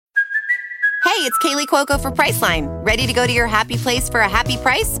it's Kaylee Cuoco for Priceline. Ready to go to your happy place for a happy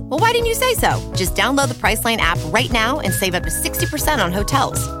price? Well, why didn't you say so? Just download the Priceline app right now and save up to 60% on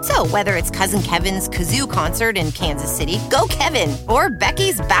hotels. So whether it's Cousin Kevin's Kazoo Concert in Kansas City, go Kevin, or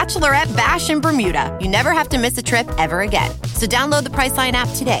Becky's Bachelorette Bash in Bermuda, you never have to miss a trip ever again. So download the Priceline app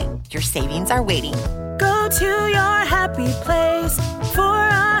today. Your savings are waiting. Go to your happy place for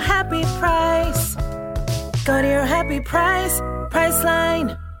a happy price. Go to your happy price,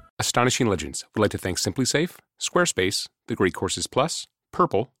 Priceline. Astonishing Legends would like to thank SimpliSafe, Squarespace, The Great Courses Plus,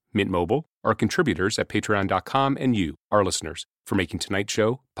 Purple, Mint Mobile, our contributors at Patreon.com, and you, our listeners, for making tonight's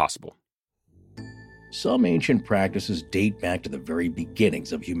show possible. Some ancient practices date back to the very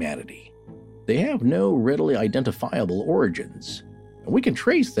beginnings of humanity. They have no readily identifiable origins, and we can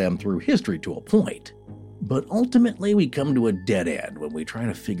trace them through history to a point. But ultimately, we come to a dead end when we try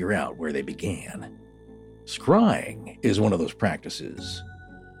to figure out where they began. Scrying is one of those practices.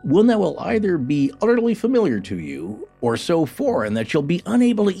 One that will either be utterly familiar to you, or so foreign that you'll be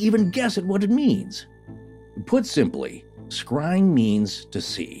unable to even guess at what it means. Put simply, scrying means to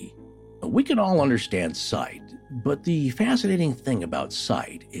see. We can all understand sight, but the fascinating thing about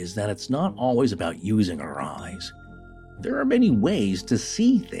sight is that it's not always about using our eyes. There are many ways to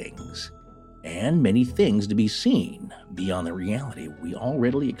see things, and many things to be seen beyond the reality we all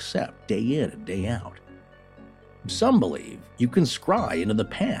readily accept day in and day out. Some believe you can scry into the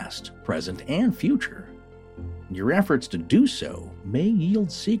past, present, and future. Your efforts to do so may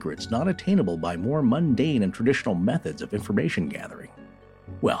yield secrets not attainable by more mundane and traditional methods of information gathering.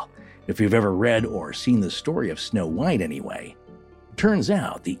 Well, if you've ever read or seen the story of Snow White anyway, turns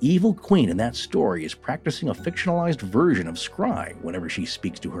out the evil queen in that story is practicing a fictionalized version of scrying whenever she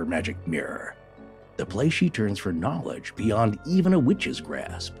speaks to her magic mirror, the place she turns for knowledge beyond even a witch's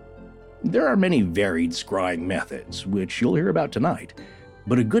grasp. There are many varied scrying methods, which you'll hear about tonight,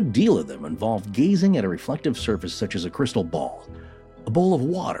 but a good deal of them involve gazing at a reflective surface such as a crystal ball, a bowl of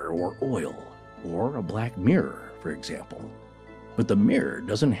water or oil, or a black mirror, for example. But the mirror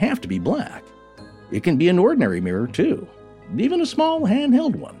doesn't have to be black. It can be an ordinary mirror, too, even a small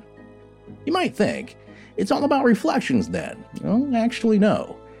handheld one. You might think, it's all about reflections then. Well, actually,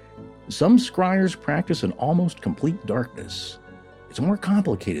 no. Some scryers practice in almost complete darkness. It's more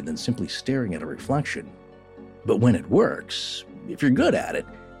complicated than simply staring at a reflection. But when it works, if you're good at it,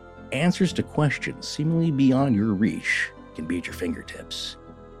 answers to questions seemingly beyond your reach can be at your fingertips.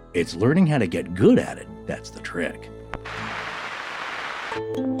 It's learning how to get good at it that's the trick.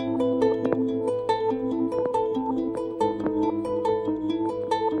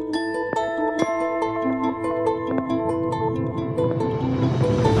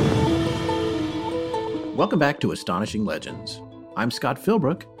 Welcome back to Astonishing Legends. I'm Scott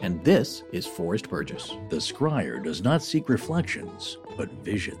Philbrook, and this is Forrest Burgess. The scryer does not seek reflections, but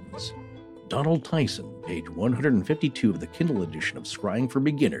visions. Donald Tyson, page 152 of the Kindle edition of Scrying for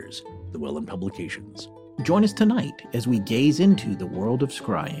Beginners, Llewellyn Publications. Join us tonight as we gaze into the world of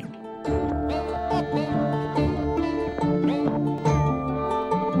scrying.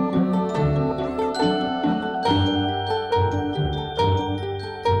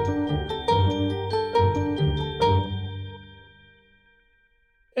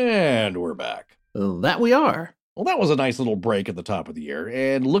 And we're back. That we are. Well, that was a nice little break at the top of the year.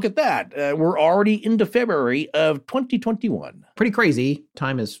 And look at that. We're already into February of 2021. Pretty crazy.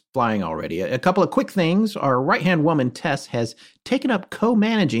 Time is flying already. A couple of quick things. Our right-hand woman, Tess, has taken up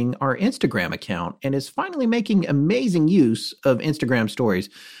co-managing our Instagram account and is finally making amazing use of Instagram stories,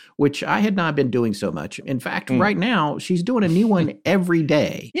 which I had not been doing so much. In fact, right now, she's doing a new one every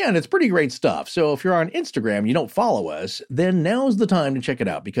day. Yeah, and it's pretty great stuff. So if you're on Instagram and you don't follow us, then now's the time to check it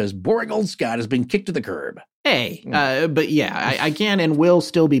out because boring old Scott has been kicked to the curb. Hey, but yeah, I can and will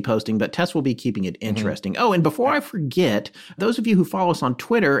still be posting, but Tess will be keeping it interesting. Oh, and before I forget, those of you who follow us on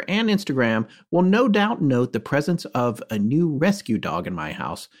Twitter and Instagram will no doubt note the presence of a new rescue dog in my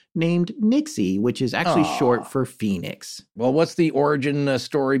house named Nixie, which is actually short for Phoenix. Well, what's the origin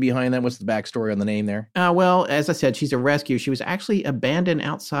story behind that? What's the backstory on the name there? Well, as I said, she's a rescue. She was actually abandoned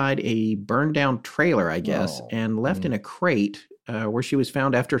outside a burned down trailer, I guess, and left in a crate where she was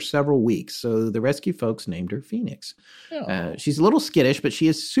found after several weeks. So the rescue folks named her Phoenix. She's a little skittish, but she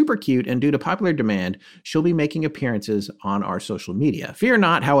is super cute, and due to popular demand, she'll be making appearances on our social media. Fear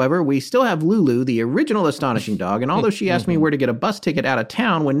not, however, we still have Lulu, the original astonishing dog, and although she asked me where to get a bus ticket out of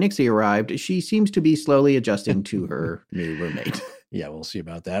town when Nixie arrived, she seems to be slowly adjusting to her new roommate. Yeah, we'll see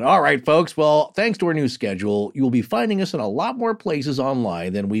about that. All right, folks. Well, thanks to our new schedule, you'll be finding us in a lot more places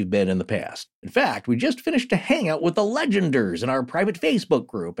online than we've been in the past. In fact, we just finished a hangout with the Legenders in our private Facebook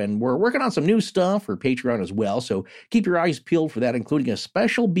group, and we're working on some new stuff for Patreon as well, so keep your eyes peeled for that, including a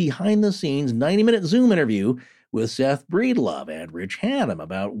special behind-the-scenes 90-minute Zoom interview with Seth Breedlove and Rich Hannum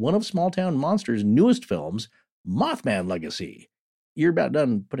about one of Small Town Monsters' newest films, Mothman Legacy. You're about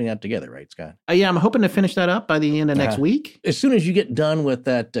done putting that together, right, Scott? Yeah, I'm hoping to finish that up by the end of next week. As soon as you get done with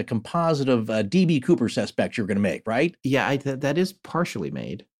that composite of D.B. Cooper suspects you're going to make, right? Yeah, that is partially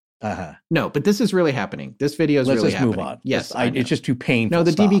made. Uh-huh. No, but this is really happening. This video is really happening. Let's move on. Yes, it's just too painful. No,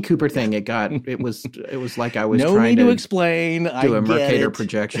 the D.B. Cooper thing, it was like I was trying to explain. Do a Mercator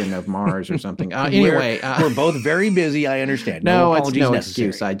projection of Mars or something. Anyway. We're both very busy, I understand. No, apologies it's no necessary.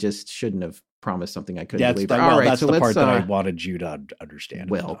 excuse. I just shouldn't have promised something I couldn't believe. That's the part that I wanted you to understand.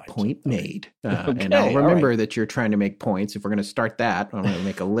 Well, point made. Okay, and I'll remember that you're trying to make points. If we're going to start that, I'm going to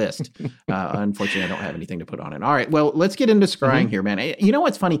make a list. Unfortunately, I don't have anything to put on it. All right, well, let's get into scrying here, man. You know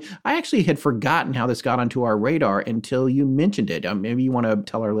what's funny? I actually had forgotten how this got onto our radar until you mentioned it. Maybe you want to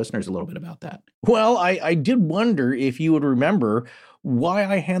tell our listeners a little bit about that. Well, I did wonder if you would remember why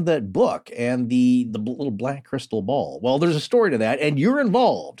I had that book and the little black crystal ball. Well, there's a story to that, and you're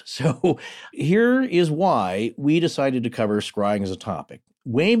involved. So here is why we decided to cover scrying as a topic.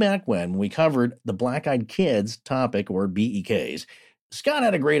 Way back when we covered the Black-Eyed Kids topic, or BEKs, Scott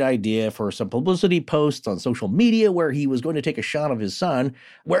had a great idea for some publicity posts on social media where he was going to take a shot of his son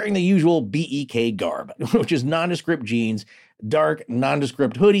wearing the usual BEK garb, which is nondescript jeans, dark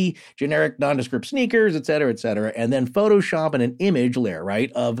nondescript hoodie, generic nondescript sneakers, et cetera, and then Photoshop in an image layer,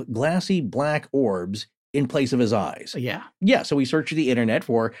 right, of glassy black orbs in place of his eyes. Yeah. Yeah, so we searched the internet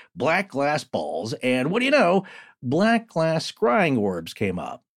for black glass balls, and what do you know, black glass scrying orbs came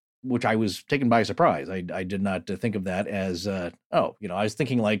up, which I was taken by surprise. I did not think of that as, I was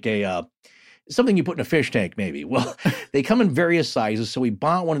thinking like something you put in a fish tank, maybe. Well, they come in various sizes, so we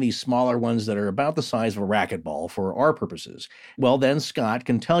bought one of these smaller ones that are about the size of a racquetball for our purposes. Well, then Scott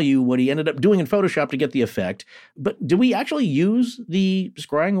can tell you what he ended up doing in Photoshop to get the effect. But did we actually use the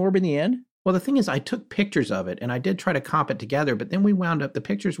scrying orb in the end? Well, the thing is, I took pictures of it, and I did try to comp it together, but then we wound up, the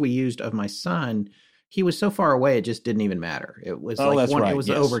pictures we used of my son, he was so far away, it just didn't even matter. It was it was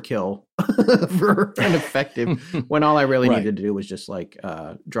overkill for an effective, when all I really needed to do was just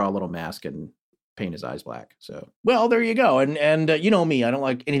draw a little mask and paint his eyes black. So, well, there you go. And you know me, I don't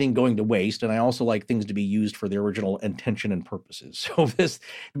like anything going to waste, and I also like things to be used for their original intention and purposes.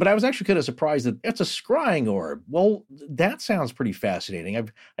 But I was actually kind of surprised that it's a scrying orb. Well, that sounds pretty fascinating.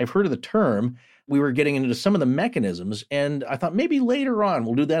 I've heard of the term. We were getting into some of the mechanisms, and I thought maybe later on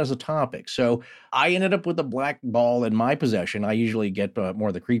we'll do that as a topic. So I ended up with a black ball in my possession. I usually get more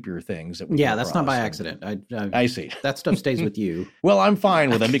of the creepier things. That's not by accident. I see. That stuff stays with you. Well, I'm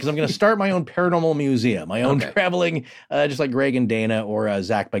fine with them because I'm going to start my own paranormal museum, my own traveling, just like Greg and Dana or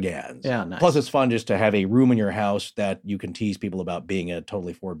Zach Bagans. Yeah, nice. Plus, it's fun just to have a room in your house that you can tease people about being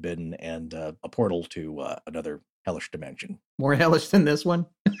totally forbidden and a portal to another hellish dimension. More hellish than this one?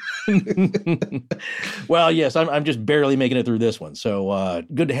 Well, yes, I'm just barely making it through this one. So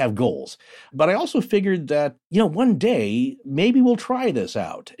good to have goals. But I also figured that, one day maybe we'll try this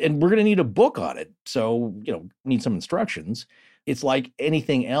out, and we're going to need a book on it. So, need some instructions. It's like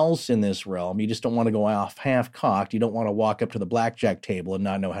anything else in this realm. You just don't want to go off half-cocked. You don't want to walk up to the blackjack table and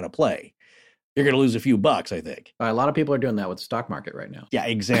not know how to play. You're going to lose a few bucks, I think. A lot of people are doing that with the stock market right now. Yeah,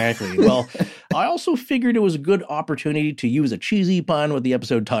 exactly. Well, I also figured it was a good opportunity to use a cheesy pun with the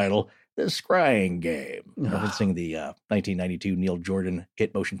episode title, The Scrying Game, referencing the 1992 Neil Jordan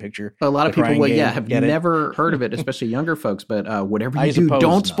hit motion picture. A lot of people, have never heard of it, especially younger folks, but whatever you do,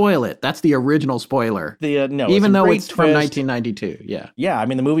 don't spoil it. That's the original spoiler. Even though it's from 1992, yeah. Yeah, I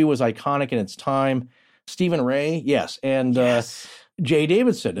mean, the movie was iconic in its time. Stephen Ray, yes, and... Yes. Jay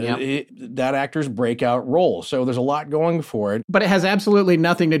Davidson, that actor's breakout role. So there's a lot going for it. But it has absolutely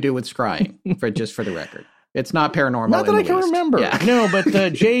nothing to do with scrying, for the record. It's not paranormal. Not that I can remember. Yeah. No,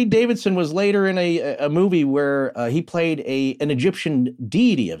 but Jay Davidson was later in a movie where he played an Egyptian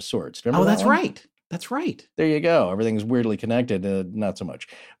deity of sorts. Remember that's right. That's right. There you go. Everything's weirdly connected. Not so much.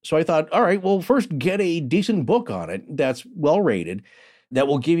 So I thought, all right, well, first get a decent book on it that's well-rated. That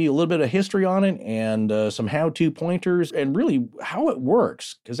will give you a little bit of history on it and some how-to pointers and really how it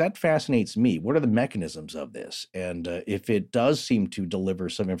works, because that fascinates me. What are the mechanisms of this? And if it does seem to deliver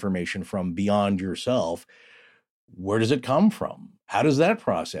some information from beyond yourself, where does it come from? How does that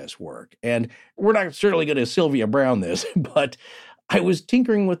process work? And we're not certainly going to Sylvia Brown this, but I was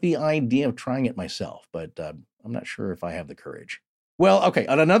tinkering with the idea of trying it myself, but I'm not sure if I have the courage. Well, okay,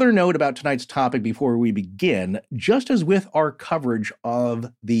 on another note about tonight's topic before we begin, just as with our coverage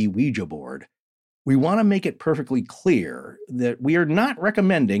of the Ouija board, we want to make it perfectly clear that we are not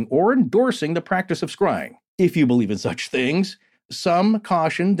recommending or endorsing the practice of scrying. If you believe in such things, some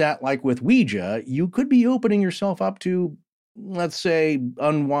caution that, like with Ouija, you could be opening yourself up to, let's say,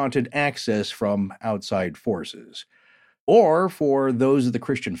 unwanted access from outside forces. Or, for those of the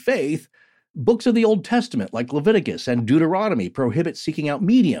Christian faith, books of the Old Testament, like Leviticus and Deuteronomy, prohibit seeking out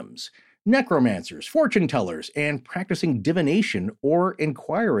mediums, necromancers, fortune tellers, and practicing divination or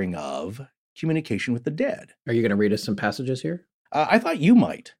inquiring of communication with the dead. Are you going to read us some passages here? I thought you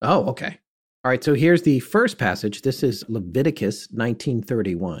might. Oh, okay. All right, so here's the first passage. This is Leviticus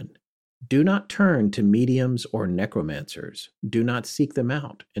 19:31. Do not turn to mediums or necromancers. Do not seek them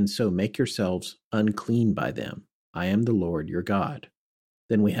out, and so make yourselves unclean by them. I am the Lord your God.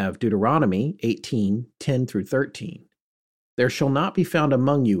 Then we have Deuteronomy 18:10-13. There shall not be found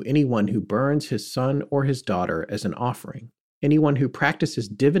among you anyone who burns his son or his daughter as an offering, anyone who practices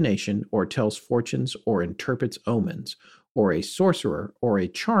divination or tells fortunes or interprets omens, or a sorcerer or a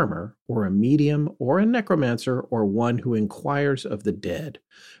charmer or a medium or a necromancer or one who inquires of the dead.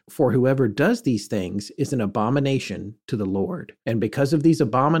 For whoever does these things is an abomination to the Lord. And because of these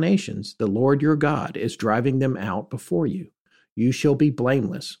abominations, the Lord your God is driving them out before you. You shall be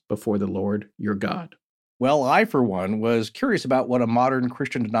blameless before the Lord your God. Well, I, for one, was curious about what a modern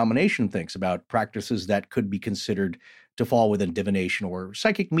Christian denomination thinks about practices that could be considered to fall within divination or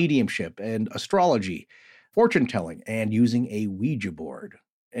psychic mediumship and astrology, fortune telling, and using a Ouija board.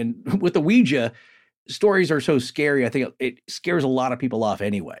 And with the Ouija, stories are so scary, I think it scares a lot of people off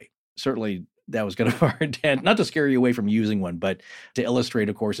anyway. Certainly, that was kind of our intent, not to scare you away from using one, but to illustrate,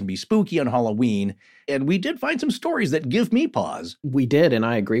 of course, and be spooky on Halloween. And we did find some stories that give me pause. We did, and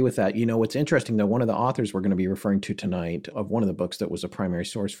I agree with that. You know, what's interesting, though, one of the authors we're going to be referring to tonight of one of the books that was a primary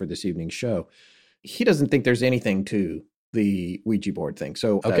source for this evening's show, he doesn't think there's anything to the Ouija board thing.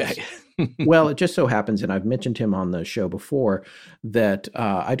 So, okay. Well, it just so happens, and I've mentioned him on the show before, that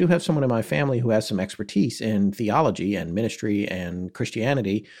I do have someone in my family who has some expertise in theology and ministry and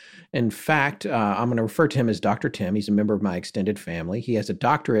Christianity. In fact, I'm going to refer to him as Dr. Tim. He's a member of my extended family. He has a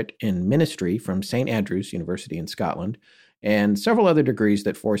doctorate in ministry from St. Andrews University in Scotland, and several other degrees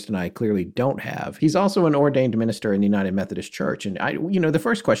that Forrest and I clearly don't have. He's also an ordained minister in the United Methodist Church. And the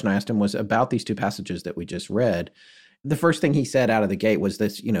first question I asked him was about these two passages that we just read. The first thing he said out of the gate was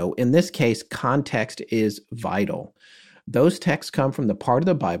this, in this case, context is vital. Those texts come from the part of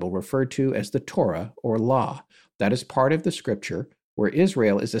the Bible referred to as the Torah or law. That is part of the scripture where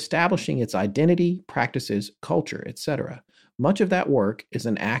Israel is establishing its identity, practices, culture, etc. Much of that work is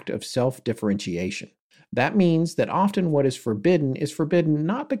an act of self-differentiation. That means that often what is forbidden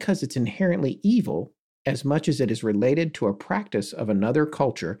not because it's inherently evil, as much as it is related to a practice of another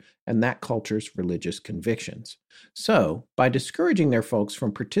culture and that culture's religious convictions. So, by discouraging their folks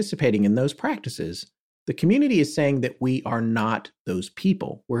from participating in those practices, the community is saying that we are not those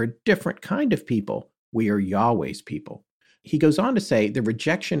people. We're a different kind of people. We are Yahweh's people. He goes on to say the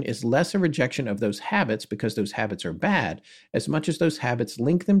rejection is less a rejection of those habits because those habits are bad, as much as those habits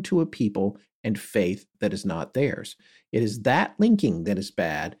link them to a people and faith that is not theirs. It is that linking that is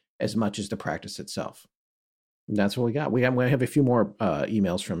bad as much as the practice itself. And that's what we got. We have a few more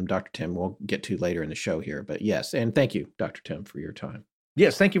emails from Dr. Tim we'll get to later in the show here. But yes, and thank you, Dr. Tim, for your time.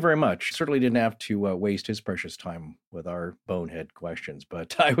 Yes, thank you very much. Certainly didn't have to waste his precious time with our bonehead questions,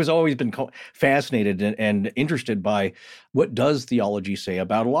 but I was always been fascinated and interested by what does theology say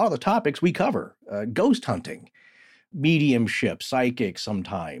about a lot of the topics we cover. Ghost hunting, mediumship, psychic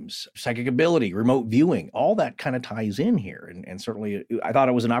sometimes, psychic ability, remote viewing, all that kind of ties in here. And certainly I thought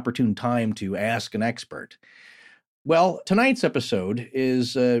it was an opportune time to ask an expert. Well, tonight's episode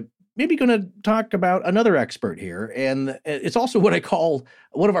is maybe going to talk about another expert here. And it's also what I call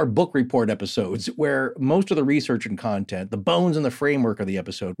one of our book report episodes, where most of the research and content, the bones and the framework of the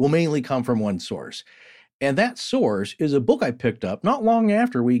episode will mainly come from one source. And that source is a book I picked up not long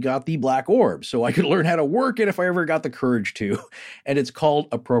after we got the Black Orb, so I could learn how to work it if I ever got the courage to. And it's called,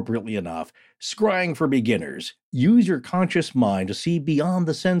 appropriately enough, Scrying for Beginners. Use Your Conscious Mind to See Beyond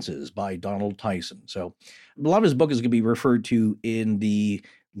the Senses by Donald Tyson. So a lot of his book is going to be referred to in the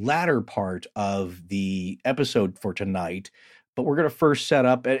latter part of the episode for tonight. But we're going to first set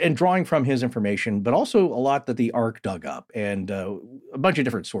up, and drawing from his information, but also a lot that the ARC dug up, and a bunch of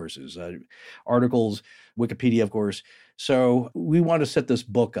different sources, articles, Wikipedia, of course. So we want to set this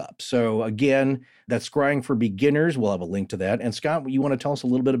book up. So again, that's Scrying for Beginners. We'll have a link to that. And Scott, you want to tell us a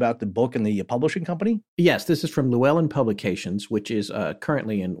little bit about the book and the publishing company? Yes, this is from Llewellyn Publications, which is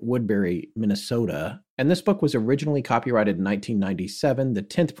currently in Woodbury, Minnesota. And this book was originally copyrighted in 1997. The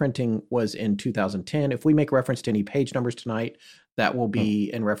 10th printing was in 2010. If we make reference to any page numbers tonight, that will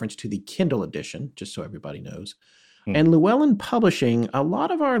be in reference to the Kindle edition, just so everybody knows. And Llewellyn Publishing, a lot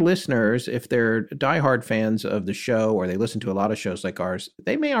of our listeners, if they're diehard fans of the show or they listen to a lot of shows like ours,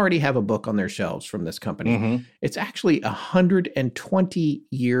 they may already have a book on their shelves from this company. It's actually 120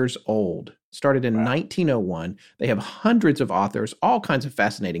 years old. Started in 1901. They have hundreds of authors, all kinds of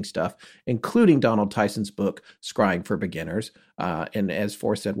fascinating stuff, including Donald Tyson's book, Scrying for Beginners. And as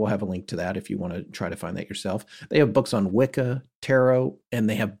Forrest said, we'll have a link to that if you want to try to find that yourself. They have books on Wicca, tarot, and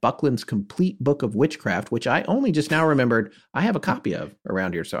they have Buckland's Complete Book of Witchcraft, which I only just now remembered I have a copy of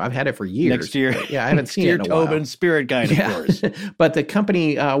around here. So I've had it for years. Next year. Yeah, I haven't seen it in a while. Tobin Spirit Guide, of course. But the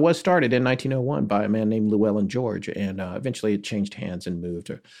company was started in 1901 by a man named Llewellyn George, and eventually it changed hands and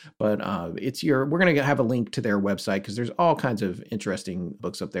moved. But we're going to have a link to their website because there's all kinds of interesting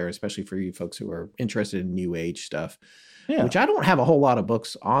books up there, especially for you folks who are interested in New Age stuff. Yeah. Which I don't have a whole lot of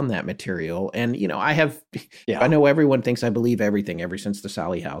books on that material. And, I know everyone thinks I believe everything ever since the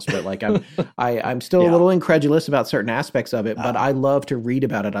Sally House, but like I'm still a little incredulous about certain aspects of it, but I love to read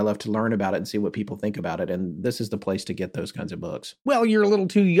about it. I love to learn about it and see what people think about it. And this is the place to get those kinds of books. Well, you're a little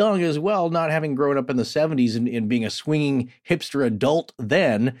too young as well, not having grown up in the 70s and being a swinging hipster adult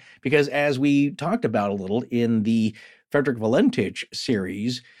then, because as we talked about a little in the Frederick Valentich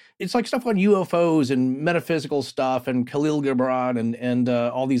series, it's like stuff on UFOs and metaphysical stuff and Khalil Gibran and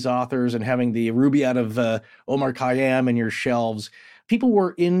all these authors and having the Ruby out of Omar Khayyam in your shelves. People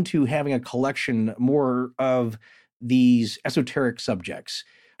were into having a collection more of these esoteric subjects.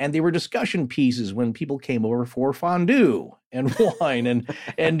 And they were discussion pieces when people came over for fondue and wine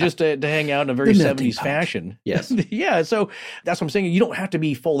and just to hang out in a very 70s fashion. Yes. Yeah. So that's what I'm saying. You don't have to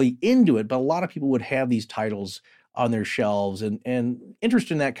be fully into it, but a lot of people would have these titles on their shelves, and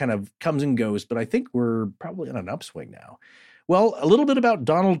interest in that kind of comes and goes, but I think we're probably on an upswing now. Well, a little bit about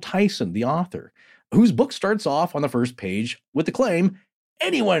Donald Tyson, the author, whose book starts off on the first page with the claim,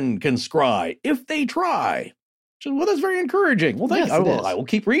 anyone can scry if they try. So, well, that's very encouraging. Well, I will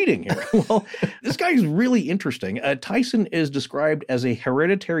keep reading here. Well, this guy is really interesting. Tyson is described as a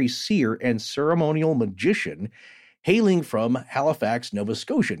hereditary seer and ceremonial magician hailing from Halifax, Nova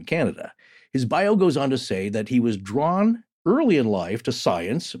Scotia, Canada. His bio goes on to say that he was drawn early in life to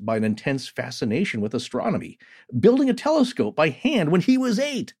science by an intense fascination with astronomy, building a telescope by hand when he was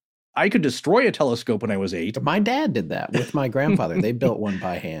 8. I could destroy a telescope when I was 8. My dad did that with my grandfather. They built one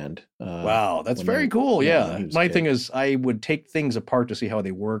by hand. Wow, that's very cool. Yeah. My thing is I would take things apart to see how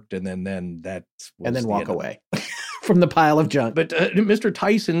they worked, and then walk away from the pile of junk. But Mr.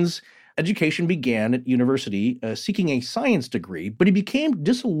 Tyson's education began at university seeking a science degree, but he became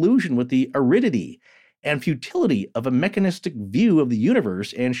disillusioned with the aridity and futility of a mechanistic view of the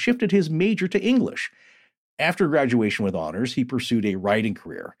universe and shifted his major to English. After graduation with honors, he pursued a writing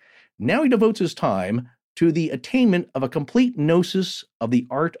career. Now he devotes his time to the attainment of a complete gnosis of the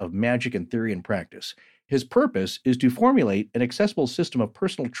art of magic and theory and practice. His purpose is to formulate an accessible system of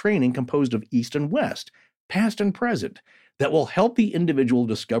personal training composed of East and West, past and present, that will help the individual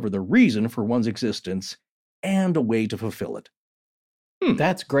discover the reason for one's existence and a way to fulfill it.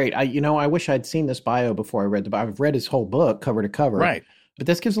 That's great. I wish I'd seen this bio before I read the bio. I've read his whole book cover to cover. Right. But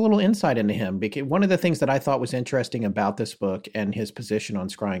this gives a little insight into him. Because one of the things that I thought was interesting about this book and his position on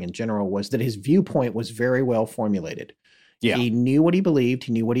scrying in general was that his viewpoint was very well formulated. Yeah. He knew what he believed,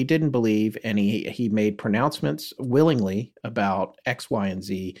 he knew what he didn't believe, and he made pronouncements willingly about X, Y, and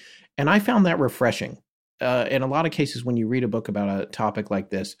Z. And I found that refreshing. In a lot of cases, when you read a book about a topic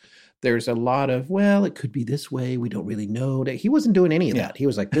like this, there's a lot of, well, it could be this way. We don't really know. He wasn't doing any of that. He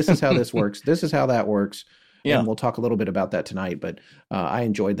was like, this is how this works. This is how that works. Yeah. And we'll talk a little bit about that tonight. But I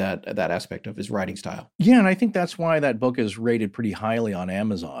enjoyed that aspect of his writing style. Yeah, and I think that's why that book is rated pretty highly on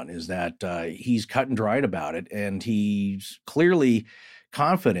Amazon, is that he's cut and dried about it. And he's clearly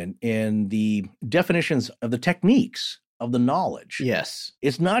confident in the definitions of the techniques of the knowledge. Yes.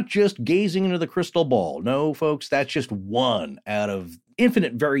 It's not just gazing into the crystal ball. No, folks, that's just one out of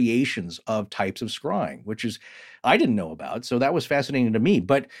infinite variations of types of scrying, which is I didn't know about. So that was fascinating to me.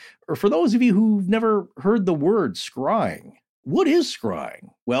 But for those of you who've never heard the word scrying, what is scrying?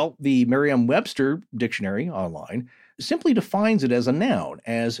 Well, the Merriam-Webster dictionary online simply defines it as a noun,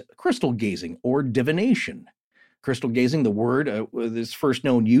 as crystal gazing or divination. Crystal gazing, the word, its first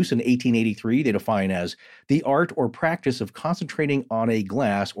known use in 1883, they define as the art or practice of concentrating on a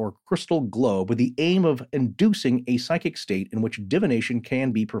glass or crystal globe with the aim of inducing a psychic state in which divination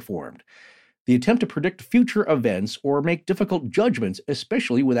can be performed. The attempt to predict future events or make difficult judgments,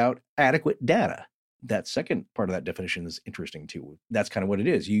 especially without adequate data. That second part of that definition is interesting too. That's kind of what it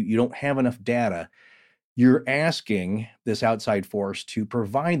is. You don't have enough data You're asking this outside force to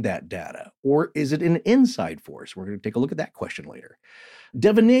provide that data, or is it an inside force? We're going to take a look at that question later.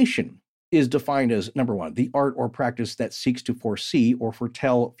 Divination is defined as, number one, the art or practice that seeks to foresee or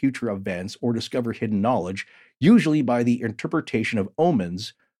foretell future events or discover hidden knowledge, usually by the interpretation of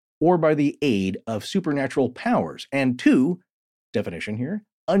omens or by the aid of supernatural powers. And two, definition here,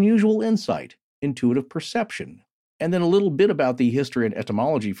 unusual insight, intuitive perception. And then a little bit about the history and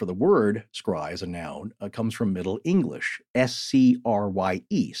etymology for the word scry as a noun comes from Middle English,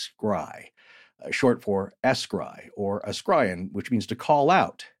 S-C-R-Y-E, scry, short for escry or escryan, which means to call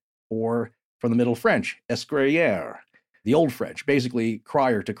out, or from the Middle French, escriere, the Old French, basically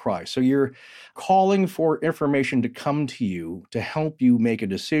crier to cry. So you're calling for information to come to you to help you make a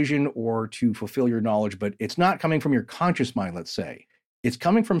decision or to fulfill your knowledge, but it's not coming from your conscious mind, let's say. It's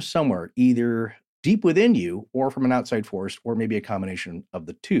coming from somewhere, either deep within you or from an outside force, or maybe a combination of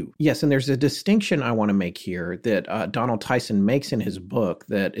the two. Yes, and there's a distinction I want to make here that Donald Tyson makes in his book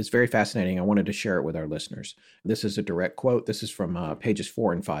that is very fascinating. I wanted to share it with our listeners. This is a direct quote. This is from pages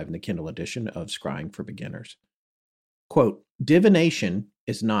 4 and 5 in the Kindle edition of Scrying for Beginners. Quote, "Divination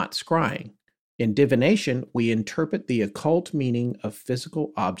is not scrying. In divination, we interpret the occult meaning of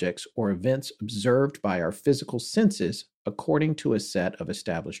physical objects or events observed by our physical senses according to a set of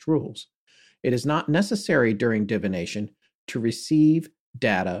established rules. It is not necessary during divination to receive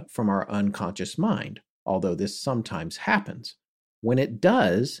data from our unconscious mind, although this sometimes happens. When it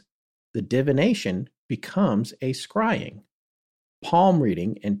does, the divination becomes a scrying. Palm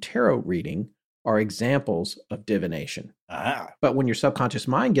reading and tarot reading are examples of divination. But when your subconscious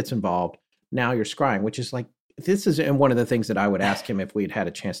mind gets involved, now you're scrying, which is like, this is one of the things that I would ask him if we'd had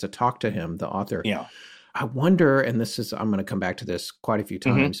a chance to talk to him, the author. Yeah. I wonder, and this is, I'm going to come back to this quite a few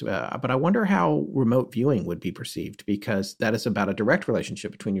times, but I wonder how remote viewing would be perceived, because that is about a direct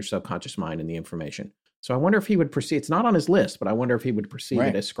relationship between your subconscious mind and the information. So I wonder if he would perceive, it's not on his list, but I wonder if he would perceive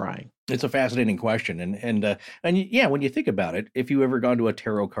it as scrying. It's a fascinating question. And yeah, when you think about it, if you ever gone to a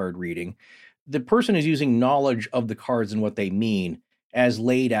tarot card reading, the person is using knowledge of the cards and what they mean as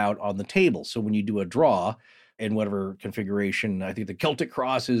laid out on the table. So when you do a draw, in whatever configuration, I think the Celtic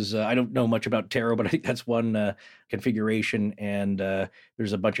cross is, I don't know much about tarot, but I think that's one configuration, and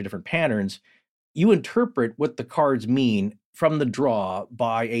there's a bunch of different patterns. You interpret what the cards mean from the draw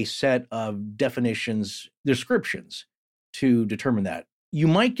by a set of definitions, descriptions to determine that. You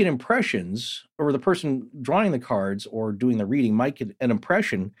might get impressions, or the person drawing the cards or doing the reading might get an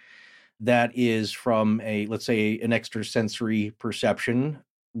impression that is from let's say, an extrasensory perception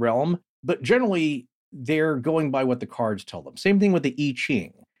realm, but generally they're going by what the cards tell them. Same thing with the I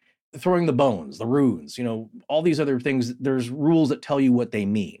Ching, throwing the bones, the runes, all these other things. There's rules that tell you what they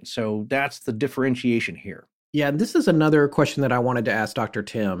mean. So that's the differentiation here. Yeah, and this is another question that I wanted to ask Dr.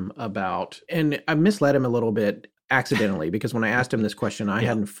 Tim about, and I misled him a little bit accidentally, because when I asked him this question, I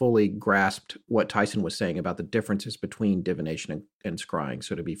hadn't fully grasped what Tyson was saying about the differences between divination and scrying.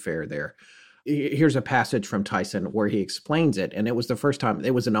 So to be fair there, here's a passage from Tyson where he explains it, and it was the first time,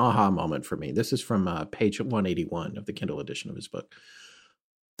 it was an aha moment for me. This is from page 181 of the Kindle edition of his book.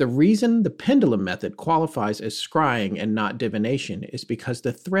 The reason the pendulum method qualifies as scrying and not divination is because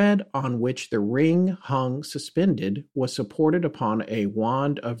the thread on which the ring hung suspended was supported upon a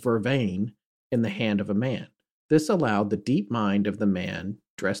wand of vervain in the hand of a man. This allowed the deep mind of the man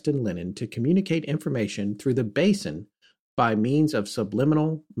dressed in linen to communicate information through the basin by means of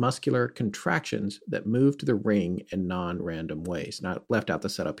subliminal muscular contractions that moved the ring in non-random ways. Now, I left out the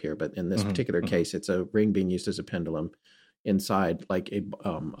setup here, but in this particular case, it's a ring being used as a pendulum inside like a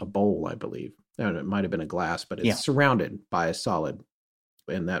bowl, I believe. It might have been a glass, but it's surrounded by a solid,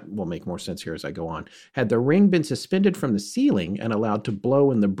 and that will make more sense here as I go on. Had the ring been suspended from the ceiling and allowed to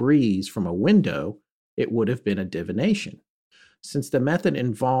blow in the breeze from a window, it would have been a divination. Since the method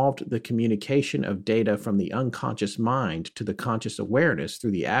involved the communication of data from the unconscious mind to the conscious awareness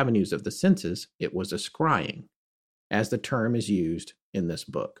through the avenues of the senses, it was a scrying, as the term is used in this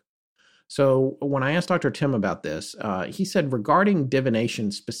book. So when I asked Dr. Tim about this, he said regarding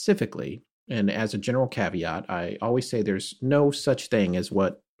divination specifically, and as a general caveat, I always say there's no such thing as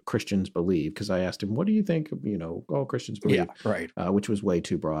what Christians believe, because I asked him, what do you think, all Christians believe? Yeah, right. Which was way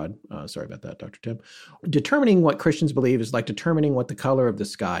too broad. Sorry about that, Dr. Tim. Determining what Christians believe is like determining what the color of the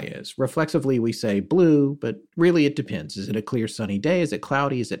sky is. Reflexively, we say blue, but really it depends. Is it a clear sunny day? Is it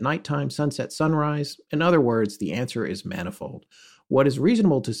cloudy? Is it nighttime, sunset, sunrise? In other words, the answer is manifold. What is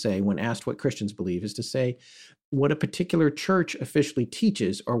reasonable to say when asked what Christians believe is to say what a particular church officially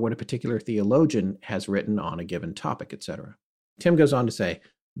teaches or what a particular theologian has written on a given topic, etc. Tim goes on to say,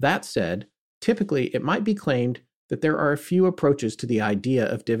 that said, typically it might be claimed that there are a few approaches to the idea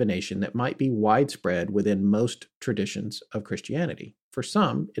of divination that might be widespread within most traditions of Christianity. For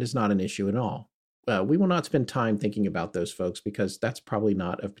some, it is not an issue at all. We will not spend time thinking about those folks because that's probably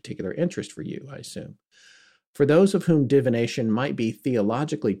not of particular interest for you, I assume. For those of whom divination might be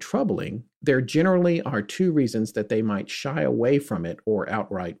theologically troubling, there generally are two reasons that they might shy away from it or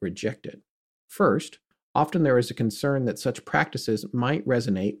outright reject it. First, often there is a concern that such practices might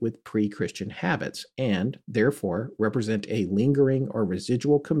resonate with pre-Christian habits and, therefore, represent a lingering or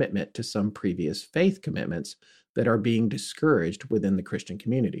residual commitment to some previous faith commitments that are being discouraged within the Christian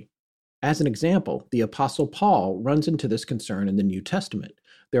community. As an example, the Apostle Paul runs into this concern in the New Testament.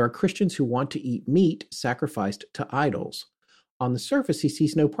 There are Christians who want to eat meat sacrificed to idols. On the surface, he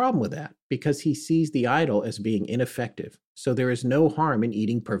sees no problem with that because he sees the idol as being ineffective, so there is no harm in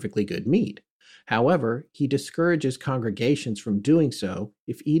eating perfectly good meat. However, he discourages congregations from doing so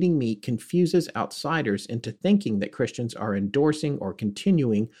if eating meat confuses outsiders into thinking that Christians are endorsing or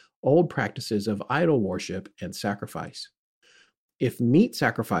continuing old practices of idol worship and sacrifice. If meat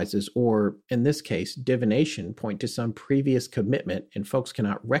sacrifices, or in this case, divination, point to some previous commitment and folks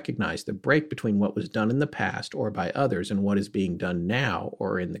cannot recognize the break between what was done in the past or by others and what is being done now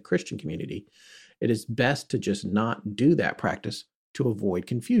or in the Christian community, it is best to just not do that practice to avoid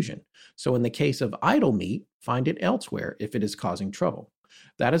confusion. So in the case of idol meat, find it elsewhere if it is causing trouble.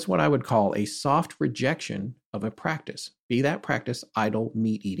 That is what I would call a soft rejection of a practice, be that practice idol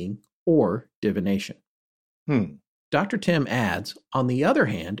meat eating or divination. Dr. Tim adds, on the other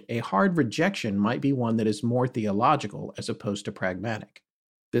hand, a hard rejection might be one that is more theological as opposed to pragmatic.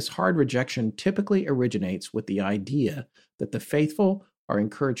 This hard rejection typically originates with the idea that the faithful are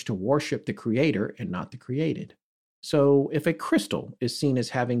encouraged to worship the Creator and not the created. So if a crystal is seen as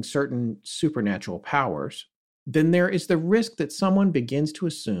having certain supernatural powers, then there is the risk that someone begins to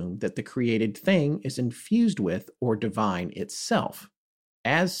assume that the created thing is infused with or divine itself.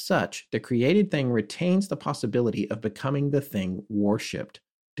 As such, the created thing retains the possibility of becoming the thing worshipped,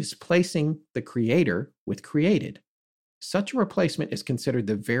 displacing the creator with created. Such a replacement is considered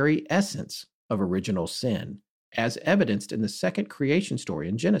the very essence of original sin, as evidenced in the second creation story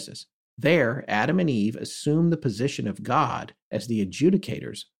in Genesis. There, Adam and Eve assume the position of God as the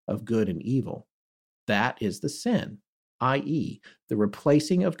adjudicators of good and evil. That is the sin, i.e., the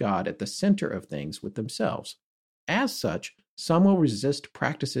replacing of God at the center of things with themselves. As such, some will resist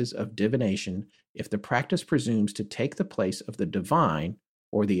practices of divination if the practice presumes to take the place of the divine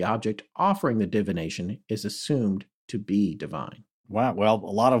or the object offering the divination is assumed to be divine. Wow. Well,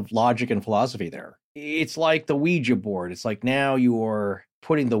 a lot of logic and philosophy there. It's like the Ouija board. It's like now you're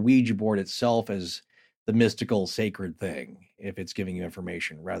putting the Ouija board itself as the mystical, sacred thing if it's giving you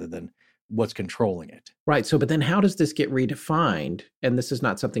information rather than what's controlling it. Right. So, but then how does this get redefined? And this is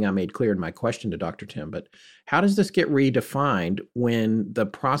not something I made clear in my question to Dr. Tim, but how does this get redefined when the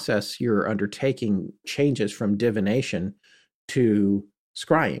process you're undertaking changes from divination to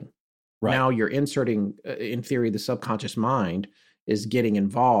scrying? Right. Now you're inserting, in theory, the subconscious mind is getting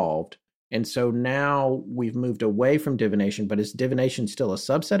involved. And so now we've moved away from divination, but is divination still a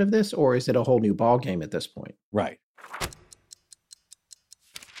subset of this, or is it a whole new ballgame at this point? Right.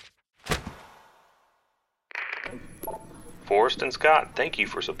 Forrest and Scott, thank you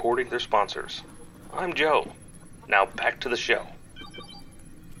for supporting their sponsors. I'm Joe. Now back to the show.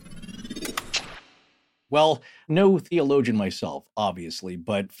 Well, no theologian myself, obviously,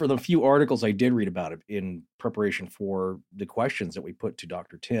 but for the few articles I did read about it in preparation for the questions that we put to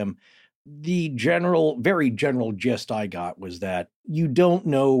Dr. Tim, the very general gist I got was that you don't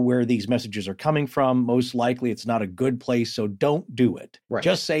know where these messages are coming from. Most likely it's not a good place, so don't do it. Right.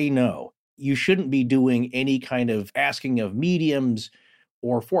 Just say no. You shouldn't be doing any kind of asking of mediums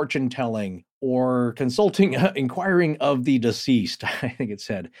or fortune telling or consulting, inquiring of the deceased, I think it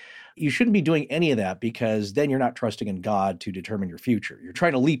said. You shouldn't be doing any of that because then you're not trusting in God to determine your future. You're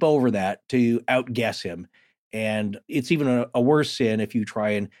trying to leap over that to outguess him. And it's even a worse sin if you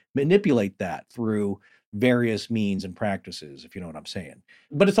try and manipulate that through various means and practices, if you know what I'm saying.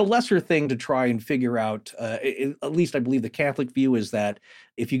 But it's a lesser thing to try and figure out, at least I believe the Catholic view is that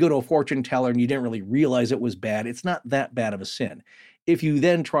if you go to a fortune teller and you didn't really realize it was bad, it's not that bad of a sin. If you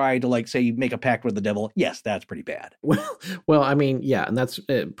then try to, like, say, make a pact with the devil, yes, that's pretty bad. Well, I mean, yeah, and that's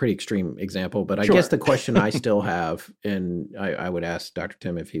a pretty extreme example. But I guess the question I still have, and I would ask Dr.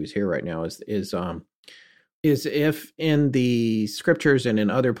 Tim if he was here right now, is if in the scriptures and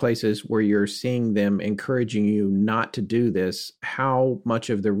in other places where you're seeing them encouraging you not to do this, how much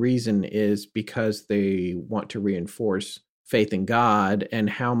of the reason is because they want to reinforce faith in God, and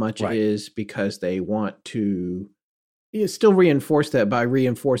how much is because they want to still reinforce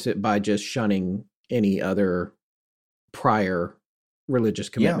it by just shunning any other prior religious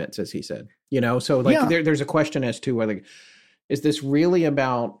commitments, as he said. So there's a question as to whether, is this really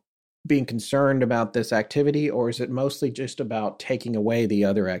about being concerned about this activity, or is it mostly just about taking away the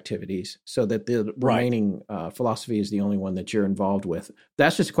other activities so that the remaining philosophy is the only one that you're involved with?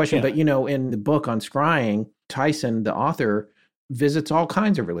 That's just a question. But, in the book on scrying, Tyson, the author, visits all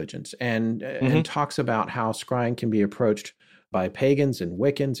kinds of religions and talks about how scrying can be approached by pagans and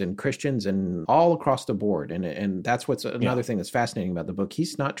Wiccans and Christians and all across the board. And that's what's another thing that's fascinating about the book.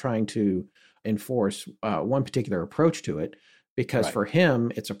 He's not trying to enforce one particular approach to it, because for him,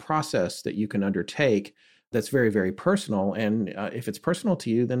 it's a process that you can undertake that's very, very personal. And if it's personal to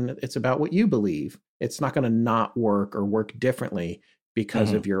you, then it's about what you believe. It's not going to not work or work differently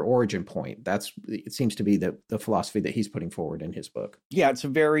because of your origin point. It seems to be the philosophy that he's putting forward in his book. Yeah, it's a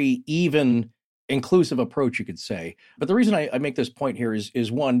very even, inclusive approach, you could say. But the reason I make this point here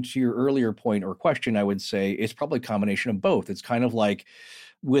is one, to your earlier point or question, I would say it's probably a combination of both. It's kind of like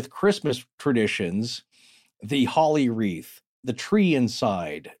with Christmas traditions, the holly wreath, the tree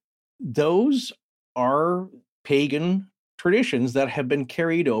inside, those are pagan traditions that have been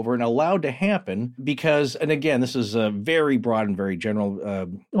carried over and allowed to happen because, and again, this is a very broad and very general.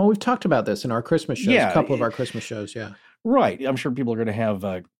 Well, we've talked about this in our Christmas shows, a couple of our Christmas shows, Right. I'm sure people are going to have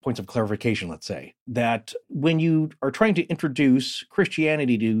points of clarification, let's say, that when you are trying to introduce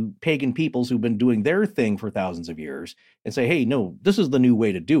Christianity to pagan peoples who've been doing their thing for thousands of years and say, hey, no, this is the new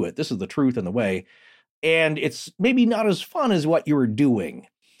way to do it. This is the truth and the way. And it's maybe not as fun as what you were doing.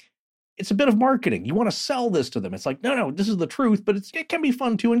 It's a bit of marketing. You want to sell this to them. It's like, no, this is the truth, but it can be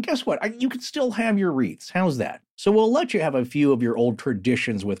fun too. And guess what? You can still have your wreaths. How's that? So we'll let you have a few of your old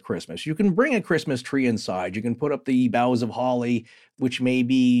traditions with Christmas. You can bring a Christmas tree inside. You can put up the boughs of holly, which may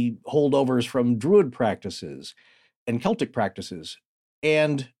be holdovers from Druid practices and Celtic practices.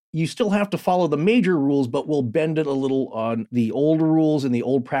 And you still have to follow the major rules, but we'll bend it a little on the old rules and the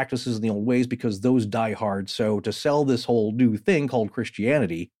old practices and the old ways because those die hard. So to sell this whole new thing called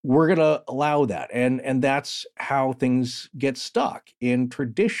Christianity, we're going to allow that. And that's how things get stuck in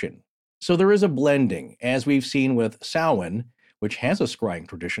tradition. So there is a blending, as we've seen with Samhain, which has a scrying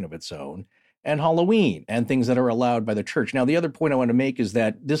tradition of its own, and Halloween and things that are allowed by the church. Now, the other point I want to make is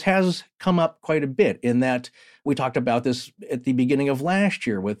that this has come up quite a bit in that we talked about this at the beginning of last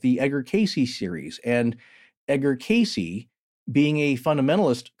year with the Edgar Cayce series. And Edgar Cayce, being a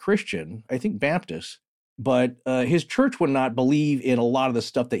fundamentalist Christian, I think Baptist, but his church would not believe in a lot of the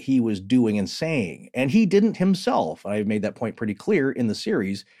stuff that he was doing and saying. And he didn't himself. I've made that point pretty clear in the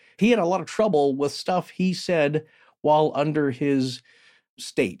series. He had a lot of trouble with stuff he said while under his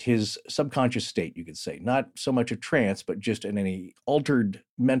state, his subconscious state, you could say, not so much a trance, but just in any altered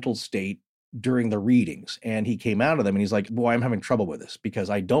mental state during the readings. And he came out of them and he's like, boy, I'm having trouble with this because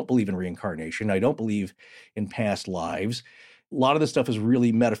I don't believe in reincarnation. I don't believe in past lives. A lot of this stuff is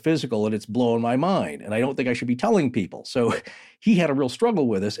really metaphysical and it's blowing my mind. And I don't think I should be telling people. So he had a real struggle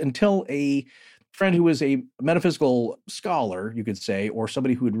with this until a friend who was a metaphysical scholar, you could say, or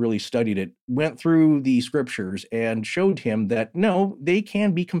somebody who had really studied it, went through the scriptures and showed him that, no, they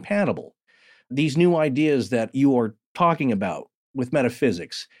can be compatible. These new ideas that you are talking about with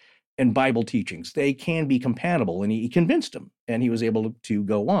metaphysics and Bible teachings, they can be compatible. And he convinced him, and he was able to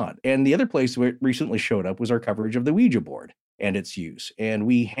go on. And the other place where it recently showed up was our coverage of the Ouija board and its use. And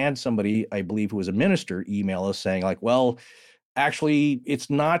we had somebody, I believe, who was a minister, email us saying like, well, actually, it's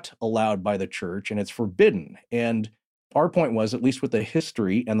not allowed by the church and it's forbidden. And our point was, at least with the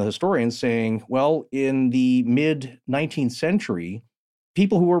history and the historians saying, well, in the mid-19th century,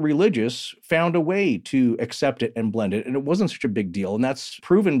 people who were religious found a way to accept it and blend it. And it wasn't such a big deal. And that's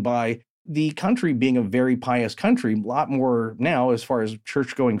proven by the country being a very pious country, a lot more now as far as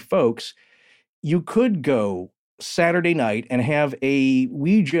church-going folks. You could go Saturday night and have a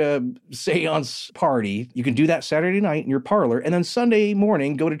Ouija seance party. You can do that Saturday night in your parlor, and then Sunday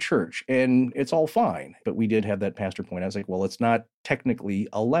morning go to church, and it's all fine. But we did have that pastor point. I was like, well, it's not technically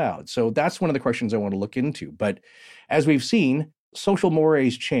allowed. So that's one of the questions I want to look into. But as we've seen, social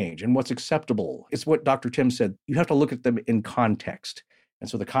mores change, and what's acceptable. It's what Dr. Tim said. You have to look at them in context. And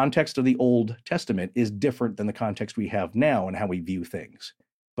so the context of the Old Testament is different than the context we have now and how we view things.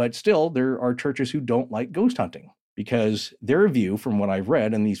 But still, there are churches who don't like ghost hunting because their view, from what I've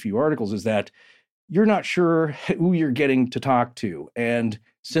read in these few articles, is that you're not sure who you're getting to talk to. And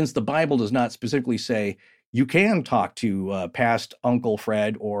since the Bible does not specifically say you can talk to past Uncle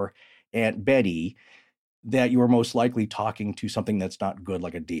Fred or Aunt Betty, that you are most likely talking to something that's not good,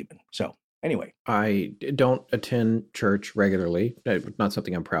 like a demon. So anyway. I don't attend church regularly. Not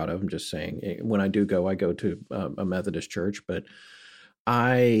something I'm proud of. I'm just saying when I do go, I go to a Methodist church, but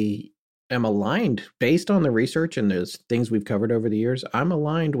I am aligned, based on the research and those things we've covered over the years, I'm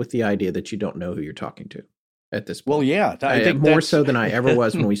aligned with the idea that you don't know who you're talking to at this point. Well, yeah. I think more so than I ever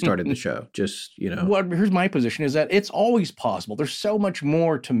was when we started the show. Just, Well, here's my position is that it's always possible. There's so much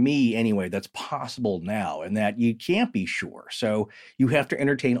more to me anyway that's possible now, and that you can't be sure. So you have to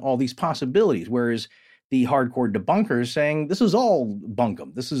entertain all these possibilities, whereas the hardcore debunkers saying this is all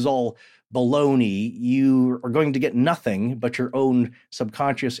bunkum, this is all baloney, you are going to get nothing but your own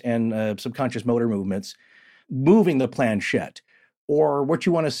subconscious and subconscious motor movements moving the planchette, or what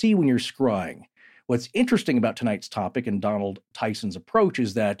you want to see when you're scrying. What's interesting about tonight's topic and Donald Tyson's approach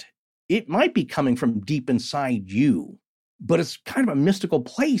is that it might be coming from deep inside you, but it's kind of a mystical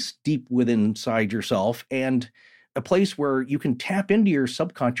place deep within inside yourself, and a place where you can tap into your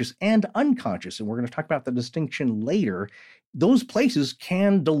subconscious and unconscious. And we're going to talk about the distinction later. Those places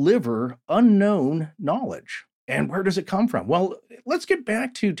can deliver unknown knowledge. And where does it come from? Well, let's get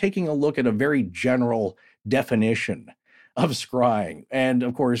back to taking a look at a very general definition of scrying. And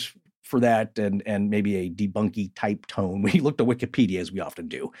of course, for that and maybe a debunky type tone, we look to Wikipedia, as we often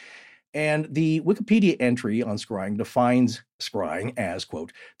do. And the Wikipedia entry on scrying defines scrying as,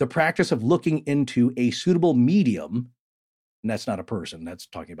 quote, the practice of looking into a suitable medium. And that's not a person. That's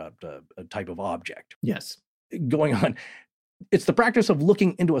talking about a type of object. yes. Going on. It's the practice of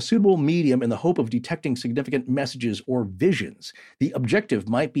looking into a suitable medium in the hope of detecting significant messages or visions. The objective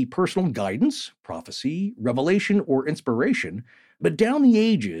might be personal guidance, prophecy, revelation, or inspiration. But down the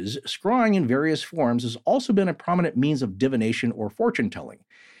ages, scrying in various forms has also been a prominent means of divination or fortune-telling.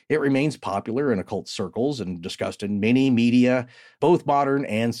 It remains popular in occult circles and discussed in many media, both modern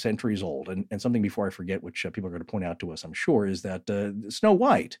and centuries old. And something before I forget, which people are going to point out to us, I'm sure, is that Snow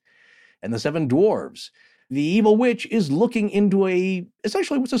White and the Seven Dwarves, the evil witch is looking into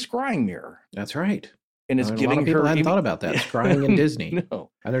essentially what's a scrying mirror. That's right. And it's giving giving a lot of people her hadn't thought about that. Scrying in Disney.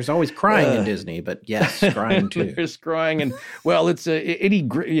 No. And there's always crying in Disney, but yes, scrying too. There's scrying, and well, it's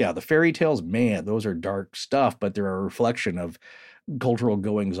the fairy tales, man, those are dark stuff, but they're a reflection of cultural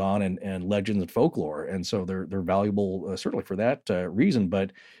goings on and legends and folklore. And so they're valuable certainly for that reason.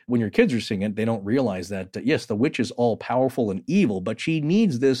 But when your kids are seeing it, they don't realize that, yes, the witch is all powerful and evil, but she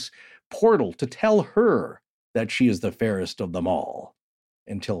needs this portal to tell her that she is the fairest of them all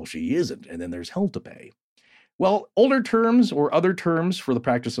until she isn't. And then there's hell to pay. Well, older terms or other terms for the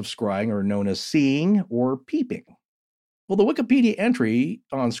practice of scrying are known as seeing or peeping. Well, the Wikipedia entry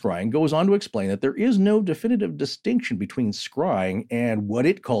on scrying goes on to explain that there is no definitive distinction between scrying and what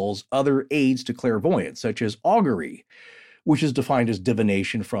it calls other aids to clairvoyance, such as augury, which is defined as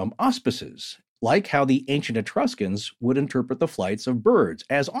divination from auspices, like how the ancient Etruscans would interpret the flights of birds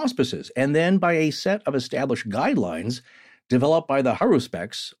as auspices, and then by a set of established guidelines developed by the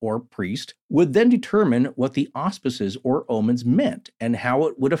haruspex, or priest, would then determine what the auspices or omens meant and how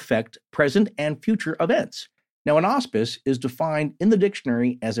it would affect present and future events. Now, an auspice is defined in the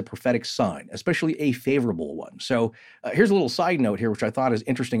dictionary as a prophetic sign, especially a favorable one. So here's a little side note here, which I thought is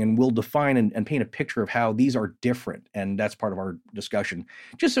interesting and will define and paint a picture of how these are different. And that's part of our discussion.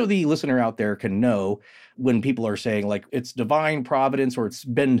 Just so the listener out there can know when people are saying like it's divine providence or it's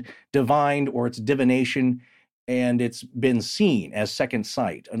been divined or it's divination, and it's been seen as second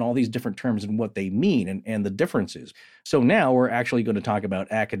sight, and all these different terms and what they mean and the differences. So now we're actually going to talk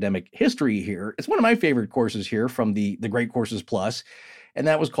about academic history here. It's one of my favorite courses here from the Great Courses Plus, and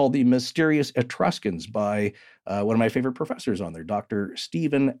that was called The Mysterious Etruscans by one of my favorite professors on there, Dr.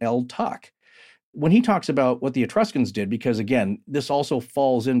 Stephen L. Tuck. When he talks about what the Etruscans did, because again, this also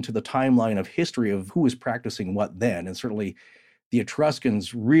falls into the timeline of history of who was practicing what then, and certainly the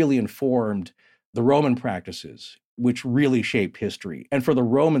Etruscans really informed the Roman practices, which really shaped history. And for the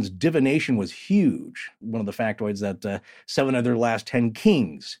Romans, divination was huge. One of the factoids that 7 of their last 10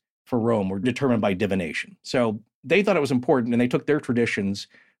 kings for Rome were determined by divination. So they thought it was important, and they took their traditions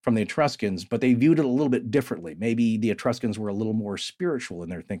from the Etruscans, but they viewed it a little bit differently. Maybe the Etruscans were a little more spiritual in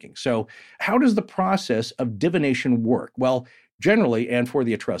their thinking. So how does the process of divination work? Well, generally, and for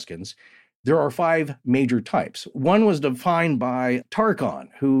the Etruscans, there are 5 major types. One was defined by Tarchon,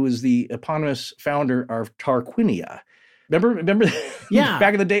 who is the eponymous founder of Tarquinia. Remember? Yeah.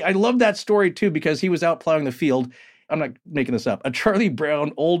 Back in the day, I love that story too, because he was out plowing the field. I'm not making this up. A Charlie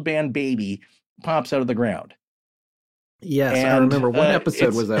Brown old man baby pops out of the ground. Yes, And, I remember. What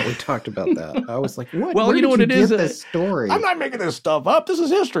episode was that? We talked about that. I was like, what? Well, Where you know did what it is? This story. I'm not making this stuff up. This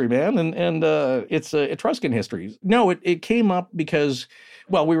is history, man. And it's Etruscan history. No, it came up because,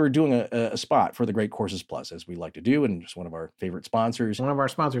 well, we were doing a spot for the Great Courses Plus, as we like to do, and it's one of our favorite sponsors. One of our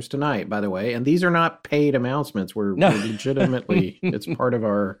sponsors tonight, by the way. And these are not paid announcements. We're legitimately, it's part of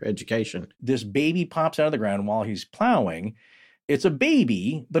our education. This baby pops out of the ground while he's plowing. It's a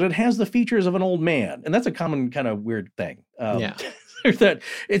baby, but it has the features of an old man. And that's a common kind of weird thing. That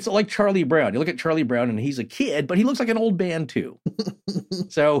it's like Charlie Brown. You look at Charlie Brown and he's a kid, but he looks like an old man too.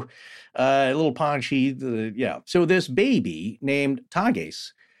 So a little paunchy. So this baby named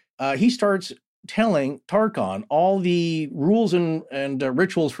Tages, he starts telling Tarkon all the rules and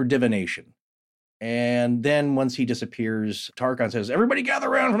rituals for divination. And then once he disappears, Tarkon says, everybody gather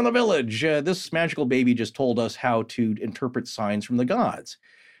around from the village. This magical baby just told us how to interpret signs from the gods.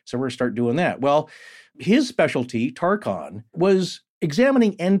 So we're going to start doing that. Well, his specialty, Tarkon, was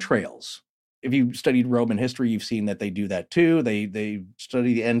examining entrails. If you've studied Roman history, you've seen that they do that too. They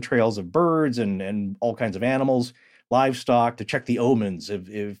study the entrails of birds and all kinds of animals, livestock, to check the omens.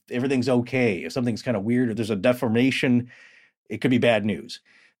 If everything's okay, if something's kind of weird, if there's a deformation, it could be bad news.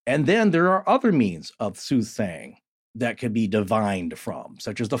 And then there are other means of soothsaying that can be divined from,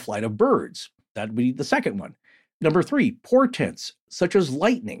 such as the flight of birds. That would be the second one. Number 3, portents, such as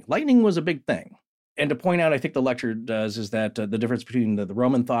lightning. Lightning was a big thing. And to point out, I think the lecture does, is that the difference between the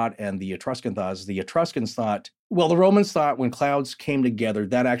Roman thought and the Etruscan thought is the Etruscans thought, well, the Romans thought when clouds came together,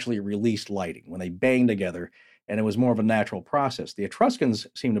 that actually released lightning, when they banged together, and it was more of a natural process. The Etruscans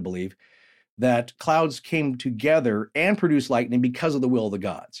seem to believe that clouds came together and produced lightning because of the will of the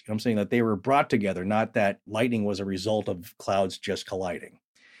gods. I'm saying that they were brought together, not that lightning was a result of clouds just colliding.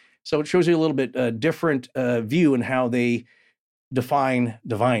 So it shows you a little bit different view in how they define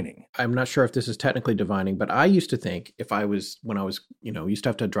divining. I'm not sure if this is technically divining, but I used to think when I was, used to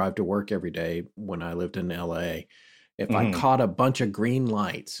have to drive to work every day when I lived in LA, if I caught a bunch of green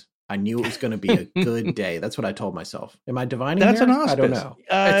lights, I knew it was going to be a good day. That's what I told myself. Am I divining? That's there? an auspice. I don't know.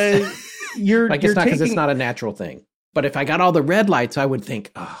 I guess not, because it's not a natural thing. But if I got all the red lights, I would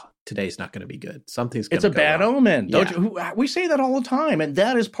think, today's not going to be good. Something's going to go It's a bad wrong. omen. Yeah. Don't you? We say that all the time, and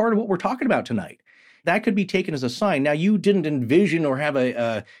that is part of what we're talking about tonight. That could be taken as a sign. Now, you didn't envision or have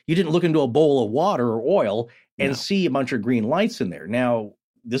you didn't look into a bowl of water or oil and see a bunch of green lights in there. Now,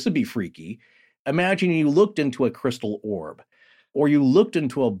 this would be freaky. Imagine you looked into a crystal orb, or you looked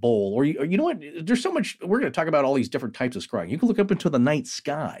into a bowl, or you know what? There's so much. We're going to talk about all these different types of scrying. You can look up into the night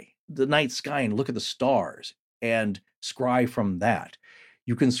sky and look at the stars and scry from that.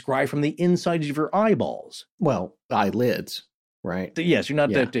 You can scry from the insides of your eyeballs. Well, eyelids, right? Yes, you're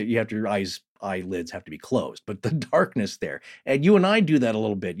not that you have your eyelids have to be closed, but the darkness there. And you and I do that a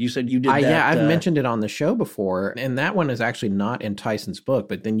little bit. You said you did that. Yeah, I've mentioned it on the show before, and that one is actually not in Tyson's book,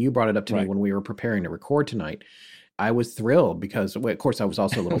 but then you brought it up to me when we were preparing to record tonight. I was thrilled because, of course, I was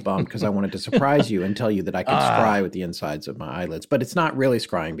also a little bummed because I wanted to surprise you and tell you that I could scry with the insides of my eyelids. But it's not really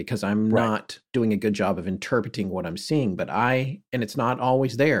scrying because I'm not doing a good job of interpreting what I'm seeing. And it's not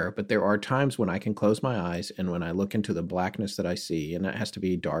always there, but there are times when I can close my eyes and when I look into the blackness that I see, and it has to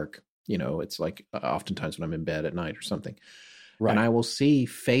be dark. It's like oftentimes when I'm in bed at night or something. Right. And I will see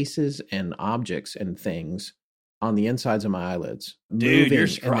faces and objects and things on the insides of my eyelids. Dude, you're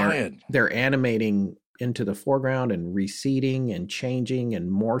scrying. They're animating into the foreground and receding and changing and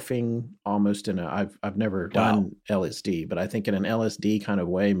morphing almost I've never done LSD, but I think in an LSD kind of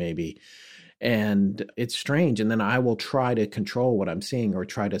way maybe. And it's strange. And then I will try to control what I'm seeing or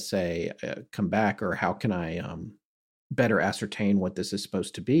try to say, come back, or how can I better ascertain what this is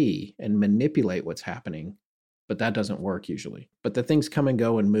supposed to be and manipulate what's happening. But that doesn't work usually. But the things come and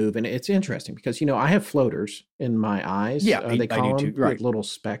go and move. And it's interesting because, I have floaters in my eyes. Yeah, they call them little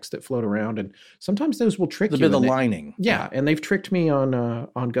specks that float around. And sometimes those will trick you. The lining. Yeah. And they've tricked me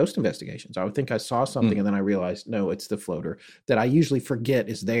on Ghost Investigations. I would think I saw something and then I realized, no, it's the floater that I usually forget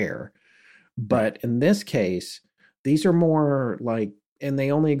is there. But in this case, these are more like, and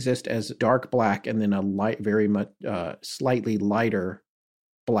they only exist as dark black and then a light, very much slightly lighter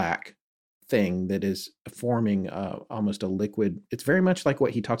black thing that is forming almost a liquid. It's very much like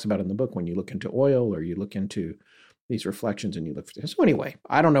what he talks about in the book when you look into oil or you look into these reflections and you look for this. So anyway,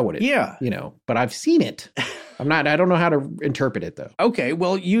 I don't know what it is, but I've seen it. I don't know how to interpret it though. Okay,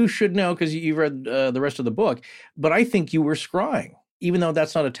 well, you should know because you've read the rest of the book, but I think you were scrying. Even though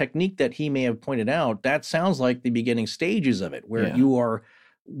that's not a technique that he may have pointed out, that sounds like the beginning stages of it, where you are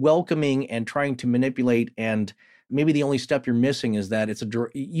welcoming and trying to manipulate, and maybe the only step you're missing is that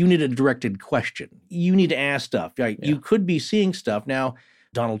you need a directed question. You need to ask stuff. Right? Yeah. You could be seeing stuff. Now,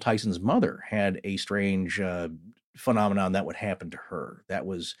 Donald Tyson's mother had a strange phenomenon that would happen to her that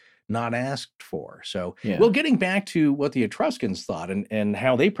was not asked for. So, well, getting back to what the Etruscans thought and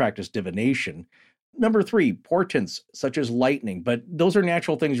how they practiced divination. Number 3, portents such as lightning, but those are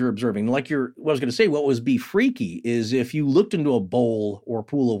natural things you're observing. Like what I was going to say, what would be freaky is if you looked into a bowl or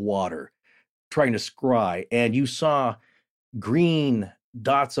pool of water trying to scry and you saw green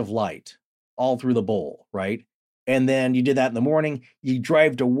dots of light all through the bowl, right? and then you did that in the morning, you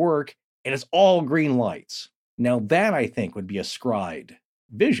drive to work, and it's all green lights. Now that, I think, would be a scried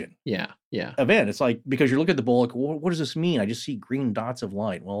vision event. It's like, because you look at the bowl, like, well, what does this mean? I just see green dots of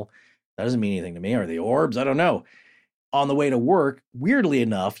light. Well, that doesn't mean anything to me. Are they orbs? I don't know. On the way to work, weirdly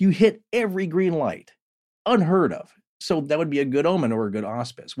enough, you hit every green light. Unheard of. So that would be a good omen or a good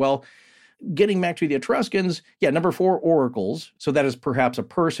auspice. Well, getting back to the Etruscans, number 4, oracles. So that is perhaps a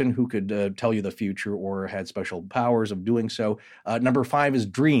person who could tell you the future or had special powers of doing so. Number 5 is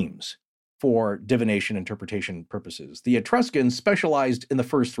dreams for divination interpretation purposes. The Etruscans specialized in the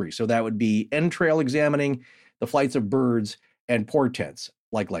first 3. So that would be entrail examining, the flights of birds, and portents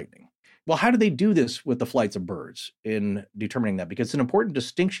like lightning. Well, how do they do this with the flights of birds in determining that? Because it's an important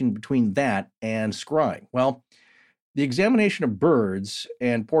distinction between that and scrying. Well, the examination of birds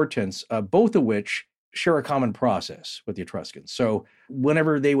and portents, both of which share a common process with the Etruscans. So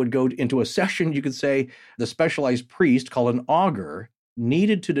whenever they would go into a session, you could say the specialized priest, called an augur,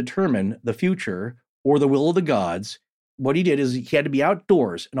 needed to determine the future or the will of the gods. What he did is he had to be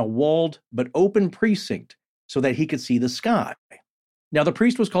outdoors in a walled but open precinct so that he could see the sky. Now, the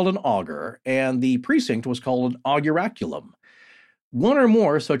priest was called an augur, and the precinct was called an auguraculum. One or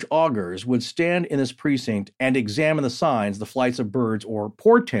more such augurs would stand in this precinct and examine the signs, the flights of birds or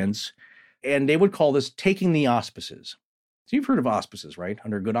portents, and they would call this taking the auspices. So you've heard of auspices, right?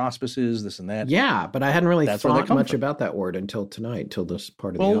 Under good auspices, this and that. Yeah, but I hadn't really thought much about that word until tonight, until this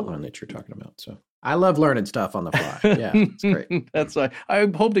part of the outline that you're talking about. So I love learning stuff on the fly. Yeah, it's great. I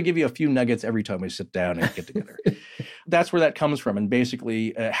hope to give you a few nuggets every time we sit down and get together. That's where that comes from. And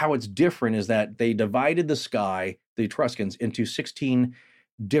basically how it's different is that they divided the sky, the Etruscans, into 16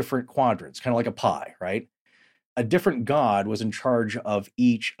 different quadrants, kind of like a pie, right? A different god was in charge of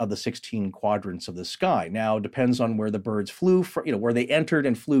each of the 16 quadrants of the sky. Now, it depends on where the birds flew from, where they entered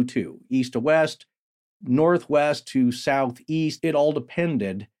and flew to, east to west, northwest to southeast. It all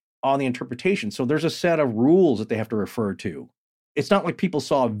depended on the interpretation. So there's a set of rules that they have to refer to. It's not like people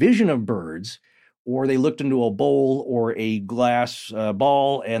saw a vision of birds, or they looked into a bowl or a glass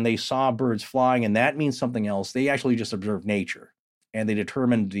ball and they saw birds flying, and that means something else. They actually just observed nature, and they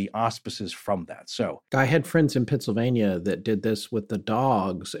determined the auspices from that. So I had friends in Pennsylvania that did this with the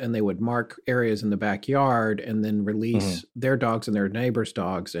dogs, and they would mark areas in the backyard and then release their dogs and their neighbors'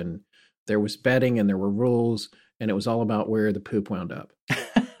 dogs. And there was bedding and there were rules, and it was all about where the poop wound up.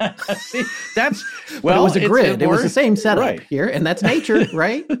 See, it was a grid. It was the same setup here, and that's nature,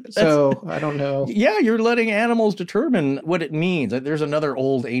 right? So I don't know. Yeah, you're letting animals determine what it means. There's another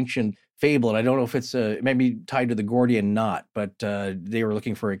old ancient fable, and I don't know if it's maybe tied to the Gordian knot, but they were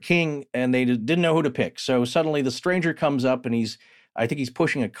looking for a king, and they didn't know who to pick. So suddenly the stranger comes up, and I think he's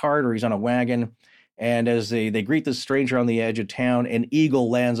pushing a cart or he's on a wagon, and as they greet the stranger on the edge of town, an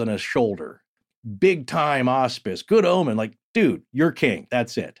eagle lands on his shoulder. Big time auspice, good omen, like, dude, you're king.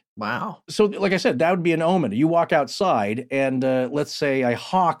 That's it. Wow. So like I said, that would be an omen. You walk outside and let's say a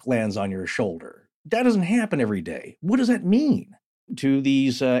hawk lands on your shoulder. That doesn't happen every day. What does that mean to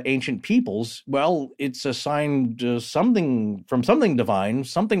these ancient peoples? Well, it's a sign to something from something divine,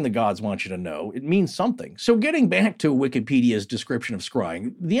 something the gods want you to know. It means something. So getting back to Wikipedia's description of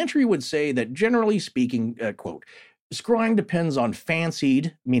scrying, the entry would say that generally speaking, quote, scrying depends on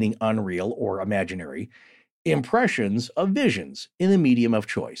fancied, meaning unreal or imaginary, impressions of visions in the medium of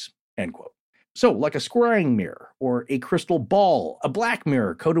choice, end quote. So like a scrying mirror or a crystal ball, a black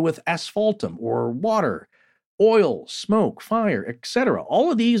mirror coated with asphaltum or water, oil, smoke, fire, etc.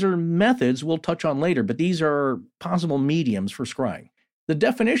 All of these are methods we'll touch on later, but these are possible mediums for scrying. The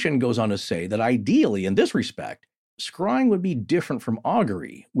definition goes on to say that ideally, in this respect, scrying would be different from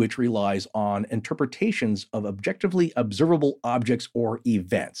augury, which relies on interpretations of objectively observable objects or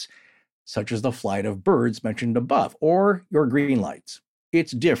events, such as the flight of birds mentioned above, or your green lights.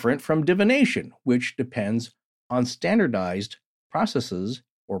 It's different from divination, which depends on standardized processes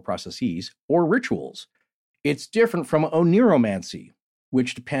or rituals. It's different from oniromancy,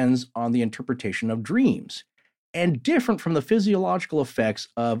 which depends on the interpretation of dreams, and different from the physiological effects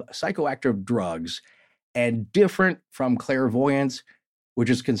of psychoactive drugs, and different from clairvoyance, which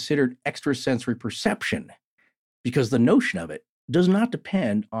is considered extrasensory perception, because the notion of it does not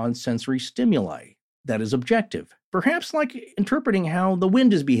depend on sensory stimuli that is objective, perhaps like interpreting how the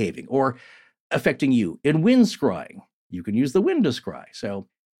wind is behaving or affecting you in wind scrying. You can use the wind to scry. So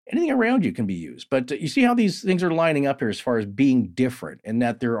anything around you can be used. But you see how these things are lining up here as far as being different, and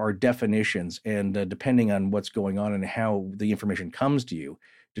that there are definitions, and depending on what's going on and how the information comes to you,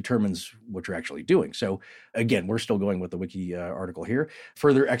 determines what you're actually doing. So again, we're still going with the wiki article here.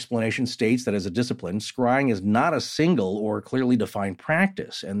 Further explanation states that as a discipline, scrying is not a single or clearly defined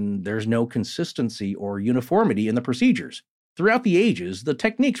practice, and there's no consistency or uniformity in the procedures. Throughout the ages, the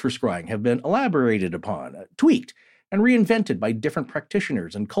techniques for scrying have been elaborated upon, tweaked, and reinvented by different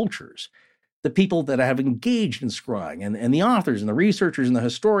practitioners and cultures. The people that have engaged in scrying and the authors and the researchers and the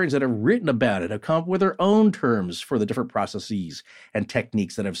historians that have written about it have come up with their own terms for the different processes and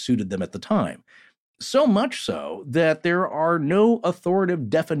techniques that have suited them at the time. So much so that there are no authoritative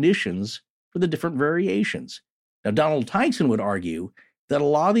definitions for the different variations. Now, Donald Tyson would argue that a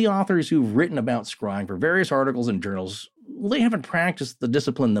lot of the authors who've written about scrying for various articles and journals, they haven't practiced the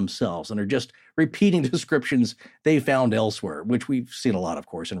discipline themselves and are just repeating descriptions they found elsewhere, which we've seen a lot, of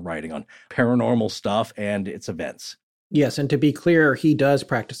course, in writing on paranormal stuff and its events. Yes, and to be clear, he does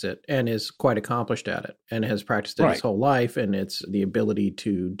practice it and is quite accomplished at it and has practiced it his whole life, and it's the ability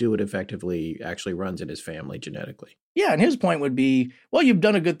to do it effectively actually runs in his family genetically. Yeah, and his point would be, well, you've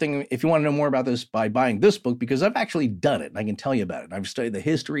done a good thing if you want to know more about this by buying this book, because I've actually done it, and I can tell you about it. I've studied the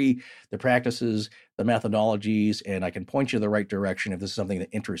history, the practices, the methodologies, and I can point you in the right direction if this is something that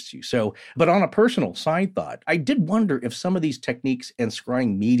interests you. So, but on a personal side thought, I did wonder if some of these techniques and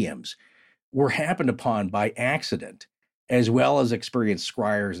scrying mediums were happened upon by accident, as well as experienced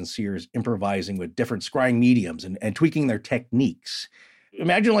scryers and seers improvising with different scrying mediums and tweaking their techniques.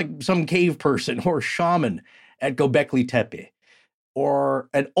 Imagine like some cave person or shaman at Göbekli Tepe, or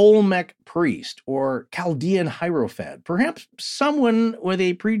an Olmec priest, or Chaldean hierophant, perhaps someone with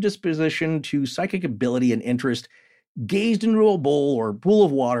a predisposition to psychic ability and interest gazed into a bowl or pool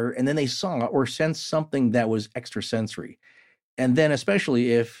of water, and then they saw or sensed something that was extrasensory. And then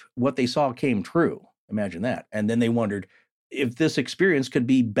especially if what they saw came true, imagine that. And then they wondered if this experience could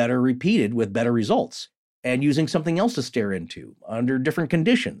be better repeated with better results, and using something else to stare into under different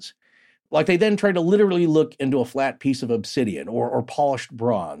conditions. Like they then tried to literally look into a flat piece of obsidian or polished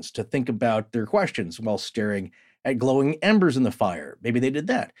bronze to think about their questions while staring at glowing embers in the fire. Maybe they did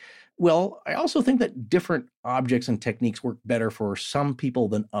that. Well, I also think that different objects and techniques work better for some people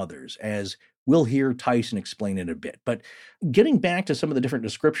than others, as we'll hear Tyson explain in a bit. But getting back to some of the different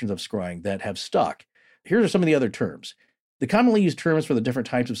descriptions of scrying that have stuck, here are some of the other terms. The commonly used terms for the different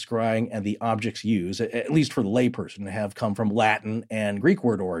types of scrying and the objects used, at least for the layperson, have come from Latin and Greek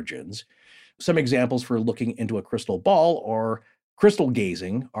word origins. Some examples for looking into a crystal ball or crystal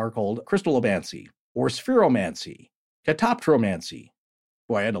gazing are called crystallomancy or spheromancy, catoptromancy.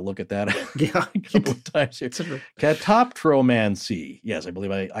 Boy, I had to look at that a couple of times here. Catoptromancy. Yes, I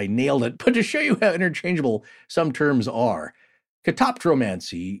believe I nailed it. But to show you how interchangeable some terms are,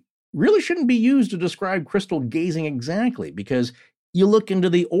 catoptromancy really shouldn't be used to describe crystal gazing exactly, because you look into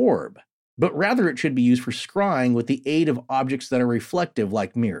the orb, but rather it should be used for scrying with the aid of objects that are reflective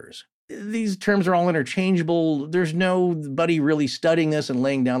like mirrors. These terms are all interchangeable. There's nobody really studying this and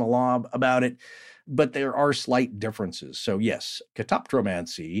laying down a law about it, but there are slight differences. So yes,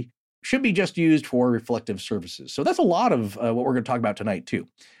 catoptromancy should be just used for reflective surfaces. So that's a lot of what we're going to talk about tonight too.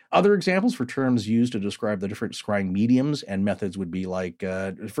 Other examples for terms used to describe the different scrying mediums and methods would be like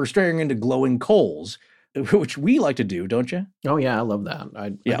for staring into glowing coals, which we like to do, don't you? Oh, yeah, I love that. I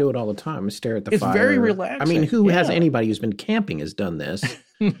do it all the time. I stare at the fire. It's very relaxing. I mean, who has anybody who's been camping has done this?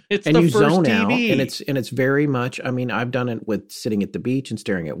 It's and the you first zone TV. out, and it's very much, I mean, I've done it with sitting at the beach and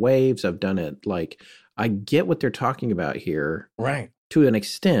staring at waves. I've done it like, I get what they're talking about here. Right. To an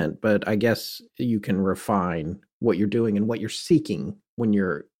extent, but I guess you can refine what you're doing and what you're seeking when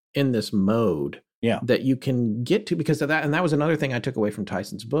you're in this mode that you can get to, because of that. And that was another thing I took away from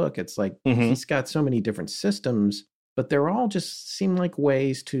Tyson's book. It's like, he's got so many different systems, but they're all just seem like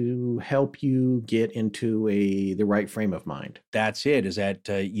ways to help you get into the right frame of mind. That's it, is that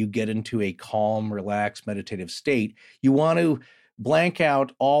you get into a calm, relaxed, meditative state. You want to blank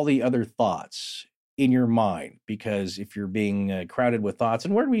out all the other thoughts in your mind, because if you're being crowded with thoughts,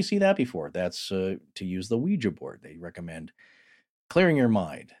 and where do we see that before? That's to use the Ouija board. They recommend clearing your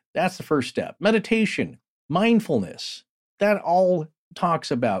mind. That's the first step. Meditation, mindfulness, that all talks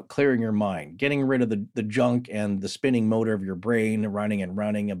about clearing your mind, getting rid of the junk and the spinning motor of your brain,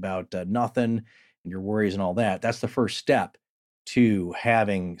 running about nothing and your worries and all that. That's the first step to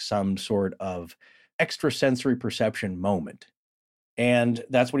having some sort of extrasensory perception moment. And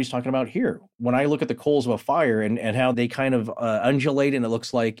that's what he's talking about here. When I look at the coals of a fire and how they kind of undulate, and it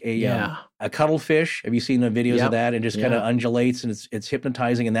looks like a cuttlefish. Have you seen the videos of that? And just kind of undulates, and it's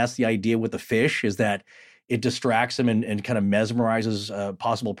hypnotizing. And that's the idea with the fish, is that it distracts them and kind of mesmerizes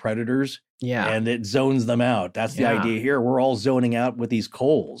possible predators. Yeah. And it zones them out. That's the idea here. We're all zoning out with these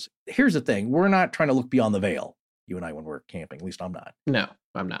coals. Here's the thing. We're not trying to look beyond the veil, you and I, when we're camping. At least I'm not. No,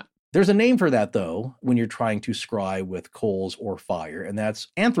 I'm not. There's a name for that, though, when you're trying to scry with coals or fire, and that's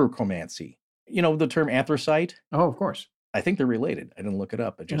anthrochromancy. You know the term anthracite? Oh, of course. I think they're related. I didn't look it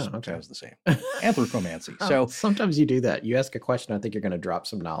up. It just sounds the same. Anthrochromancy. Oh, So sometimes you do that. You ask a question, I think you're going to drop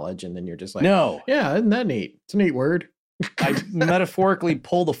some knowledge, and then you're just like, no, yeah, isn't that neat? It's a neat word. I metaphorically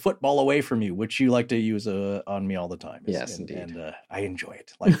pull the football away from you, which you like to use on me all the time. Yes, indeed. And I enjoy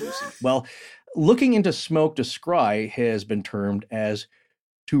it, like Lucy. Well, looking into smoke to scry has been termed as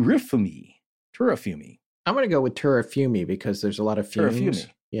turifumi. I'm going to go with turifumi because there's a lot of fumes. Turifumi.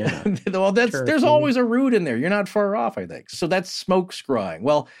 Yeah. Well, there's always a root in there. You're not far off, I think. So that's smoke scrying.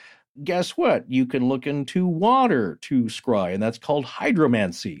 Well, guess what? You can look into water to scry, and that's called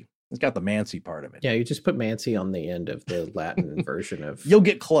hydromancy. It's got the mancy part of it. Yeah, you just put mancy on the end of the Latin version of... You'll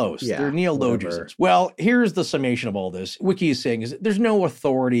get close. Yeah, They're neologisms. whatever. Well, here's the summation of all this. Wiki is saying is there's no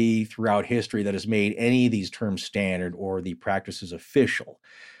authority throughout history that has made any of these terms standard or the practices official.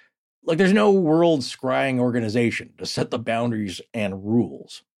 Like there's no world scrying organization to set the boundaries and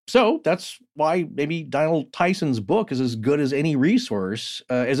rules. So that's why maybe Donald Tyson's book is as good as any resource,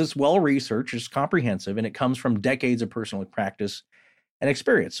 as it's well-researched, it's comprehensive, and it comes from decades of personal practice and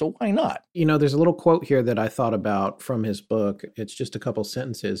experience. So why not? You know, there's a little quote here that I thought about from his book. It's just a couple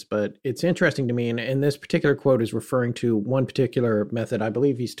sentences, but it's interesting to me. And this particular quote is referring to one particular method. I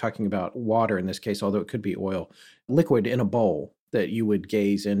believe he's talking about water in this case, although it could be oil, liquid in a bowl that you would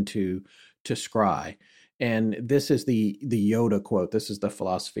gaze into to scry. And this is the Yoda quote. This is the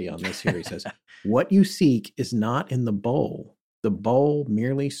philosophy on this here. He says, "What you seek is not in the bowl. The bowl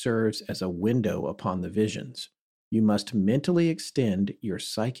merely serves as a window upon the visions. You must mentally extend your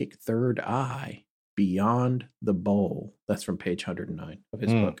psychic third eye beyond the bowl." That's from page 109 of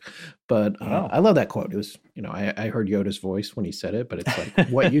his book. But I love that quote. It was, you know, I heard Yoda's voice when he said it, but it's like,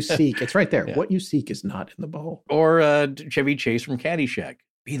 what you seek, it's right there. Yeah. What you seek is not in the bowl. Or Chevy Chase from Caddyshack.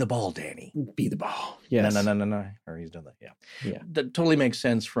 Be the ball, Danny. Be the ball. Yes. No. Or he's done that. Yeah. That totally makes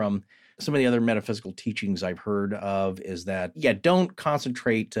sense from some of the other metaphysical teachings I've heard of is that, don't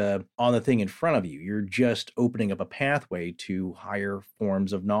concentrate on the thing in front of you. You're just opening up a pathway to higher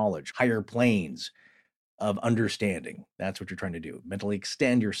forms of knowledge, higher planes of understanding. That's what you're trying to do. Mentally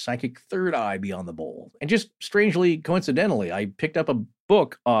extend your psychic third eye beyond the bowl. And just strangely, coincidentally, I picked up a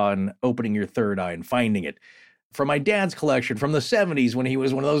book on opening your third eye and finding it from my dad's collection from the 70s when he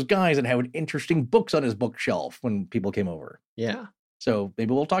was one of those guys that had interesting books on his bookshelf when people came over. Yeah. So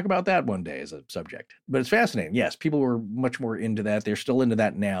maybe we'll talk about that one day as a subject. But it's fascinating. Yes, people were much more into that. They're still into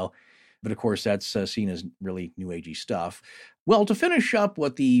that now. But of course, that's seen as really new agey stuff. Well, to finish up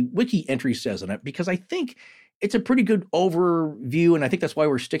what the wiki entry says on it, because I think it's a pretty good overview, and I think that's why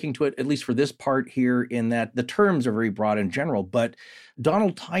we're sticking to it, at least for this part here, in that the terms are very broad in general. But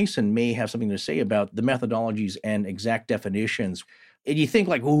Donald Tyson may have something to say about the methodologies and exact definitions. And you think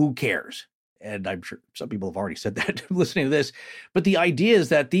like, well, who cares? And I'm sure some people have already said that listening to this. But the idea is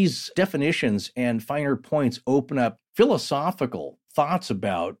that these definitions and finer points open up philosophical thoughts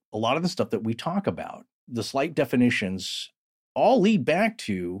about a lot of the stuff that we talk about. The slight definitions all lead back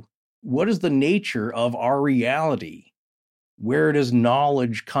to what is the nature of our reality? Where does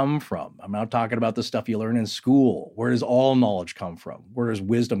knowledge come from? I'm not talking about the stuff you learn in school. Where does all knowledge come from? Where does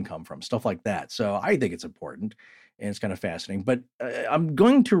wisdom come from? Stuff like that. So I think it's important and it's kind of fascinating. But I'm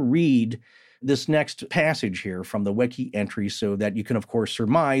going to read this next passage here from the wiki entry so that you can, of course,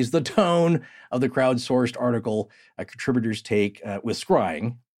 surmise the tone of the crowdsourced article contributors take with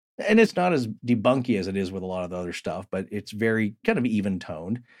scrying. And it's not as debunky as it is with a lot of the other stuff, but it's very kind of even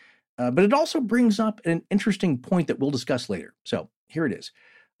toned. But it also brings up an interesting point that we'll discuss later. So here it is.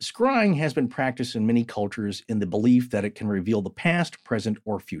 Scrying has been practiced in many cultures in the belief that it can reveal the past, present,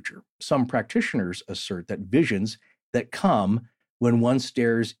 or future. Some practitioners assert that visions that come when one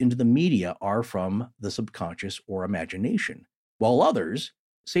stares into the media are from the subconscious or imagination, while others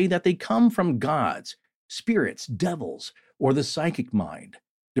say that they come from gods, spirits, devils, or the psychic mind,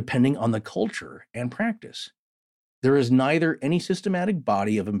 depending on the culture and practice. There is neither any systematic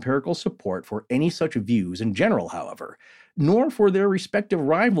body of empirical support for any such views in general, however, nor for their respective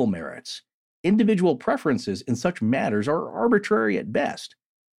rival merits. Individual preferences in such matters are arbitrary at best.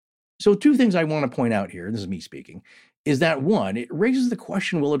 So 2 things I want to point out here, this is me speaking, is that 1, it raises the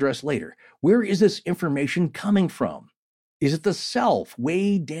question we'll address later. Where is this information coming from? Is it the self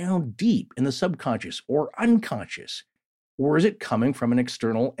way down deep in the subconscious or unconscious? Or is it coming from an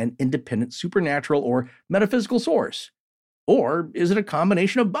external and independent supernatural or metaphysical source? Or is it a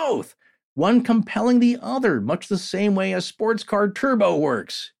combination of both? one compelling the other, much the same way a sports car turbo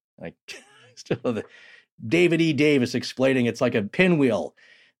works. Like, still the David E. Davis explaining it's like a pinwheel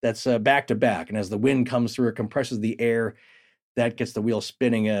that's back to back. And as the wind comes through, it compresses the air. That gets the wheel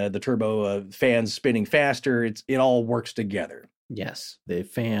spinning, the turbo fans spinning faster. It all works together. Yes, the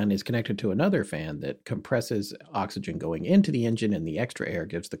fan is connected to another fan that compresses oxygen going into the engine, and the extra air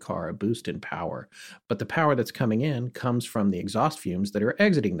gives the car a boost in power. But the power that's coming in comes from the exhaust fumes that are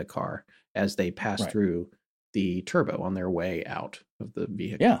exiting the car as they pass through the turbo on their way out of the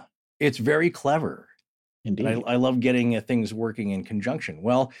vehicle. Yeah, it's very clever. Indeed. I love getting things working in conjunction.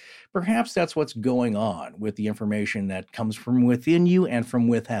 Well, perhaps that's what's going on with the information that comes from within you and from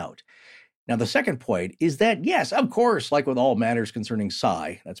without. Now, the second point is that, yes, of course, like with all matters concerning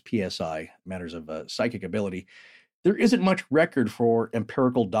psi, that's PSI, matters of psychic ability, there isn't much record for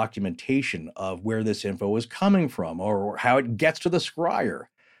empirical documentation of where this info is coming from or how it gets to the scryer.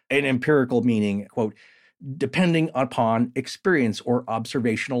 And empirical meaning, quote, depending upon experience or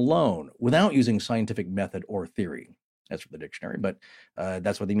observation alone, without using scientific method or theory. That's from the dictionary, but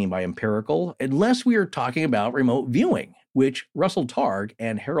that's what they mean by empirical, unless we are talking about remote viewing, which Russell Targ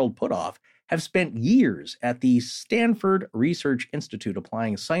and Harold Puthoff have spent years at the Stanford Research Institute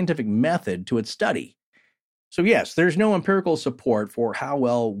applying scientific method to its study. So yes, there's no empirical support for how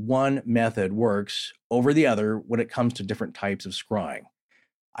well one method works over the other when it comes to different types of scrying.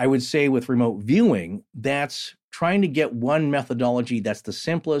 I would say with remote viewing, that's trying to get one methodology that's the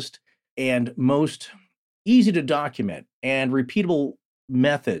simplest and most easy to document and repeatable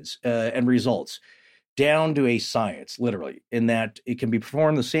methods and results down to a science, literally, in that it can be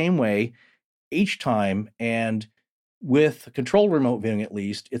performed the same way each time. And with controlled remote viewing, at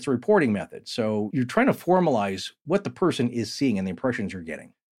least, it's a reporting method. So you're trying to formalize what the person is seeing and the impressions you're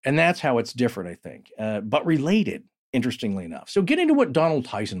getting. And that's how it's different, I think, but related, interestingly enough. So get into what Donald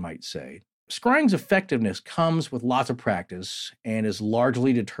Tyson might say. Scrying's effectiveness comes with lots of practice and is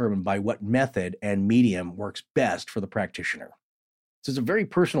largely determined by what method and medium works best for the practitioner. So it's a very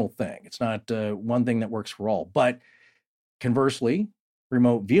personal thing. It's not one thing that works for all. But conversely,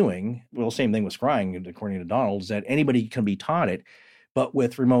 remote viewing, well, same thing with scrying, according to Donald, is that anybody can be taught it. But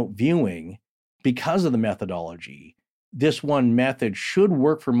with remote viewing, because of the methodology, this one method should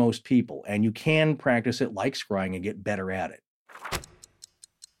work for most people, and you can practice it like scrying and get better at it.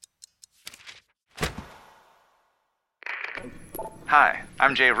 Hi,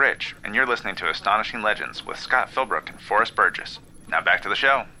 I'm Jay Rich, and you're listening to Astonishing Legends with Scott Philbrook and Forrest Burgess. Now back to the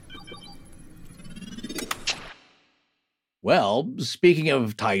show. Well, speaking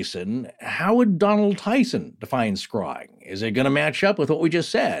of Tyson, how would Donald Tyson define scrying? Is it going to match up with what we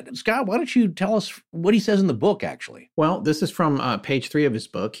just said? Scott, why don't you tell us what he says in the book, actually? Well, this is from page 3 of his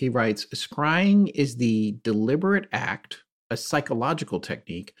book. He writes, scrying is the deliberate act, a psychological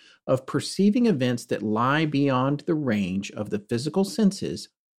technique, of perceiving events that lie beyond the range of the physical senses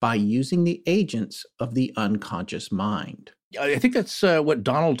by using the agents of the unconscious mind. I think that's what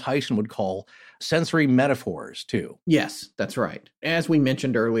Donald Tyson would call sensory metaphors, too. Yes, that's right. As we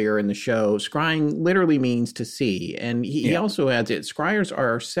mentioned earlier in the show, scrying literally means to see. And he also adds it, scryers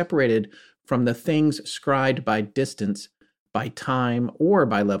are separated from the things scryed by distance, by time, or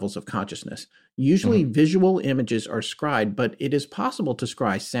by levels of consciousness. Usually visual images are scryed, but it is possible to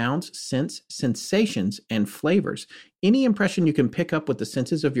scry sounds, scents, sensations, and flavors. Any impression you can pick up with the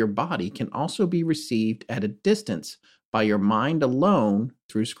senses of your body can also be received at a distance by your mind alone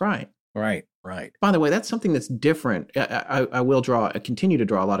through scrying. Right, right. By the way, that's something that's different. I will continue to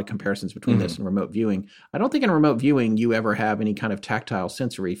draw a lot of comparisons between this and remote viewing. I don't think in remote viewing you ever have any kind of tactile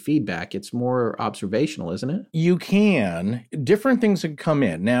sensory feedback. It's more observational, isn't it? You can. Different things can come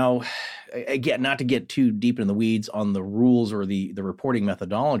in. Now, again, not to get too deep in the weeds on the rules or the reporting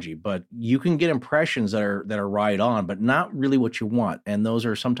methodology, but you can get impressions that are right on, but not really what you want. And those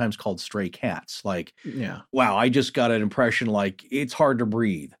are sometimes called stray cats. Like, wow, I just got an impression like it's hard to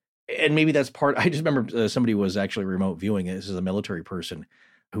breathe. And maybe that's part. I just remember somebody was actually remote viewing. This is a military person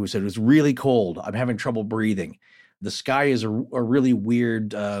who said it was really cold. I'm having trouble breathing. The sky is a really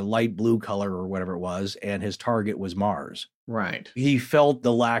weird light blue color or whatever it was, and his target was Mars. Right. He felt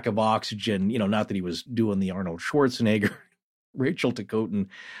the lack of oxygen. Not that he was doing the Arnold Schwarzenegger, Rachel Ticotin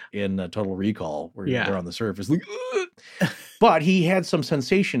in Total Recall, where they're on the surface, like, but he had some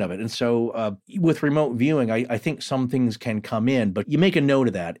sensation of it. And so with remote viewing, I think some things can come in, but you make a note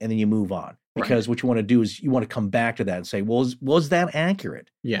of that and then you move on. Because what you want to do is you want to come back to that and say, well, was that accurate?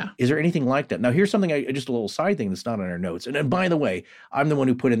 Yeah. Is there anything like that? Now, here's something, just a little side thing that's not on our notes. And by the way, I'm the one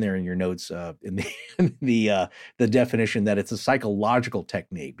who put in there in your notes in the definition that it's a psychological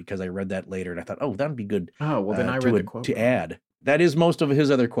technique, because I read that later and I thought, oh, that would be good. Oh, well, then I read the quote to add. That is most of his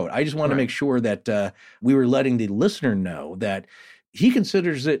other quote. I just want to Right. make sure that we were letting the listener know that he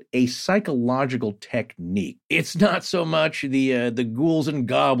considers it a psychological technique. It's not so much the ghouls and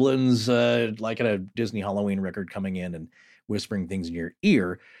goblins like at a Disney Halloween record coming in and whispering things in your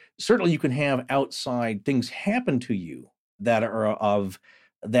ear. Certainly you can have outside things happen to you that are of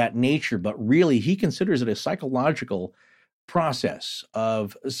that nature, but really he considers it a psychological process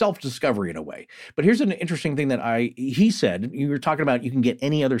of self-discovery in a way. But here's an interesting thing that he said, you were talking about you can get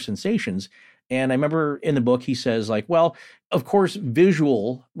any other sensations. And I remember in the book, he says like, well, of course,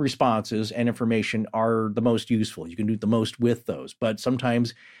 visual responses and information are the most useful. You can do the most with those, but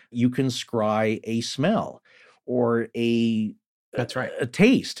sometimes you can scry a smell or That's right. a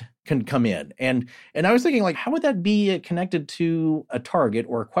taste can come in. And I was thinking like, how would that be connected to a target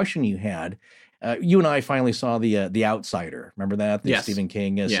or a question you had? You and I finally saw the Outsider. Remember that? The Yes. Stephen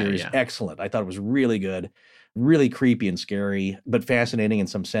King series. Yeah. Excellent. I thought it was really good, really creepy and scary, but fascinating in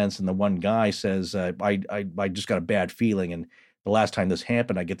some sense. And the one guy says, I just got a bad feeling. And the last time this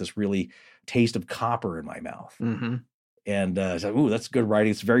happened, I get this really taste of copper in my mouth. Mm-hmm. And I was like, ooh, that's good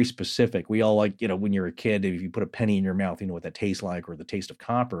writing. It's very specific. We all like, when you're a kid, if you put a penny in your mouth, you know what that tastes like, or the taste of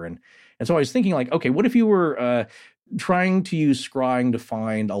copper. And so I was thinking like, okay, what if you were trying to use scrying to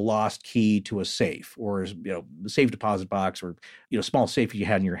find a lost key to a safe, or a safe deposit box, or small safe you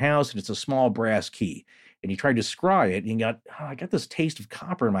had in your house, and it's a small brass key, and you tried to scry it, and I got this taste of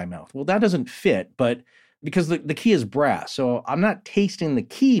copper in my mouth. Well, that doesn't fit, but because the key is brass, so I'm not tasting the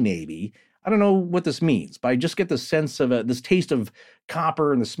key. Maybe I don't know what this means, but I just get the sense of this taste of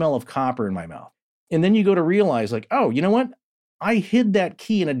copper and the smell of copper in my mouth. And then you go to realize like, oh, you know what? I hid that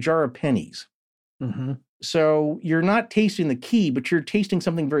key in a jar of pennies. Mm-hmm. So you're not tasting the key, but you're tasting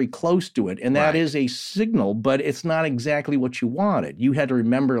something very close to it. And that Right. is a signal, but it's not exactly what you wanted. You had to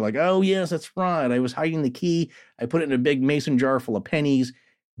remember like, oh, yes, that's right. I was hiding the key. I put it in a big mason jar full of pennies.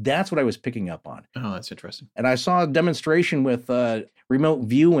 That's what I was picking up on. Oh, that's interesting. And I saw a demonstration with remote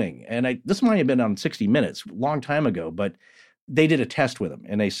viewing. And this might have been on 60 Minutes, a long time ago, but they did a test with him.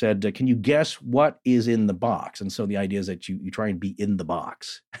 And they said, can you guess what is in the box? And so the idea is that you try and be in the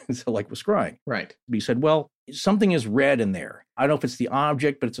box. So like with scrying. Right. He said, well, something is red in there. I don't know if it's the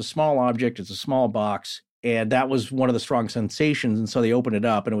object, but it's a small object. It's a small box. And that was one of the strong sensations. And so they opened it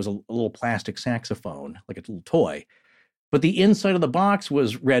up and it was a little plastic saxophone, like a little toy. But the inside of the box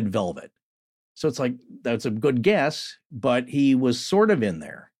was red velvet. So it's like, that's a good guess, but he was sort of in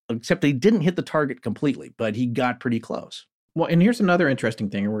there, except he didn't hit the target completely, but he got pretty close. Well, and here's another interesting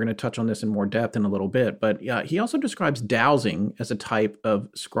thing, and we're going to touch on this in more depth in a little bit, but he also describes dowsing as a type of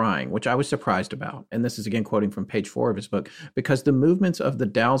scrying, which I was surprised about. And this is again quoting from page 4 of his book, because the movements of the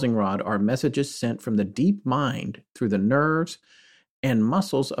dowsing rod are messages sent from the deep mind through the nerves and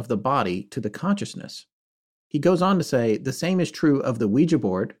muscles of the body to the consciousness. He goes on to say the same is true of the Ouija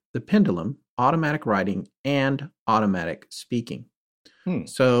board, the pendulum, automatic writing, and automatic speaking.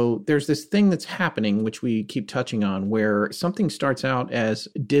 So there's this thing that's happening, which we keep touching on, where something starts out as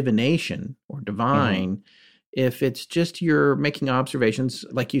divination or divine. If it's just you're making observations,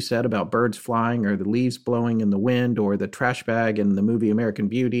 like you said, about birds flying or the leaves blowing in the wind or the trash bag in the movie American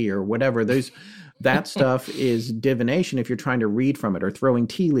Beauty or whatever, that stuff is divination if you're trying to read from it, or throwing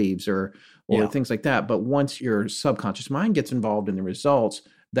tea leaves or things like that. But once your subconscious mind gets involved in the results,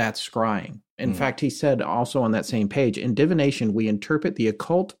 that's scrying. In fact, he said also on that same page, in divination, we interpret the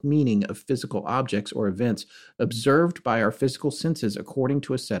occult meaning of physical objects or events observed by our physical senses according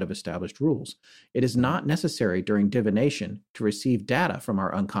to a set of established rules. It is not necessary during divination to receive data from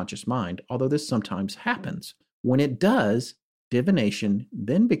our unconscious mind, although this sometimes happens. When it does, divination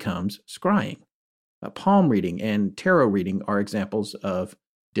then becomes scrying. Palm reading and tarot reading are examples of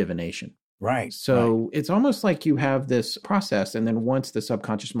divination. Right. So it's almost like you have this process, and then once the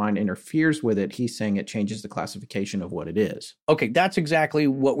subconscious mind interferes with it, he's saying it changes the classification of what it is. Okay, that's exactly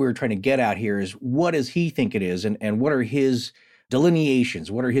what we were trying to get at here is what does he think it is, and what are his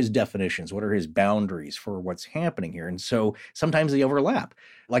delineations, what are his definitions, what are his boundaries for what's happening here? And so sometimes they overlap.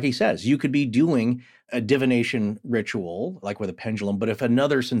 Like he says, you could be doing a divination ritual, like with a pendulum, but if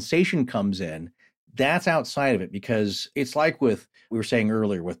another sensation comes in, that's outside of it, because it's like we were saying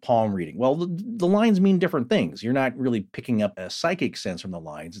earlier with palm reading. Well, the lines mean different things. You're not really picking up a psychic sense from the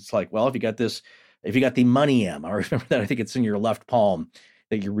lines. It's like, well, if you got the money M, I remember that, I think it's in your left palm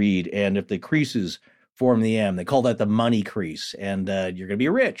that you read. And if the creases form the M, they call that the money crease, and you're going to be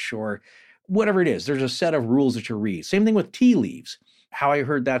rich or whatever it is. There's a set of rules that you read. Same thing with tea leaves. How I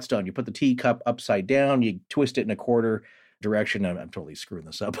heard that's done. You put the teacup upside down, you twist it in a quarter, direction. I'm totally screwing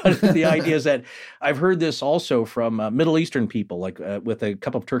this up. But the idea is that I've heard this also from Middle Eastern people, like with a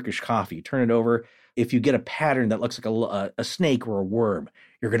cup of Turkish coffee. Turn it over. If you get a pattern that looks like a snake or a worm,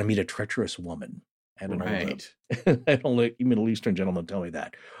 you're going to meet a treacherous woman. Right. I don't let Middle Eastern gentlemen tell me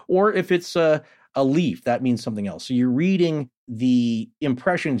that. Or if it's a leaf, that means something else. So you're reading the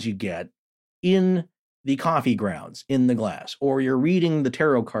impressions you get in the coffee grounds in the glass, or you're reading the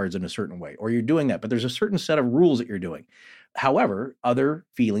tarot cards in a certain way, or you're doing that. But there's a certain set of rules that you're doing. However, other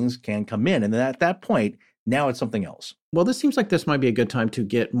feelings can come in. And then at that point, now it's something else. Well, this seems like this might be a good time to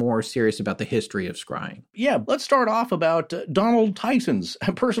get more serious about the history of scrying. Yeah, let's start off about Donald Tyson's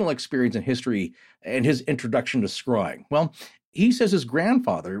personal experience in history and his introduction to scrying. Well, he says his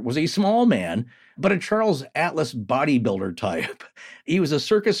grandfather was a small man, but a Charles Atlas bodybuilder type. He was a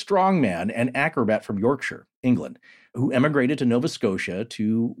circus strongman and acrobat from Yorkshire, England, who emigrated to Nova Scotia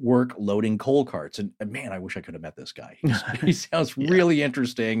to work loading coal carts. And man, I wish I could have met this guy. He sounds really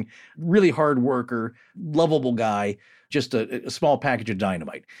interesting, really hard worker, lovable guy, just a small package of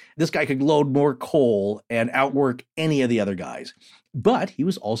dynamite. This guy could load more coal and outwork any of the other guys. But he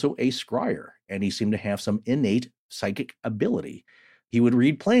was also a scryer, and he seemed to have some innate psychic ability. He would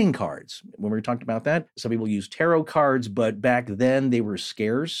read playing cards. When we were talking about that, some people use tarot cards, but back then they were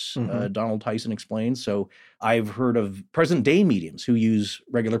scarce, Donald Tyson explains. So I've heard of present-day mediums who use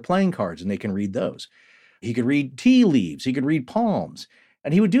regular playing cards, and they can read those. He could read tea leaves. He could read palms.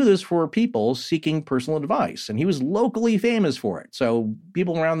 And he would do this for people seeking personal advice. And he was locally famous for it. So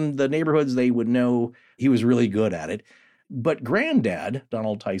people around the neighborhoods, they would know he was really good at it. But Granddad,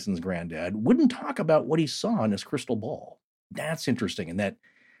 Donald Tyson's granddad, wouldn't talk about what he saw in his crystal ball. That's interesting. And that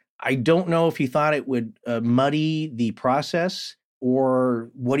I don't know if he thought it would muddy the process or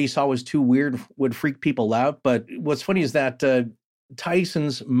what he saw was too weird, would freak people out. But what's funny is that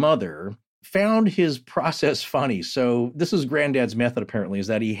Tyson's mother found his process funny. So this is Granddad's method, apparently, is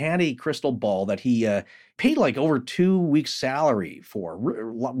that he had a crystal ball that he paid like over 2 weeks' salary for.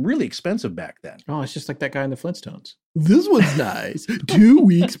 Really expensive back then. Oh, it's just like that guy in the Flintstones. This one's nice. 2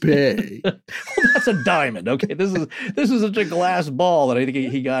 weeks' pay. Well, that's a diamond. Okay, this is such a glass ball that I think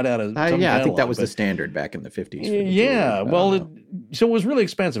he got out of. I think that was the standard back in the 50s. Yeah, so it was really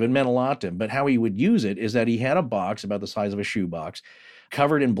expensive. It meant a lot to him. But how he would use it is that he had a box about the size of a shoebox,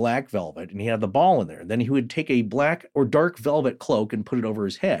 covered in black velvet, and he had the ball in there. Then he would take a black or dark velvet cloak and put it over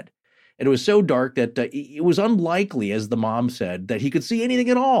his head. And it was so dark that it was unlikely, as the mom said, that he could see anything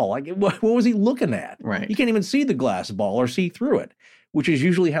at all. Like, what was he looking at? Right. He can't even see the glass ball or see through it, which is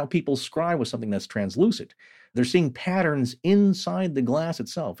usually how people scry with something that's translucent. They're seeing patterns inside the glass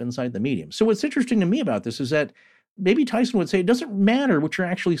itself, inside the medium. So what's interesting to me about this is that maybe Tyson would say it doesn't matter what you're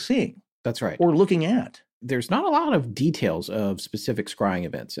actually seeing. That's right. Or looking at. There's not a lot of details of specific scrying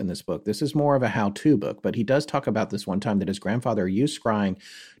events in this book. This is more of a how-to book, but he does talk about this one time that his grandfather used scrying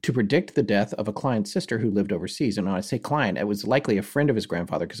to predict the death of a client's sister who lived overseas. And when I say client, it was likely a friend of his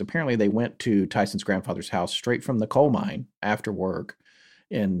grandfather, because apparently they went to Tyson's grandfather's house straight from the coal mine after work,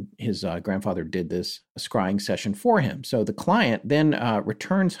 and his grandfather did this scrying session for him. So the client then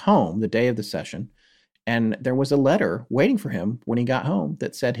returns home the day of the session, and there was a letter waiting for him when he got home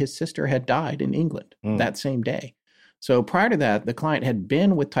that said his sister had died in England that same day. So prior to that, the client had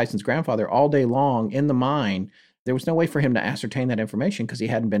been with Tyson's grandfather all day long in the mine. There was no way for him to ascertain that information because he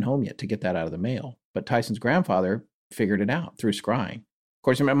hadn't been home yet to get that out of the mail. But Tyson's grandfather figured it out through scrying. Of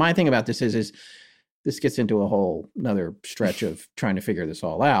course, my thing about this is this gets into a whole another stretch of trying to figure this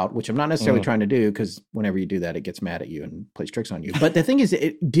all out, which I'm not necessarily trying to do, because whenever you do that, it gets mad at you and plays tricks on you. But the thing is,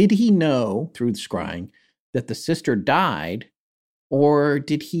 did he know through the scrying that the sister died, or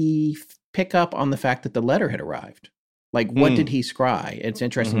did he pick up on the fact that the letter had arrived? Like, what did he scry? It's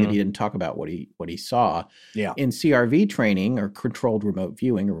interesting that he didn't talk about what he saw. Yeah. In CRV training, or controlled remote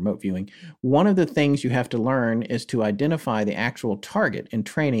viewing, one of the things you have to learn is to identify the actual target in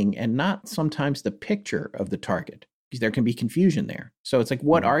training, and not sometimes the picture of the target, because there can be confusion there. So it's like,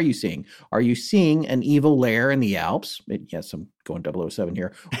 what are you seeing? Are you seeing an evil lair in the Alps? Yes, I'm going 007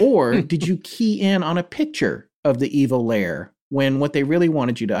 here. Or did you key in on a picture of the evil lair when what they really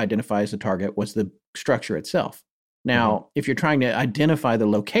wanted you to identify as the target was the structure itself? Now, if you're trying to identify the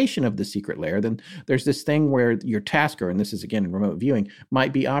location of the secret lair, then there's this thing where your tasker, and this is again in remote viewing,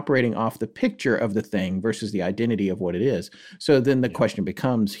 might be operating off the picture of the thing versus the identity of what it is. So then the question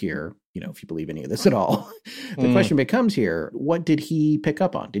becomes here, if you believe any of this at all, the question becomes here, what did he pick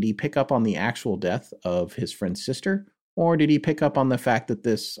up on? Did he pick up on the actual death of his friend's sister? Or did he pick up on the fact that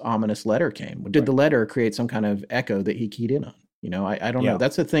this ominous letter came? Did the letter create some kind of echo that he keyed in on? I don't know.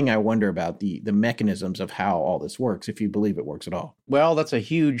 That's the thing I wonder about, the mechanisms of how all this works, if you believe it works at all. Well, that's a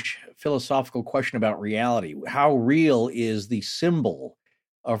huge philosophical question about reality. How real is the symbol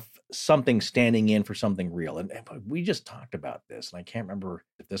of something standing in for something real? And we just talked about this, and I can't remember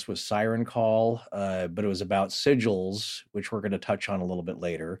if this was Siren Call, but it was about sigils, which we're going to touch on a little bit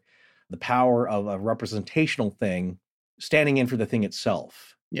later. The power of a representational thing standing in for the thing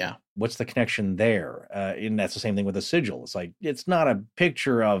itself. Yeah. What's the connection there? And that's the same thing with a sigil. It's like, it's not a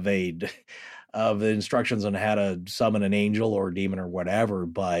picture of the instructions on how to summon an angel or demon or whatever,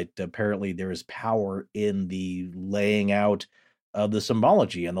 but apparently there is power in the laying out of the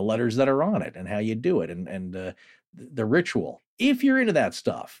symbology and the letters that are on it and how you do it and the ritual. If you're into that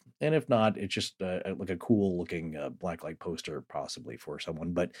stuff, and if not, it's just like a cool looking blacklight poster possibly for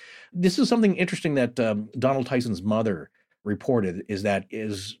someone. But this is something interesting that Donald Tyson's mother reported, is that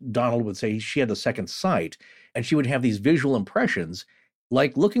Donald would say she had the second sight, and she would have these visual impressions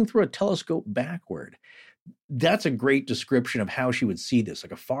like looking through a telescope backward. That's a great description of how she would see this,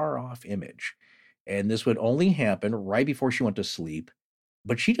 like a far off image. And this would only happen right before she went to sleep.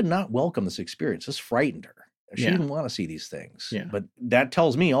 But she did not welcome this experience. This frightened her. She didn't want to see these things. Yeah. But that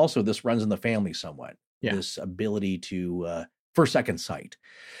tells me also this runs in the family somewhat. Yeah. This ability to, for second sight.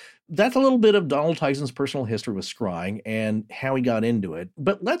 That's a little bit of Donald Tyson's personal history with scrying and how he got into it.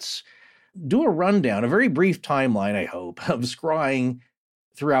 But let's do a rundown, a very brief timeline, I hope, of scrying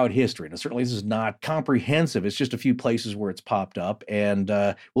throughout history. And certainly this is not comprehensive. It's just a few places where it's popped up. And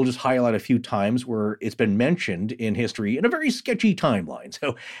we'll just highlight a few times where it's been mentioned in history in a very sketchy timeline.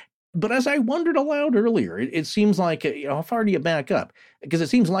 So, but as I wondered aloud earlier, it seems like, how far do you back up? Because it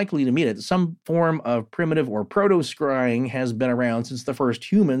seems likely to me that some form of primitive or proto-scrying has been around since the first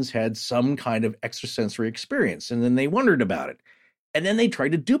humans had some kind of extrasensory experience. And then they wondered about it. And then they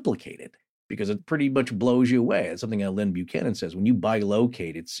tried to duplicate it, because it pretty much blows you away. It's something that Lynn Buchanan says. When you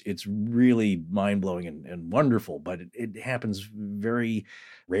bilocate, it's really mind-blowing and wonderful, but it happens very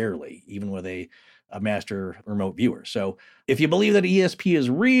rarely, even with a master remote viewer. So if you believe that ESP is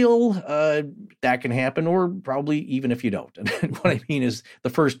real, that can happen, or probably even if you don't. And what I mean is the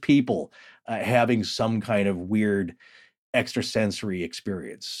first people having some kind of weird extrasensory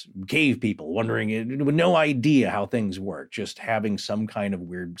experience. Cave people wondering, with no idea how things work, just having some kind of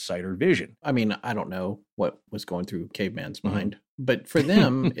weird sight or vision. I mean, I don't know what was going through caveman's mind, but for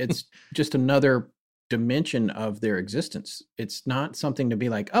them, it's just another dimension of their existence. It's not something to be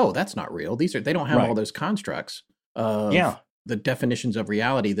like, oh, that's not real. They don't have all those constructs of the definitions of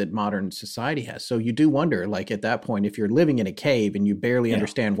reality that modern society has. So you do wonder, like at that point, if you're living in a cave and you barely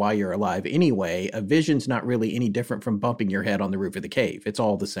understand why you're alive anyway, a vision's not really any different from bumping your head on the roof of the cave. It's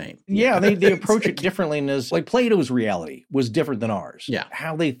all the same. Yeah, they approach it differently, and as like Plato's reality was different than ours. Yeah.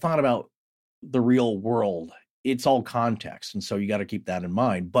 How they thought about the real world, it's all context. And so you got to keep that in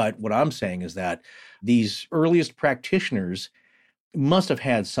mind. But what I'm saying is that these earliest practitioners must have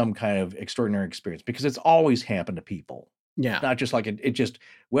had some kind of extraordinary experience, because it's always happened to people. Yeah. Not just like it just,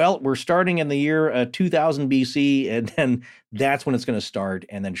 well, we're starting in the year 2000 BC, and then that's when it's going to start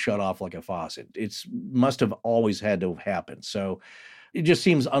and then shut off like a faucet. It's must have always had to have happened. So it just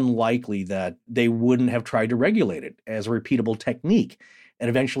seems unlikely that they wouldn't have tried to regulate it as a repeatable technique and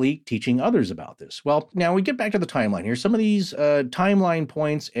eventually teaching others about this. Well, now we get back to the timeline here. Some of these timeline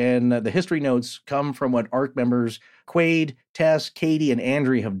points and the history notes come from what ARC members Quaid, Tess, Katie, and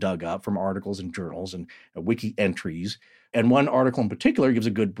Andrea have dug up from articles and journals and wiki entries. And one article in particular gives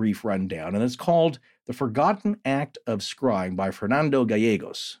a good brief rundown, and it's called The Forgotten Act of Scrying by Fernando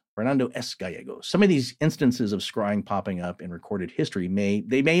S. Gallegos. Some of these instances of scrying popping up in recorded history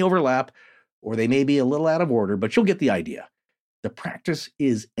may overlap, or they may be a little out of order, but you'll get the idea. The practice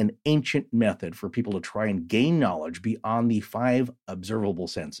is an ancient method for people to try and gain knowledge beyond the 5 observable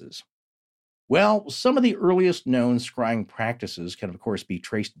senses. Well, some of the earliest known scrying practices can, of course, be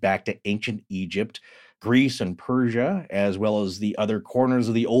traced back to ancient Egypt, Greece, and Persia, as well as the other corners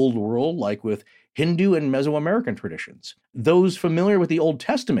of the Old World, like with Hindu and Mesoamerican traditions. Those familiar with the Old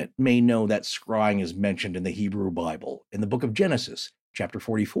Testament may know that scrying is mentioned in the Hebrew Bible, in the book of Genesis, chapter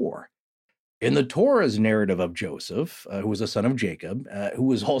 44. In the Torah's narrative of Joseph, who was a son of Jacob, who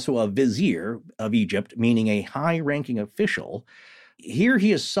was also a vizier of Egypt, meaning a high-ranking official, here he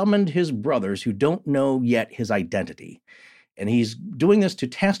has summoned his brothers who don't know yet his identity. And he's doing this to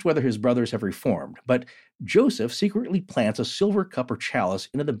test whether his brothers have reformed. But Joseph secretly plants a silver cup or chalice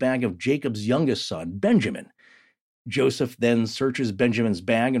into the bag of Jacob's youngest son, Benjamin. Joseph then searches Benjamin's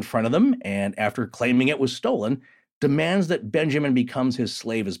bag in front of them, and after claiming it was stolen, demands that Benjamin becomes his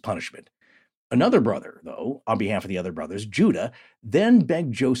slave as punishment. Another brother, though, on behalf of the other brothers, Judah, then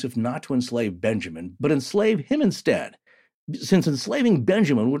begged Joseph not to enslave Benjamin, but enslave him instead, since enslaving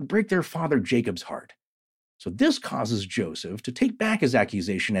Benjamin would break their father Jacob's heart. So this causes Joseph to take back his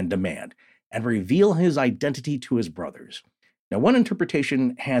accusation and demand and reveal his identity to his brothers. Now, one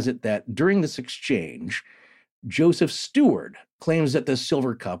interpretation has it that during this exchange, Joseph's steward claims that the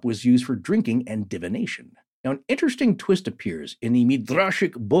silver cup was used for drinking and divination. Now, an interesting twist appears in the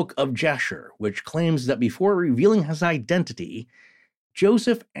Midrashic Book of Jasher, which claims that before revealing his identity,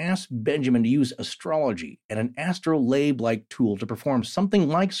 Joseph asked Benjamin to use astrology and an astrolabe-like tool to perform something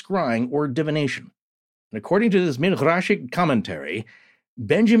like scrying or divination. And according to this Midrashic commentary,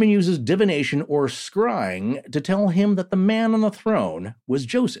 Benjamin uses divination or scrying to tell him that the man on the throne was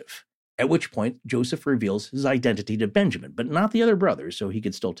Joseph, at which point Joseph reveals his identity to Benjamin, but not the other brothers, so he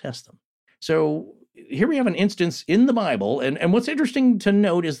could still test them. So here we have an instance in the Bible, and what's interesting to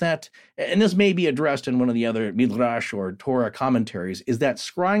note is that, and this may be addressed in one of the other Midrash or Torah commentaries, is that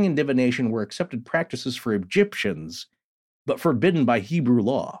scrying and divination were accepted practices for Egyptians, but forbidden by Hebrew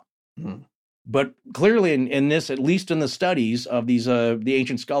law. Mm. But clearly in this, at least in the studies of these the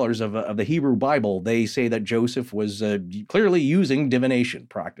ancient scholars of the Hebrew Bible, they say that Joseph was clearly using divination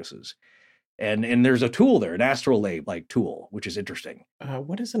practices. And there's a tool there, an astrolabe-like tool, which is interesting.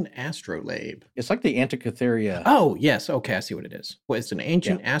 What is an astrolabe? It's like the Antikythera. Oh, yes. Okay, I see what it is. Well, it's an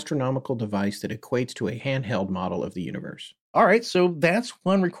ancient astronomical device that equates to a handheld model of the universe. All right, so that's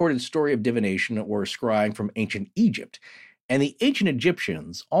one recorded story of divination or scrying from ancient Egypt. And the ancient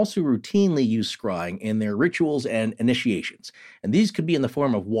Egyptians also routinely used scrying in their rituals and initiations. And these could be in the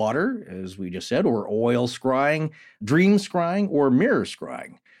form of water, as we just said, or oil scrying, dream scrying, or mirror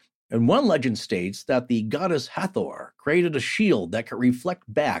scrying. And one legend states that the goddess Hathor created a shield that could reflect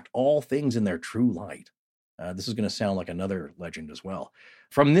back all things in their true light. This is going to sound like another legend as well.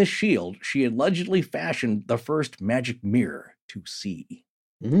 From this shield, she allegedly fashioned the first magic mirror to see.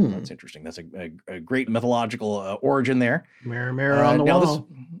 That's interesting. That's a great mythological origin there. Mirror, mirror on the wall.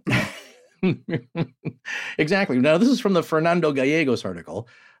 Exactly. Now, this is from the Fernando Gallegos article.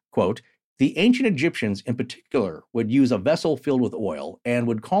 Quote, the ancient Egyptians in particular would use a vessel filled with oil and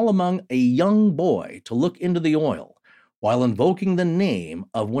would call among a young boy to look into the oil. While invoking the name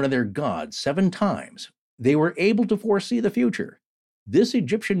of one of their gods 7 times, they were able to foresee the future. This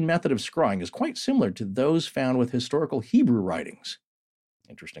Egyptian method of scrying is quite similar to those found with historical Hebrew writings.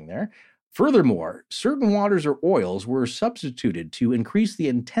 Interesting there. Furthermore, certain waters or oils were substituted to increase the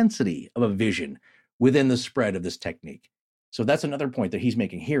intensity of a vision within the spread of this technique. So that's another point that he's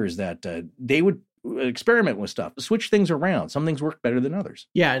making here is that they would experiment with stuff, switch things around. Some things work better than others.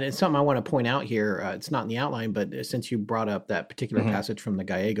 Yeah, and it's something I want to point out here. It's not in the outline, but since you brought up that particular passage from the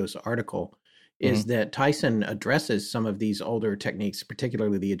Gallegos article, is that Tyson addresses some of these older techniques,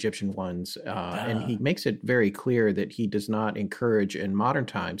 particularly the Egyptian ones, and he makes it very clear that he does not encourage in modern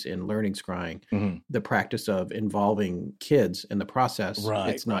times in learning scrying the practice of involving kids in the process.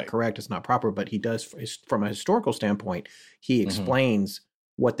 Right, it's not correct, it's not proper, but he does, from a historical standpoint, he explains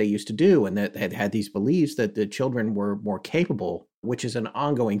what they used to do and that had these beliefs that the children were more capable, which is an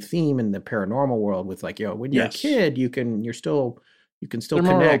ongoing theme in the paranormal world with like, when you're a kid, you can still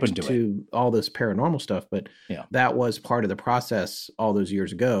connect to all this paranormal stuff, but that was part of the process all those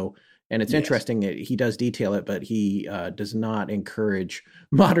years ago. And it's interesting that he does detail it, but he does not encourage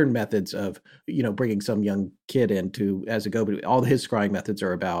modern methods of, bringing some young kid into as a go-between. All his scrying methods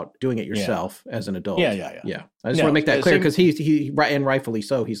are about doing it yourself as an adult. Yeah. I just want to make that clear because he and rightfully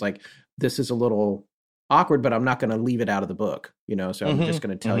so, he's like, this is a little awkward, but I'm not going to leave it out of the book, so I'm just going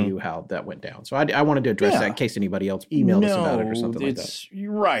to tell you how that went down. So I wanted to address that in case anybody else emailed us about it or something like that.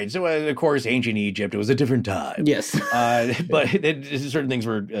 You're right. So of course, ancient Egypt, it was a different time. Yes. But certain things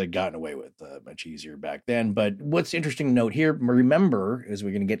were gotten away with much easier back then. But what's interesting to note here, remember, as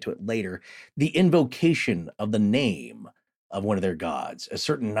we're going to get to it later, the invocation of the name of one of their gods a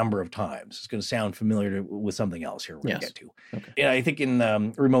certain number of times. It's going to sound familiar with something else here we're going to get to. Okay. And I think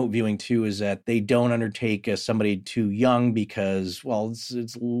in remote viewing too is that they don't undertake somebody too young because,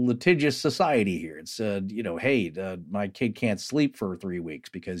 it's litigious society here. It's, hey, my kid can't sleep for 3 weeks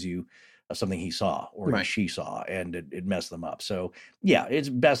because of something he saw or she saw and it messed them up. So yeah, it's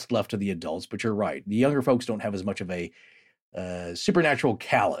best left to the adults, but you're right. The younger folks don't have as much of a supernatural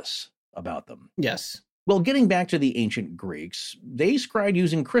callous about them. Yes. Well, getting back to the ancient Greeks, they scried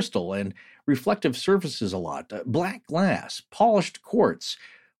using crystal and reflective surfaces a lot, black glass, polished quartz,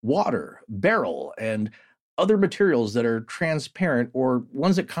 water, beryl, and other materials that are transparent or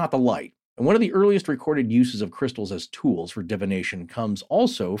ones that caught the light. And one of the earliest recorded uses of crystals as tools for divination comes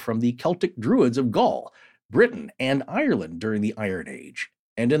also from the Celtic Druids of Gaul, Britain, and Ireland during the Iron Age.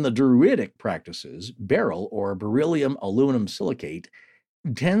 And in the Druidic practices, beryl or beryllium aluminum silicate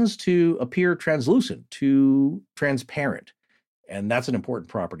tends to appear translucent to transparent. And that's an important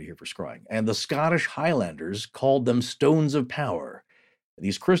property here for scrying. And the Scottish Highlanders called them stones of power.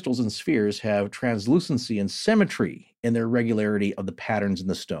 These crystals and spheres have translucency and symmetry in their regularity of the patterns in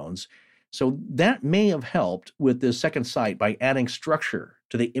the stones. So that may have helped with the second sight by adding structure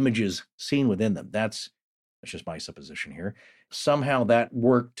to the images seen within them. That's just my supposition here. Somehow that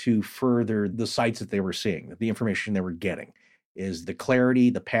worked to further the sights that they were seeing, the information they were getting, is the clarity,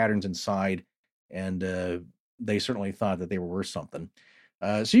 the patterns inside, and they certainly thought that they were worth something.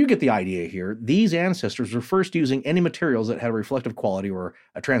 So you get the idea here. These ancestors were first using any materials that had a reflective quality or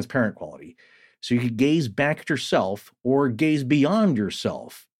a transparent quality. So you could gaze back at yourself or gaze beyond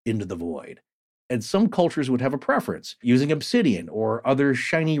yourself into the void. And some cultures would have a preference, using obsidian or other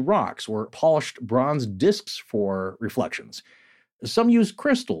shiny rocks or polished bronze discs for reflections. Some use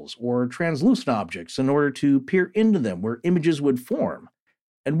crystals or translucent objects in order to peer into them where images would form.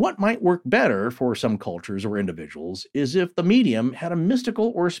 And what might work better for some cultures or individuals is if the medium had a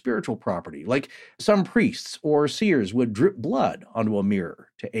mystical or spiritual property, like some priests or seers would drip blood onto a mirror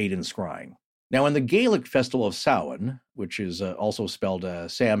to aid in scrying. Now, in the Gaelic festival of Samhain, which is also spelled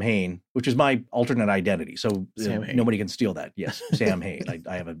Samhain, which is my alternate identity, so nobody can steal that. Yes, Samhain.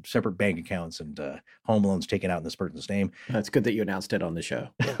 I have a separate bank accounts and home loans taken out in this person's name. That's good that you announced it on the show.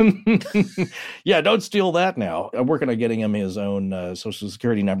 Yeah, don't steal that now. I'm working on getting him his own Social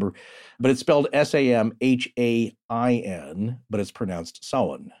Security number, but it's spelled Samhain, but it's pronounced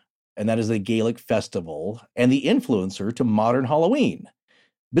Samhain. And that is the Gaelic festival and the influencer to modern Halloween.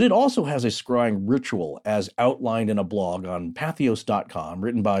 But it also has a scrying ritual as outlined in a blog on Pathos.com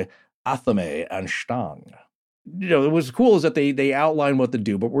written by Athame and Stang. What's cool is that they outline what to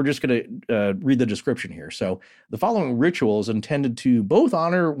do, but we're just going to read the description here. So the following ritual is intended to both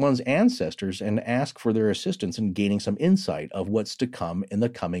honor one's ancestors and ask for their assistance in gaining some insight of what's to come in the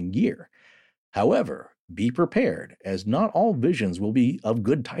coming year. However, be prepared, as not all visions will be of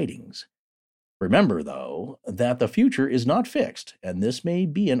good tidings. Remember, though, that the future is not fixed, and this may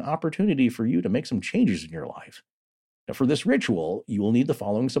be an opportunity for you to make some changes in your life. Now, for this ritual, you will need the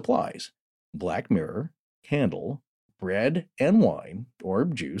following supplies: black mirror, candle, bread and wine, or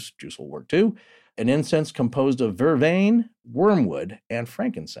juice will work too, an incense composed of vervain, wormwood, and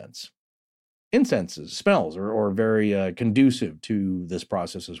frankincense. Incenses, smells are very conducive to this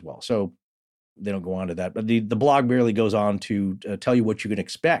process as well. So they don't go on to that, but the blog barely goes on to tell you what you can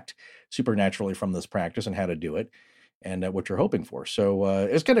expect supernaturally from this practice and how to do it and what you're hoping for. So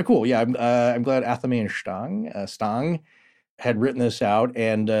it's kind of cool. Yeah, I'm glad Athame and Stang had written this out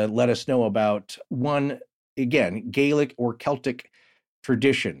and let us know about one, again, Gaelic or Celtic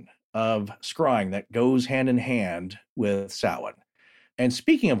tradition of scrying that goes hand in hand with Samhain. And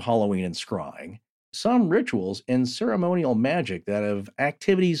speaking of Halloween and scrying, some rituals in ceremonial magic that have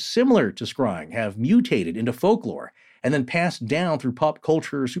activities similar to scrying have mutated into folklore and then passed down through pop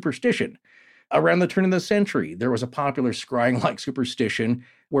culture superstition. Around the turn of the century, there was a popular scrying-like superstition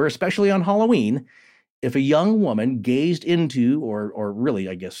where, especially on Halloween, if a young woman gazed into, or really,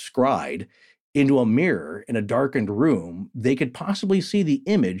 I guess, scryed, into a mirror in a darkened room, they could possibly see the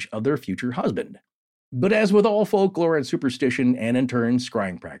image of their future husband. But as with all folklore and superstition, and in turn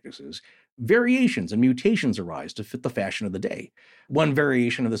scrying practices, variations and mutations arise to fit the fashion of the day. One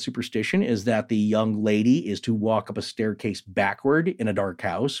variation of the superstition is that the young lady is to walk up a staircase backward in a dark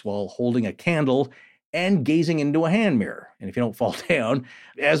house while holding a candle and gazing into a hand mirror. And if you don't fall down,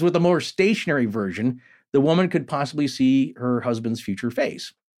 as with the more stationary version, the woman could possibly see her husband's future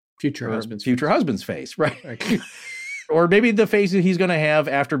face. Future husband's face, right? Okay. Or maybe the face that he's going to have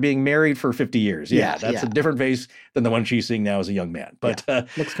after being married for 50 years. Yeah, that's a different face than the one she's seeing now as a young man. But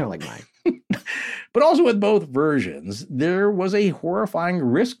looks kind of like mine. But also with both versions, there was a horrifying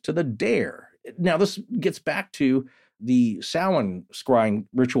risk to the dare. Now, this gets back to the Samhain scrying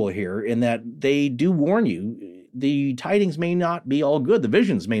ritual here in that they do warn you the tidings may not be all good. The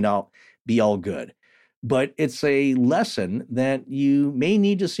visions may not be all good. But it's a lesson that you may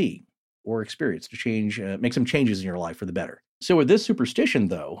need to see or experience to change, make some changes in your life for the better. So with this superstition,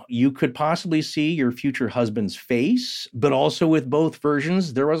 though, you could possibly see your future husband's face, but also with both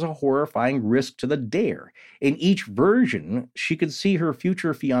versions, there was a horrifying risk to the dare. In each version, she could see her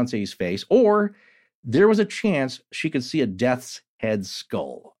future fiancé's face, or there was a chance she could see a death's head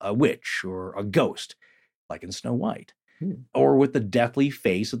skull, a witch or a ghost, like in Snow White, or with the deathly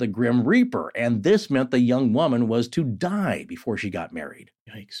face of the Grim Reaper. And this meant the young woman was to die before she got married.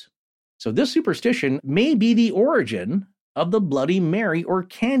 Yikes. So this superstition may be the origin of the Bloody Mary or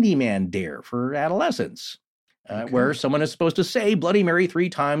Candyman dare for adolescents, where someone is supposed to say Bloody Mary 3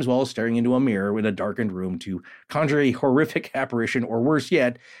 times while staring into a mirror in a darkened room to conjure a horrific apparition, or worse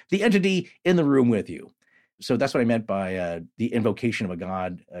yet, the entity in the room with you. So that's what I meant by the invocation of a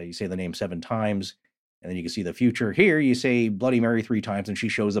god. You say the name 7 times, and then you can see the future. Here, you say Bloody Mary 3 times, and she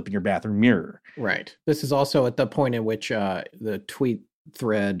shows up in your bathroom mirror. Right. This is also at the point at which the tweet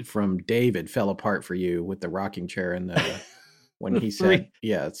thread from David fell apart for you with the rocking chair and the when he said,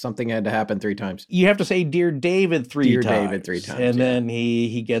 something had to happen 3 times. You have to say, Dear David 3 times. Dear David 3 times. And then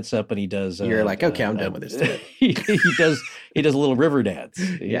he gets up and he does... You're like, okay, I'm done with this today. he does a little river dance.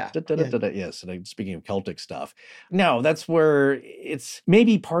 Yeah. Yes, and speaking of Celtic stuff. No, that's where it's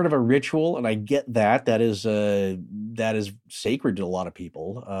maybe part of a ritual, and I get that. That is sacred to a lot of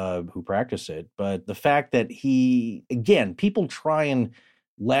people who practice it. But the fact that people try and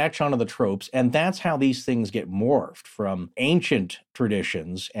latch onto the tropes, and that's how these things get morphed from ancient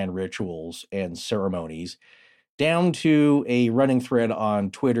traditions and rituals and ceremonies down to a running thread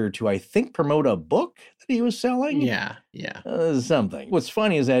on Twitter to, I think, promote a book that he was selling. Yeah. Something. What's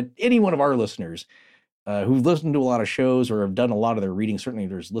funny is that any one of our listeners who've listened to a lot of shows or have done a lot of their reading, certainly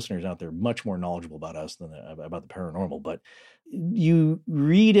there's listeners out there much more knowledgeable about us than about the paranormal, but you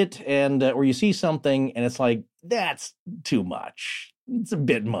read it and or you see something and it's like, that's too much. It's a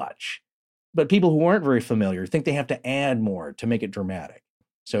bit much. But people who aren't very familiar think they have to add more to make it dramatic.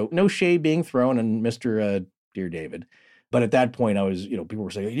 So no shade being thrown on Mr. Dear David. But at that point, I was, people were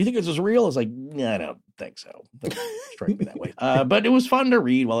saying, do you think this is real? I was like, I don't think so. It doesn't strike me that way. But it was fun to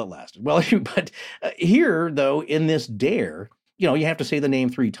read while it lasted. Well, but here, though, in this dare, you have to say the name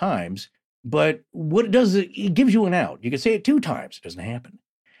 3 times. But what it does, it gives you an out. You can say it 2 times. It doesn't happen.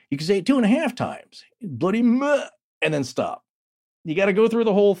 You can say it 2.5 times. Bloody meh, and then stop. You got to go through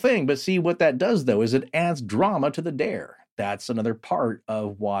the whole thing. But see, what that does, though, is it adds drama to the dare. That's another part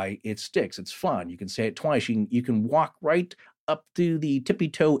of why it sticks. It's fun. You can say it twice. You can walk right up to the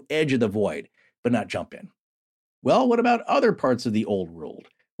tippy-toe edge of the void, but not jump in. Well, what about other parts of the old world?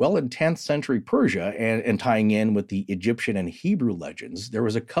 Well, in 10th century Persia, and tying in with the Egyptian and Hebrew legends, there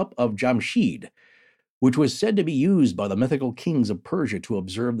was a cup of Jamshid, which was said to be used by the mythical kings of Persia to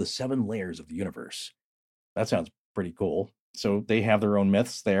observe the 7 layers of the universe. That sounds pretty cool. So they have their own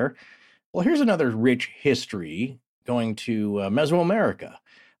myths there. Well, here's another rich history going to Mesoamerica.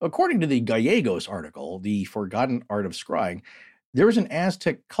 According to the Gallegos article, The Forgotten Art of Scrying, there was an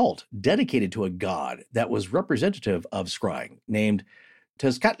Aztec cult dedicated to a god that was representative of scrying, named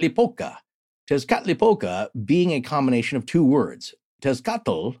Tezcatlipoca. Tezcatlipoca being a combination of 2 words,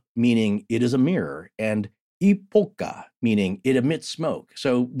 Tezcatl, meaning it is a mirror, and Ipoca, meaning it emits smoke.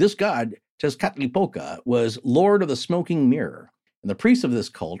 So this god, Tezcatlipoca, was lord of the smoking mirror. And the priests of this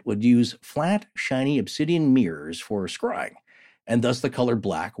cult would use flat, shiny obsidian mirrors for scrying, and thus the color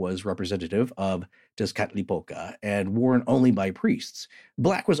black was representative of Tezcatlipoca and worn only by priests.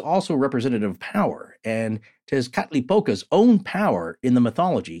 Black was also representative of power, and Tezcatlipoca's own power in the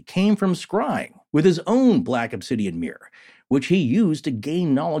mythology came from scrying with his own black obsidian mirror, which he used to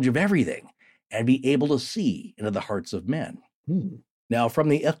gain knowledge of everything and be able to see into the hearts of men. Now, from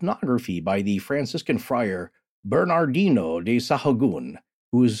the ethnography by the Franciscan friar Bernardino de Sahagún,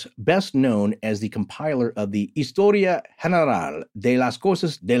 who is best known as the compiler of the Historia General de las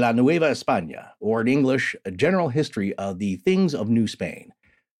Cosas de la Nueva España, or in English, a general history of the things of New Spain.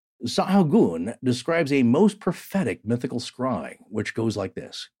 Sahagún describes a most prophetic mythical scrying, which goes like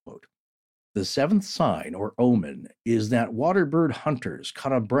this, quote, "The 7th sign, or omen, is that water bird hunters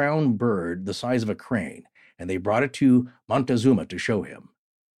caught a brown bird the size of a crane, and they brought it to Montezuma to show him.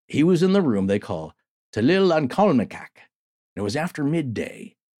 He was in the room they call Tlil'ancalmecac. It was after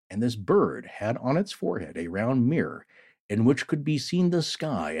midday, and this bird had on its forehead a round mirror in which could be seen the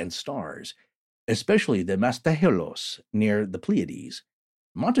sky and stars, especially the Mastahelos near the Pleiades.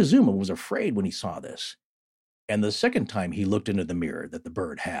 Montezuma was afraid when he saw this, and the second time he looked into the mirror that the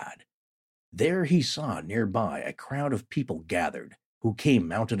bird had, there he saw nearby a crowd of people gathered, who came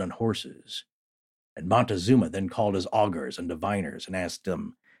mounted on horses. And Montezuma then called his augurs and diviners and asked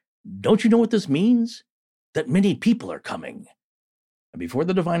them, 'Don't you know what this means? That many people are coming.' And before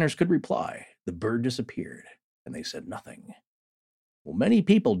the diviners could reply, the bird disappeared, and they said nothing. Well, many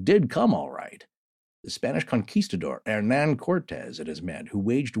people did come all right. The Spanish conquistador Hernán Cortés and his men, who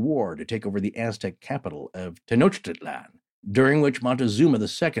waged war to take over the Aztec capital of Tenochtitlan, during which Montezuma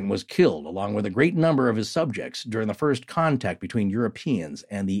II was killed along with a great number of his subjects during the first contact between Europeans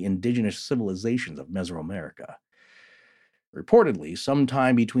and the indigenous civilizations of Mesoamerica. Reportedly,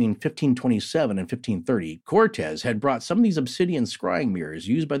 sometime between 1527 and 1530, Cortés had brought some of these obsidian scrying mirrors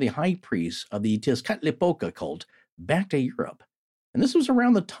used by the high priests of the Tezcatlipoca cult back to Europe. And this was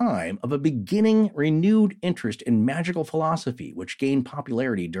around the time of a beginning renewed interest in magical philosophy, which gained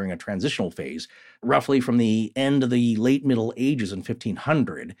popularity during a transitional phase, roughly from the end of the late Middle Ages in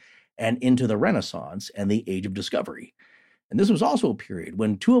 1500 and into the Renaissance and the Age of Discovery. And this was also a period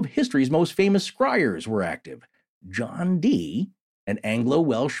when two of history's most famous scryers were active. John Dee, an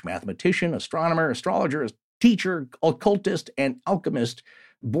Anglo-Welsh mathematician, astronomer, astrologer, teacher, occultist, and alchemist,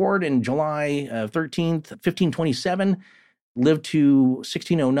 born in July 13th, 1527, lived to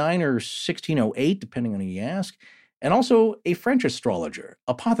 1609 or 1608, depending on who you ask, and also a French astrologer,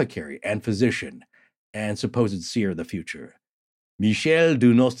 apothecary, and physician, and supposed seer of the future. Michel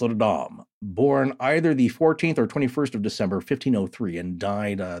de Nostradame, born either the 14th or 21st of December, 1503, and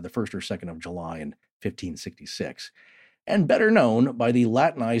died the 1st or 2nd of July in 1566, and better known by the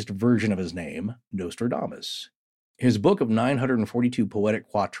Latinized version of his name, Nostradamus. His book of 942 poetic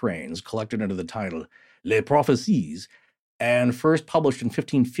quatrains, collected under the title Les Prophéties, and first published in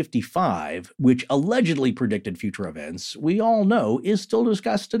 1555, which allegedly predicted future events, we all know is still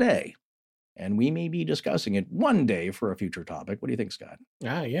discussed today. And we may be discussing it one day for a future topic. What do you think, Scott?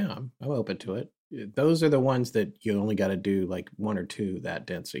 Yeah, I'm open to it. Those are the ones that you only got to do like one or two that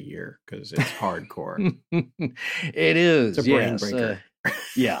dense a year because it's hardcore. It is. It's a brain breaker.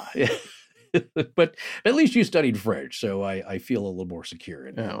 Yeah. But at least you studied French, so I feel a little more secure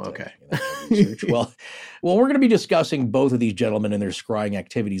in that. Okay. Research. Well, we're going to be discussing both of these gentlemen and their scrying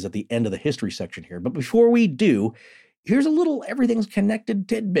activities at the end of the history section here. But before we do, here's a little everything's connected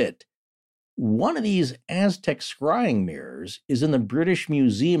tidbit. One of these Aztec scrying mirrors is in the British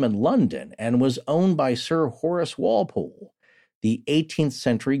Museum in London and was owned by Sir Horace Walpole, the 18th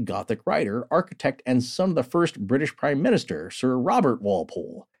century Gothic writer, architect, and son of the first British Prime Minister, Sir Robert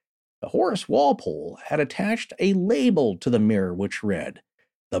Walpole. Horace Walpole had attached a label to the mirror which read,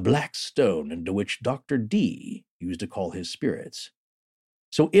 "The black stone into which Dr. Dee used to call his spirits."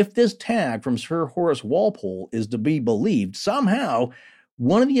 So if this tag from Sir Horace Walpole is to be believed, somehow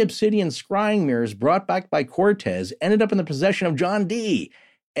one of the obsidian scrying mirrors brought back by Cortez ended up in the possession of John Dee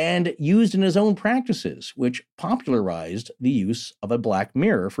and used in his own practices, which popularized the use of a black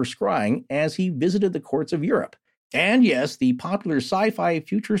mirror for scrying as he visited the courts of Europe. And yes, the popular sci-fi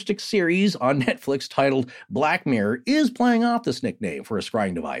futuristic series on Netflix titled Black Mirror is playing off this nickname for a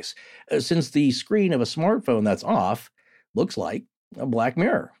scrying device, since the screen of a smartphone that's off looks like a black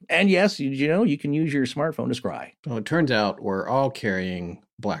mirror. And yes, you can use your smartphone to scry. Well, it turns out we're all carrying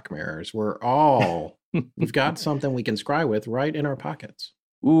black mirrors. We've got something we can scry with right in our pockets.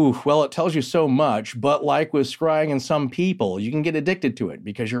 Ooh, well, it tells you so much, but like with scrying and some people, you can get addicted to it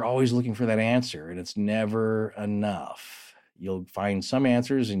because you're always looking for that answer, and it's never enough. You'll find some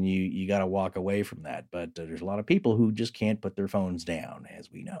answers, and you got to walk away from that, but there's a lot of people who just can't put their phones down,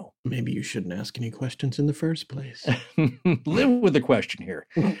 as we know. Maybe you shouldn't ask any questions in the first place. Live with the question here.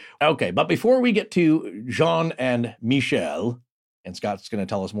 Okay, but before we get to Jean and Michel, and Scott's going to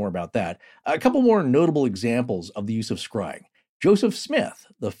tell us more about that, a couple more notable examples of the use of scrying. Joseph Smith,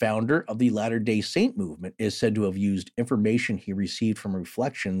 the founder of the Latter-day Saint movement, is said to have used information he received from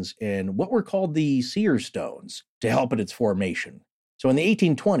reflections in what were called the seer stones to help in its formation. So in the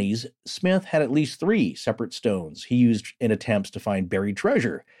 1820s, Smith had at least 3 separate stones he used in attempts to find buried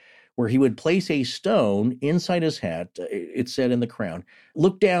treasure, where he would place a stone inside his hat, it said in the crown,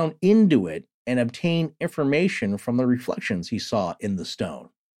 look down into it, and obtain information from the reflections he saw in the stone.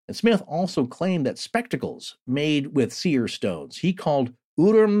 And Smith also claimed that spectacles made with seer stones he called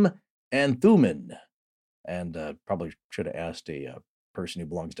Urim and Thummim. And probably should have asked a person who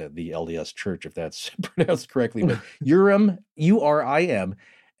belongs to the LDS Church if that's pronounced correctly. But Urim, U-R-I-M,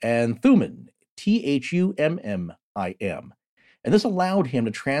 and Thummim, Thummim. And this allowed him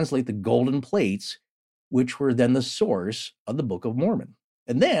to translate the golden plates, which were then the source of the Book of Mormon.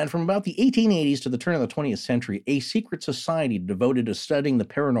 And then, from about the 1880s to the turn of the 20th century, a secret society devoted to studying the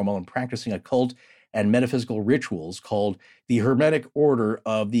paranormal and practicing occult and metaphysical rituals called the Hermetic Order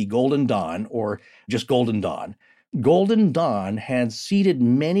of the Golden Dawn, or just Golden Dawn. Golden Dawn had seeded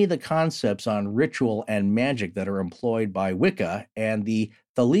many of the concepts on ritual and magic that are employed by Wicca and the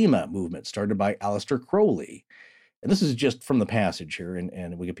Thelema movement started by Aleister Crowley. And this is just from the passage here in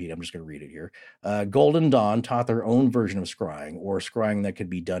Wikipedia. I'm just going to read it here. Golden Dawn taught their own version of scrying, or scrying that could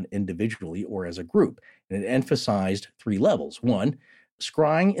be done individually or as a group. And it emphasized 3 levels. 1,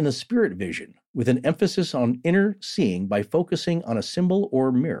 scrying in the spirit vision, with an emphasis on inner seeing by focusing on a symbol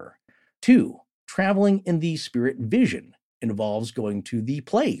or mirror. 2, traveling in the spirit vision involves going to the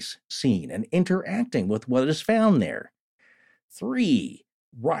place seen and interacting with what is found there. 3,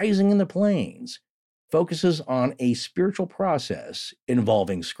 rising in the planes focuses on a spiritual process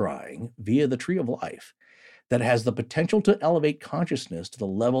involving scrying via the Tree of Life that has the potential to elevate consciousness to the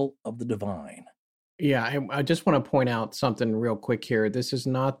level of the divine. Yeah, I just want to point out something real quick here. This is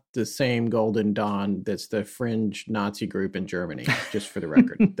not the same Golden Dawn that's the fringe Nazi group in Germany, just for the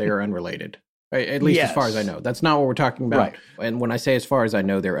record. They are unrelated. At least as far as I know. That's not what we're talking about. Right. And when I say as far as I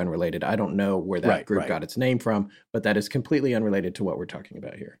know, they're unrelated. I don't know where that group got its name from, but that is completely unrelated to what we're talking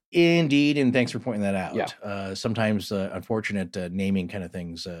about here. Indeed, and thanks for pointing that out. Yeah. Sometimes unfortunate naming kind of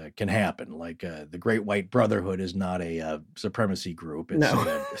things can happen. Like the Great White Brotherhood is not a supremacy group.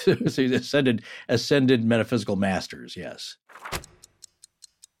 It's ascended metaphysical masters, yes.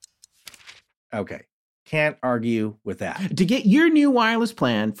 Okay. Can't argue with that. To get your new wireless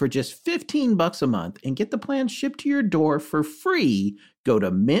plan for just $15 a month and get the plan shipped to your door for free, go to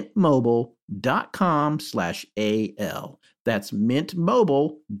mintmobile.com/AL. That's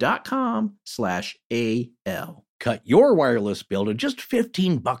mintmobile.com/AL. Cut your wireless bill to just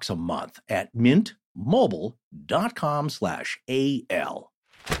 $15 a month at mintmobile.com/AL.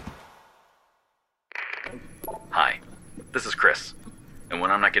 Hi, this is Chris. And when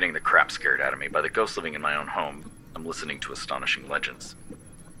I'm not getting the crap scared out of me by the ghosts living in my own home, I'm listening to Astonishing Legends.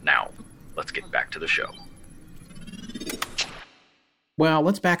 Now, let's get back to the show. Well,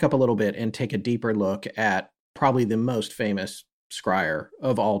 let's back up a little bit and take a deeper look at probably the most famous scryer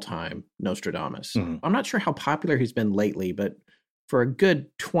of all time, Nostradamus. Mm-hmm. I'm not sure how popular he's been lately, but for a good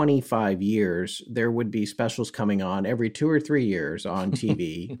 25 years, there would be specials coming on every 2 or 3 years on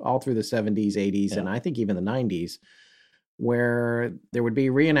TV, all through the 70s, 80s, and I think even the 90s, where there would be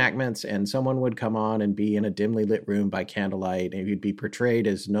reenactments and someone would come on and be in a dimly lit room by candlelight, and he'd be portrayed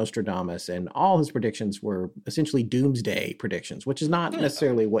as Nostradamus, and all his predictions were essentially doomsday predictions, which is not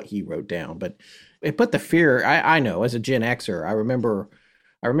necessarily what he wrote down, but it put the fear. I know, as a Gen Xer, I remember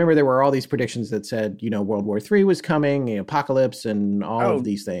there were all these predictions that said, World War III was coming, the apocalypse, and all of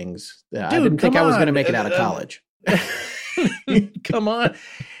these things. I didn't think I was going to make it out of college. Come on.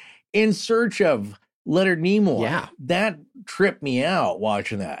 In Search of Leonard Nimoy. Yeah. That tripped me out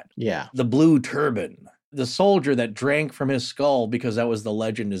watching that. Yeah. The blue turban. The soldier that drank from his skull, because that was the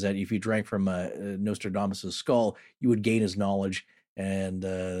legend, is that if you drank from Nostradamus' skull, you would gain his knowledge. And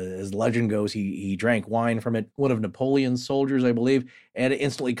as legend goes, he drank wine from it. One of Napoleon's soldiers, I believe, and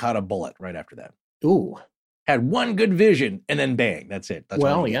instantly caught a bullet right after that. Ooh. Had one good vision, and then bang, that's it. That's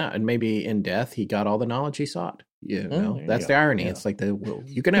and maybe in death, he got all the knowledge he sought. That's the irony. Yeah. It's like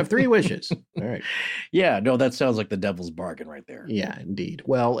you can have 3 wishes. All right. Yeah, no, that sounds like the devil's bargain right there. Yeah, indeed.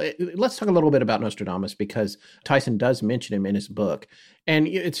 Well, let's talk a little bit about Nostradamus, because Tyson does mention him in his book. And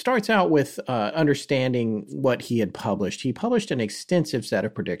it starts out with understanding what he had published. He published an extensive set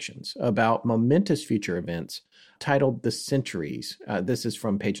of predictions about momentous future events titled The Centuries. This is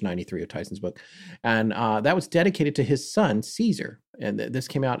from page 93 of Tyson's book. And that was dedicated to his son, Caesar. And this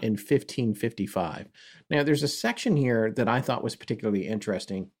came out in 1555. Now, there's a section here that I thought was particularly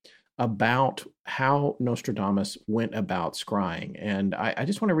interesting about how Nostradamus went about scrying. And I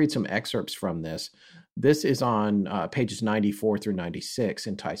just want to read some excerpts from this. This is on pages 94 through 96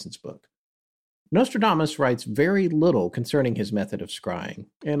 in Tyson's book. Nostradamus writes very little concerning his method of scrying.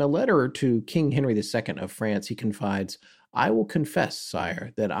 In a letter to King Henry II of France, he confides, "I will confess,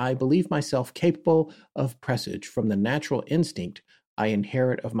 sire, that I believe myself capable of presage from the natural instinct I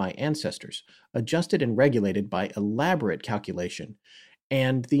inherit of my ancestors, adjusted and regulated by elaborate calculation,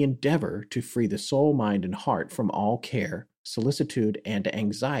 and the endeavor to free the soul, mind, and heart from all care, solicitude, and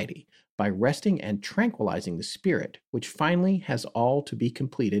anxiety, by resting and tranquilizing the spirit, which finally has all to be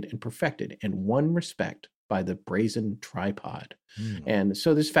completed and perfected in one respect by the brazen tripod." And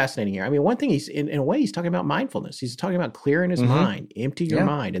so this is fascinating here. I mean, one thing he's in a way, he's talking about mindfulness. He's talking about clearing his mind, empty your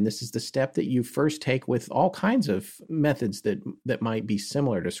mind. And this is the step that you first take with all kinds of methods that might be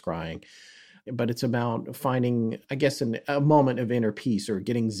similar to scrying. But it's about finding, I guess, a moment of inner peace, or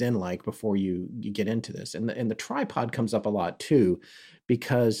getting Zen-like before you get into this. And the tripod comes up a lot too,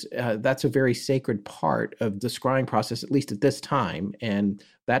 because that's a very sacred part of the scrying process, at least at this time. And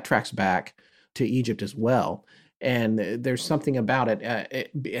that tracks back to Egypt as well. And there's something about it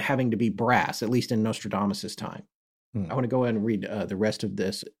having to be brass, at least in Nostradamus' time. I want to go ahead and read the rest of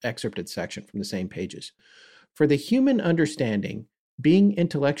this excerpted section from the same pages. "For the human understanding, being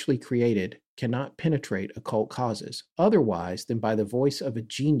intellectually created, cannot penetrate occult causes, otherwise than by the voice of a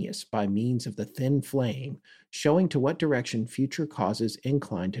genius by means of the thin flame, showing to what direction future causes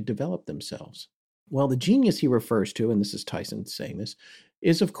incline to develop themselves." Well, the genius he refers to, and this is Tyson saying this,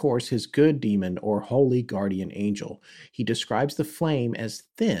 is of course his good demon or holy guardian angel. He describes the flame as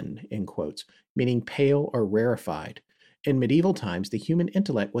thin, in quotes, meaning pale or rarefied. In medieval times, the human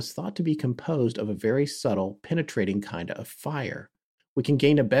intellect was thought to be composed of a very subtle, penetrating kind of fire. We can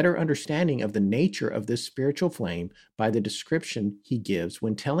gain a better understanding of the nature of this spiritual flame by the description he gives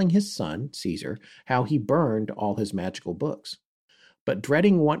when telling his son, Caesar, how he burned all his magical books. But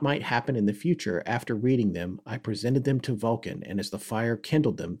dreading what might happen in the future after reading them, I presented them to Vulcan, and as the fire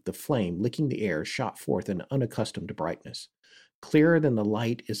kindled them, the flame, licking the air, shot forth an unaccustomed brightness. Clearer than the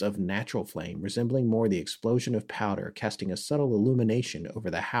light is of natural flame, resembling more the explosion of powder, casting a subtle illumination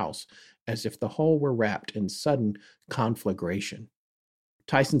over the house, as if the whole were wrapped in sudden conflagration.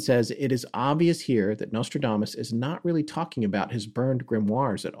 Tyson says it is obvious here that Nostradamus is not really talking about his burned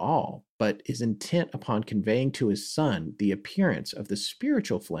grimoires at all, but is intent upon conveying to his son the appearance of the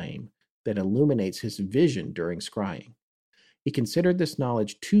spiritual flame that illuminates his vision during scrying. He considered this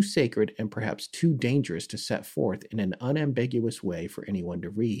knowledge too sacred and perhaps too dangerous to set forth in an unambiguous way for anyone to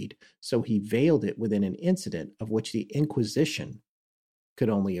read, so he veiled it within an incident of which the Inquisition could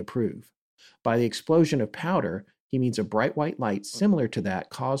only approve. By the explosion of powder, he means a bright white light similar to that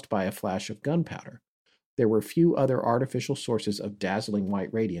caused by a flash of gunpowder. There were few other artificial sources of dazzling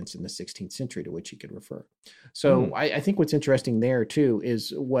white radiance in the 16th century to which he could refer. So I think what's interesting there, too,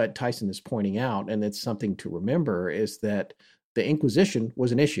 is what Tyson is pointing out, and it's something to remember, is that the Inquisition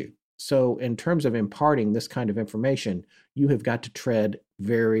was an issue. So in terms of imparting this kind of information, you have got to tread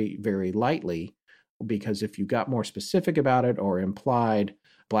very, very lightly, because if you got more specific about it or implied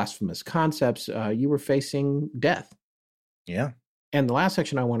blasphemous concepts, you were facing death. Yeah. And the last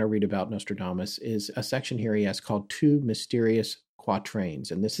section I want to read about Nostradamus is a section here he has called Two Mysterious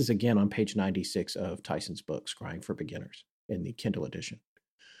Quatrains. And this is again on page 96 of Tyson's book, Scrying for Beginners, in the Kindle edition.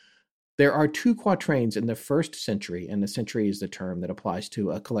 There are 2 quatrains in the 1st century, and the century is the term that applies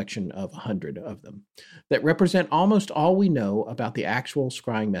to a collection of 100 of them, that represent almost all we know about the actual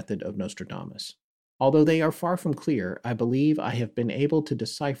scrying method of Nostradamus. Although they are far from clear, I believe I have been able to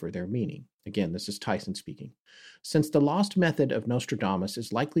decipher their meaning. Again, this is Tyson speaking. Since the lost method of Nostradamus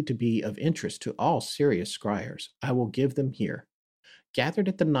is likely to be of interest to all serious scryers, I will give them here. Gathered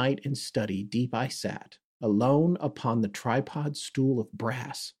at the night in study, deep I sat, alone upon the tripod stool of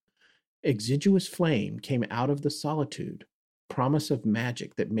brass. Exiguous flame came out of the solitude, promise of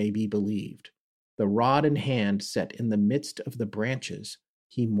magic that may be believed. The rod in hand set in the midst of the branches,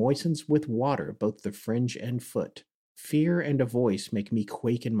 he moistens with water both the fringe and foot. Fear and a voice make me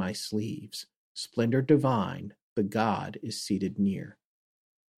quake in my sleeves. Splendor divine, the god is seated near.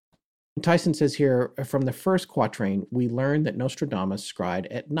 Tyson says here, from the first quatrain, we learn that Nostradamus scryed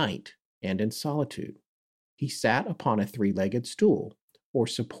at night and in solitude. He sat upon a 3-legged stool, or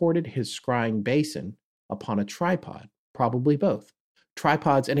supported his scrying basin upon a tripod, probably both.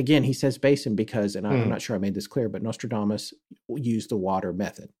 Tripods, and again, he says basin because, and I'm not sure I made this clear, but Nostradamus used the water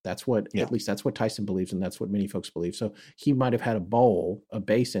method. That's what, at least that's what Tyson believes, and that's what many folks believe. So he might have had a bowl, a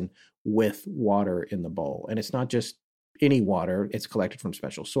basin, with water in the bowl. And it's not just any water, it's collected from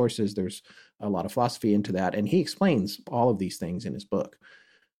special sources. There's a lot of philosophy into that, and he explains all of these things in his book.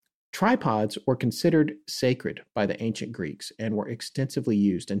 Tripods were considered sacred by the ancient Greeks and were extensively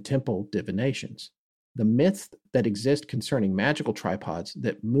used in temple divinations. The myths that exist concerning magical tripods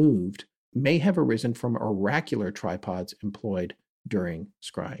that moved may have arisen from oracular tripods employed during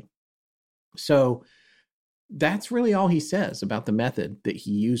scrying. So that's really all he says about the method that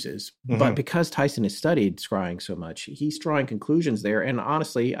he uses. But because Tyson has studied scrying so much, he's drawing conclusions there. And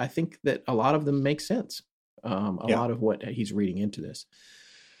honestly, I think that a lot of them make sense. A lot of what he's reading into this.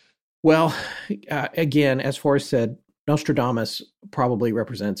 Well, again, as Forrest said, Nostradamus probably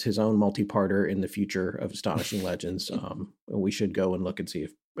represents his own multi-parter in the future of Astonishing Legends. We should go and look and see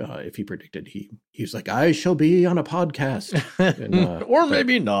if he predicted he's like, I shall be on a podcast, and, or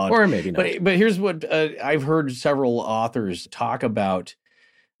maybe not, or maybe not. But here's what I've heard several authors talk about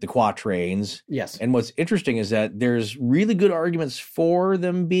the quatrains. Yes, and what's interesting is that there's really good arguments for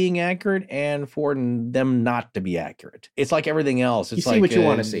them being accurate and for them not to be accurate. It's like everything else. It's you see like what you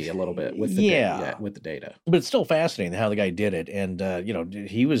want to see a little bit with the with the data. But it's still fascinating how the guy did it. And,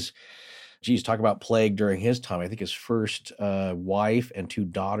 he was, talk about plague during his time. I think his first wife and 2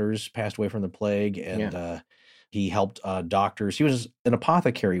 daughters passed away from the plague. And he helped doctors. He was an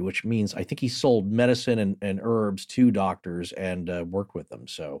apothecary, which means I think he sold medicine and herbs to doctors and worked with them.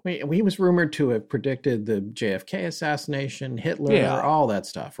 So he was rumored to have predicted the JFK assassination, Hitler, all that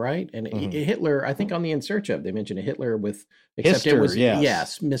stuff, right? And Hitler, I think on the In Search Of, they mentioned a Hitler with, except it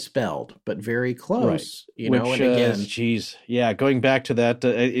was misspelled, but very close. Right. And again, going back to that,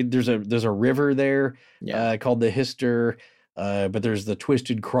 there's a river there called the Hister. But there's the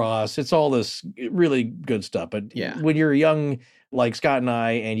Twisted Cross. It's all this really good stuff. But when you're young, like Scott and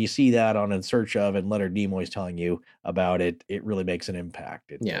I, and you see that on In Search Of and Leonard Nimoy's telling you, about it, it really makes an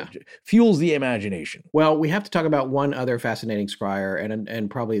impact. It fuels the imagination. Well, we have to talk about one other fascinating scryer, and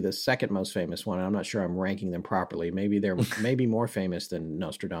probably the second most famous one. I'm not sure I'm ranking them properly. Maybe they're maybe more famous than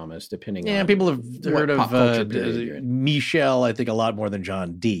Nostradamus, depending on. Yeah, people have heard of Michel, I think, a lot more than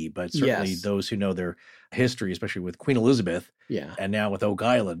John Dee, but certainly those who know their history, especially with Queen Elizabeth, and now with Oak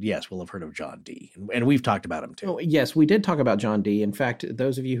Island, will have heard of John Dee, and we've talked about him too. Oh, yes, we did talk about John Dee. In fact,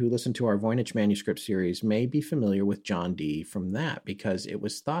 those of you who listen to our Voynich manuscript series may be familiar with John Dee from that, because it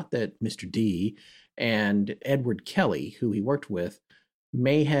was thought that Mr. Dee and Edward Kelly, who he worked with,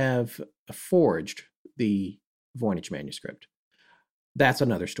 may have forged the Voynich manuscript. That's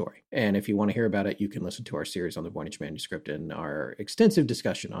another story. And if you want to hear about it, you can listen to our series on the Voynich manuscript and our extensive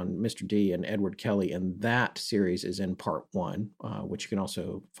discussion on Mr. Dee and Edward Kelly. And that series is in part 1, which you can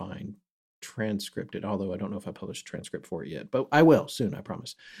also find transcripted, although I don't know if I published a transcript for it yet, but I will soon, I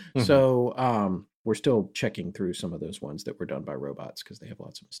promise. Mm-hmm. So we're still checking through some of those ones that were done by robots because they have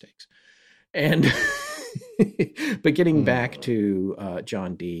lots of mistakes. And but getting back to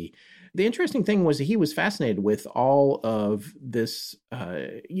John Dee, the interesting thing was that he was fascinated with all of this,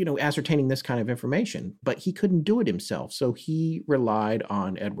 ascertaining this kind of information, but he couldn't do it himself. So he relied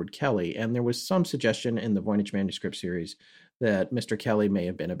on Edward Kelly. And there was some suggestion in the Voynich manuscript series that Mr. Kelly may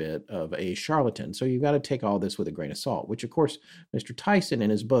have been a bit of a charlatan. So you've got to take all this with a grain of salt, which, of course, Mr. Tyson in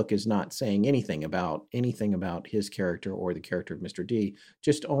his book is not saying anything about his character or the character of Mr. Dee,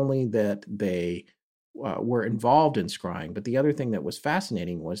 just only that they were involved in scrying. But the other thing that was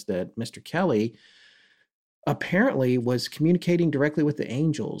fascinating was that Mr. Kelly apparently was communicating directly with the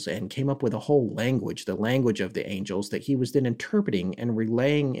angels and came up with a whole language, the language of the angels, that he was then interpreting and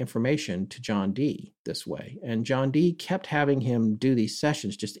relaying information to John Dee this way. And John Dee kept having him do these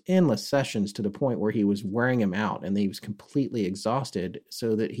sessions, just endless sessions, to the point where he was wearing him out and he was completely exhausted,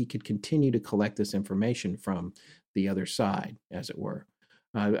 so that he could continue to collect this information from the other side, as it were.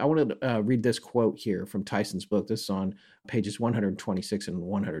 I want to read this quote here from Tyson's book. This is on pages 126 and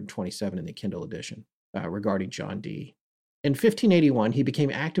 127 in the Kindle edition. Regarding John Dee. In 1581, he became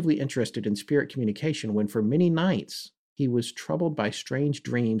actively interested in spirit communication when for many nights he was troubled by strange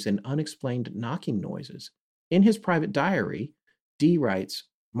dreams and unexplained knocking noises. In his private diary, Dee writes,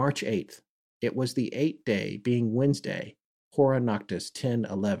 March 8th, it was the 8th day, being Wednesday, Hora Noctis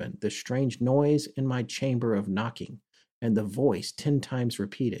 10:11, the strange noise in my chamber of knocking, and the voice 10 times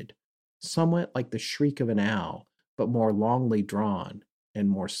repeated, somewhat like the shriek of an owl, but more longly drawn and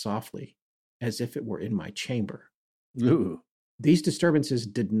more softly, as if it were in my chamber. Ooh. These disturbances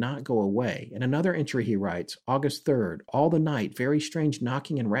did not go away. In another entry he writes, August 3rd, all the night, very strange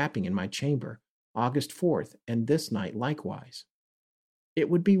knocking and rapping in my chamber. August 4th, and this night likewise. It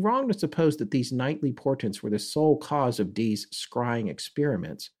would be wrong to suppose that these nightly portents were the sole cause of Dee's scrying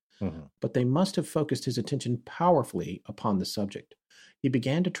experiments, but they must have focused his attention powerfully upon the subject. He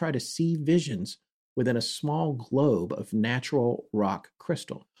began to try to see visions within a small globe of natural rock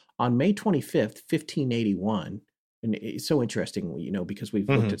crystal. On May 25th, 1581, and it's so interesting, because we've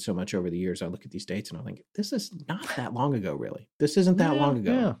looked at so much over the years, I look at these dates and I think, this is not that long ago, really. This isn't that long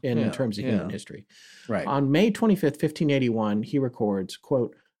ago in terms of human history. Right. On May 25th, 1581, he records,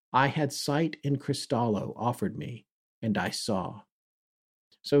 quote, I had sight in Cristallo offered me, and I saw.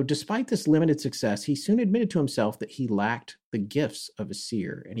 So despite this limited success, he soon admitted to himself that he lacked the gifts of a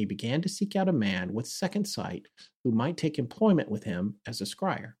seer, and he began to seek out a man with second sight who might take employment with him as a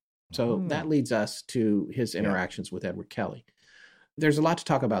scryer. So that leads us to his interactions with Edward Kelly. There's a lot to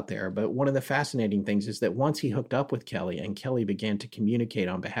talk about there, but one of the fascinating things is that once he hooked up with Kelly and Kelly began to communicate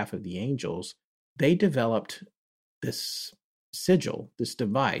on behalf of the angels, they developed this sigil, this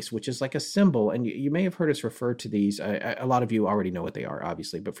device, which is like a symbol. And you may have heard us refer to these. A lot of you already know what they are,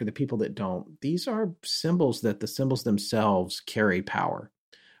 obviously, but for the people that don't, these are symbols that the symbols themselves carry power.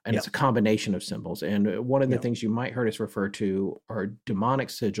 And it's a combination of symbols. And one of the things you might heard us refer to are demonic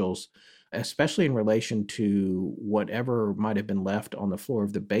sigils, especially in relation to whatever might have been left on the floor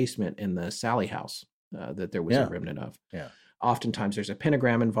of the basement in the Sally house that there was a remnant of. Yeah. Oftentimes there's a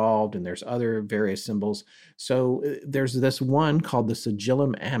pentagram involved and there's other various symbols. So there's this one called the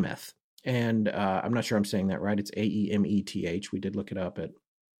Sigillum Ameth. And I'm not sure I'm saying that right. It's Aemeth. We did look it up.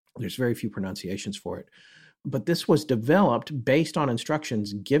 There's very few pronunciations for it. But this was developed based on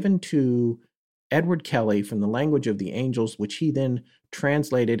instructions given to Edward Kelly from the language of the angels, which he then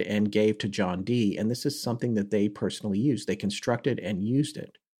translated and gave to John Dee. And this is something that they personally used. They constructed and used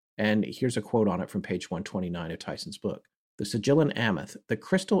it. And here's a quote on it from page 129 of Tyson's book. The Sigillum Ameth, the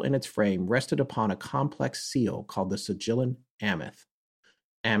crystal in its frame rested upon a complex seal called the Sigillum Ameth.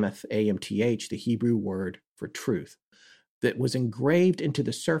 Ameth, A-M-T-H, the Hebrew word for truth, that was engraved into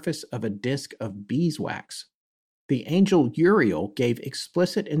the surface of a disc of beeswax. The angel Uriel gave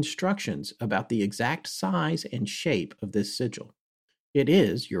explicit instructions about the exact size and shape of this sigil. It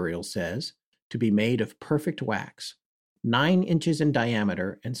is, Uriel says, to be made of perfect wax, 9 inches in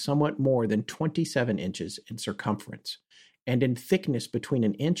diameter and somewhat more than 27 inches in circumference, and in thickness between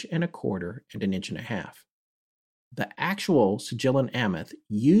 1.25 inches and 1.5 inches. The actual sigillin ameth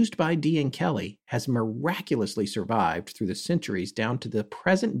used by Dee and Kelly has miraculously survived through the centuries down to the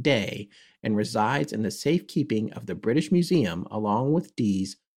present day and resides in the safekeeping of the British Museum along with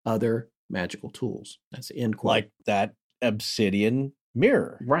Dee's other magical tools. That's the end quote. Like that obsidian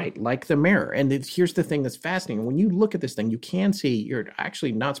mirror. Right, like the mirror. And here's the thing that's fascinating. When you look at this thing, you can see you're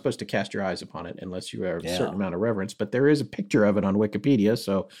actually not supposed to cast your eyes upon it unless you have a certain amount of reverence, but there is a picture of it on Wikipedia,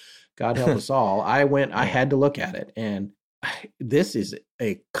 so God help us all. I had to look at it, and this is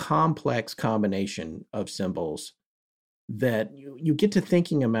a complex combination of symbols that you get to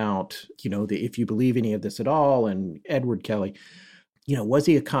thinking about, if you believe any of this at all, and Edward Kelly, was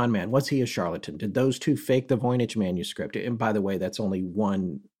he a con man? Was he a charlatan? Did those two fake the Voynich manuscript? And by the way, that's only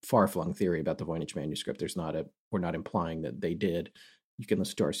one far-flung theory about the Voynich manuscript. We're not implying that they did. You can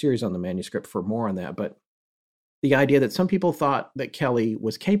listen to our series on the manuscript for more on that, but the idea that some people thought that Kelly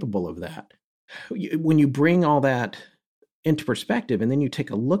was capable of that. When you bring all that into perspective and then you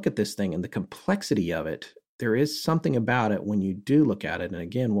take a look at this thing and the complexity of it, there is something about it when you do look at it. And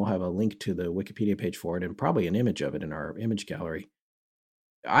again, we'll have a link to the Wikipedia page for it and probably an image of it in our image gallery.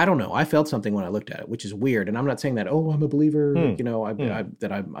 I don't know. I felt something when I looked at it, which is weird. And I'm not saying that, I'm a believer,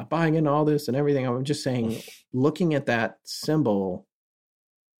 that I'm buying into all this and everything. I'm just saying, looking at that symbol,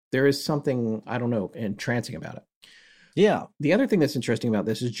 there is something, I don't know, entrancing about it. Yeah. The other thing that's interesting about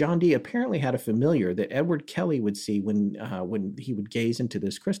this is John Dee apparently had a familiar that Edward Kelly would see when he would gaze into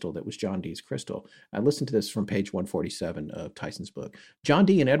this crystal that was John Dee's crystal. I listened to this from page 147 of Tyson's book. John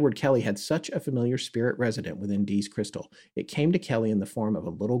Dee and Edward Kelly had such a familiar spirit resident within Dee's crystal. It came to Kelly in the form of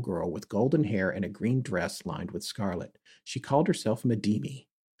a little girl with golden hair and a green dress lined with scarlet. She called herself Madimi.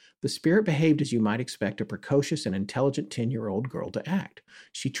 The spirit behaved as you might expect a precocious and intelligent 10-year-old girl to act.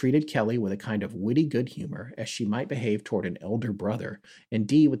 She treated Kelly with a kind of witty good humor as she might behave toward an elder brother, and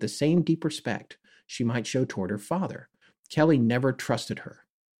Dee with the same deep respect she might show toward her father. Kelly never trusted her,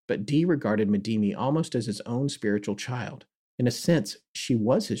 but Dee regarded Madimi almost as his own spiritual child. In a sense, she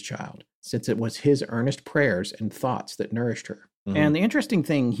was his child, since it was his earnest prayers and thoughts that nourished her. Mm-hmm. And the interesting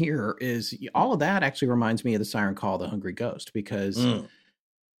thing here is all of that actually reminds me of the Siren Call, the Hungry Ghost, because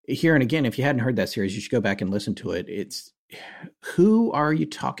here and again, if you hadn't heard that series, you should go back and listen to it. It's who are you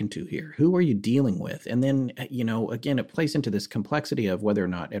talking to here? Who are you dealing with? And then, again, it plays into this complexity of whether or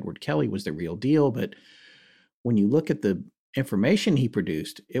not Edward Kelly was the real deal. But when you look at the information he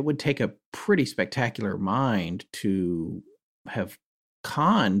produced, it would take a pretty spectacular mind to have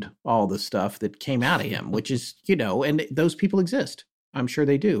conned all the stuff that came out of him, which is, and those people exist. I'm sure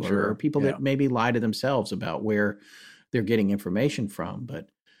they do. Sure. Or people that maybe lie to themselves about where they're getting information from. But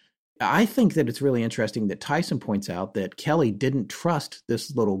I think that it's really interesting that Tyson points out that Kelly didn't trust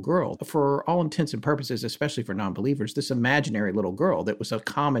this little girl. For all intents and purposes, especially for non-believers, this imaginary little girl that was a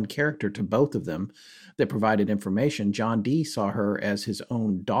common character to both of them that provided information. John Dee saw her as his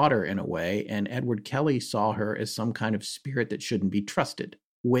own daughter in a way, and Edward Kelly saw her as some kind of spirit that shouldn't be trusted,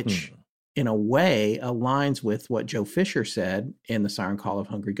 which in a way aligns with what Joe Fisher said in the Siren Call of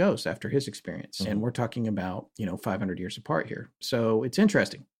Hungry Ghosts after his experience. And we're talking about, 500 years apart here. So it's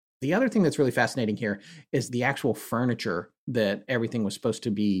interesting. The other thing that's really fascinating here is the actual furniture that everything was supposed to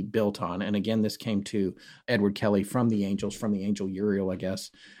be built on. And again, this came to Edward Kelly from the angel Uriel, I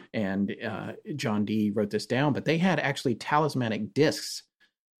guess. And John Dee wrote this down, but they had actually talismanic discs.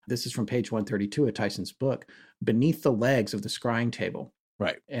 This is from page 132 of Tyson's book, beneath the legs of the scrying table.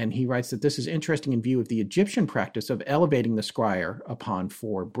 Right. And he writes that this is interesting in view of the Egyptian practice of elevating the scryer upon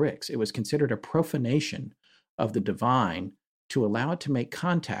 4 bricks. It was considered a profanation of the divine to allow it to make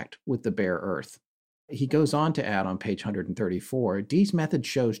contact with the bare earth. He goes on to add on page 134, Dee's method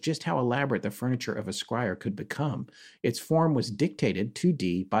shows just how elaborate the furniture of a scryer could become. Its form was dictated to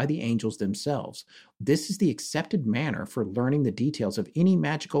Dee by the angels themselves. This is the accepted manner for learning the details of any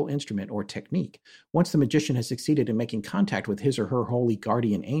magical instrument or technique. Once the magician has succeeded in making contact with his or her holy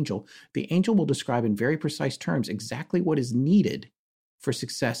guardian angel, the angel will describe in very precise terms exactly what is needed for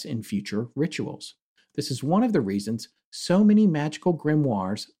success in future rituals. This is one of the reasons so many magical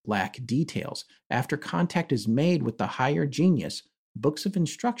grimoires lack details. After contact is made with the higher genius, books of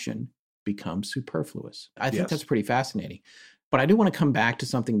instruction become superfluous. I think that's pretty fascinating. But I do want to come back to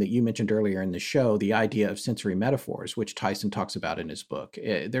something that you mentioned earlier in the show, the idea of sensory metaphors, which Tyson talks about in his book.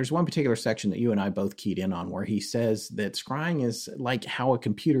 There's one particular section that you and I both keyed in on where he says that scrying is like how a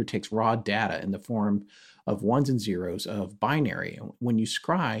computer takes raw data in the form of ones and zeros, of binary. When you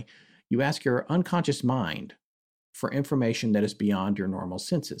scry, you ask your unconscious mind for information that is beyond your normal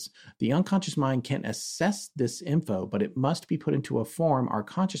senses. The unconscious mind can't assess this info, but it must be put into a form our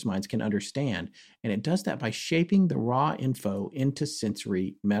conscious minds can understand. And it does that by shaping the raw info into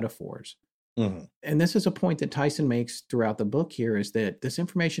sensory metaphors. Mm-hmm. And this is a point that Tyson makes throughout the book here, is that this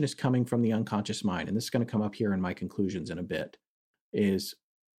information is coming from the unconscious mind. And this is going to come up here in my conclusions in a bit, is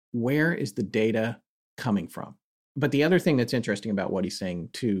where is the data coming from? But the other thing that's interesting about what he's saying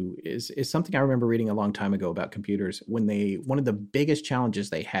too is something I remember reading a long time ago about computers. One of the biggest challenges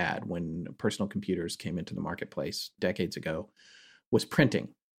they had when personal computers came into the marketplace decades ago was printing,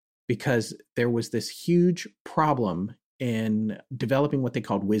 because there was this huge problem in developing what they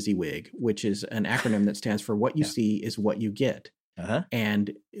called WYSIWYG, which is an acronym that stands for what you see is what you get. Uh-huh.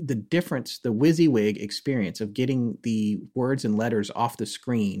 And the difference, the WYSIWYG experience of getting the words and letters off the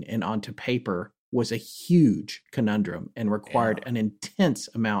screen and onto paper was a huge conundrum and required an intense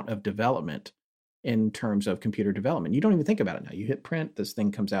amount of development in terms of computer development. You don't even think about it now. You hit print, this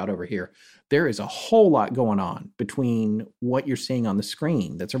thing comes out over here. There is a whole lot going on between what you're seeing on the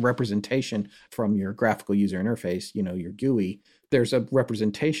screen. That's a representation from your graphical user interface, your GUI. There's a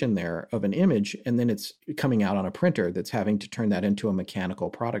representation there of an image, and then it's coming out on a printer that's having to turn that into a mechanical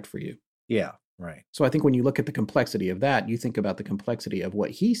product for you. Yeah. Right. So I think when you look at the complexity of that, you think about the complexity of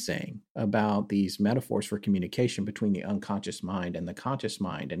what he's saying about these metaphors for communication between the unconscious mind and the conscious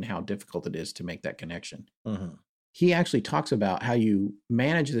mind, and how difficult it is to make that connection. Mm-hmm. He actually talks about how you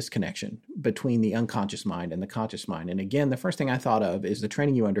manage this connection between the unconscious mind and the conscious mind. And again, the first thing I thought of is the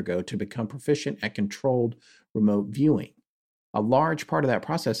training you undergo to become proficient at controlled remote viewing. A large part of that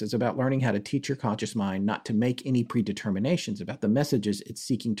process is about learning how to teach your conscious mind not to make any predeterminations about the messages it's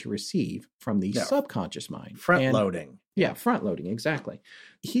seeking to receive from the subconscious mind. Front loading. Yeah, front loading, exactly.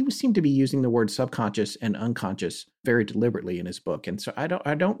 He seemed to be using the word subconscious and unconscious very deliberately in his book. And so I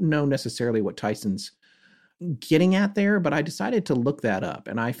don't know necessarily what Tyson's getting at there, but I decided to look that up.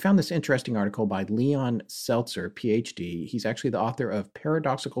 And I found this interesting article by Leon Seltzer, PhD. He's actually the author of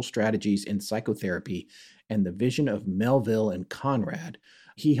Paradoxical Strategies in Psychotherapy and the Vision of Melville and Conrad.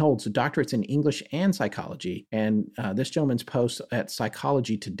 He holds doctorates in English and psychology, and this gentleman's posts at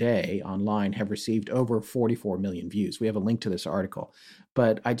Psychology Today online have received over 44 million views. We have a link to this article,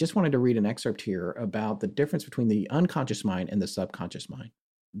 but I just wanted to read an excerpt here about the difference between the unconscious mind and the subconscious mind.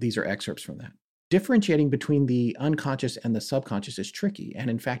 These are excerpts from that. Differentiating between the unconscious and the subconscious is tricky, and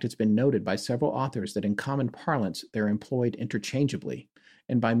in fact, it's been noted by several authors that in common parlance, they're employed interchangeably,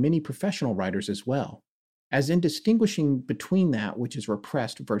 and by many professional writers as well. As in distinguishing between that which is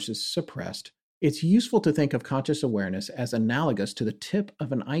repressed versus suppressed, it's useful to think of conscious awareness as analogous to the tip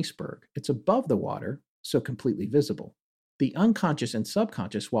of an iceberg. It's above the water, so completely visible. The unconscious and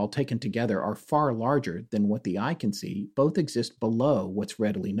subconscious, while taken together, are far larger than what the eye can see. Both exist below what's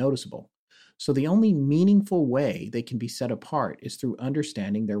readily noticeable. So the only meaningful way they can be set apart is through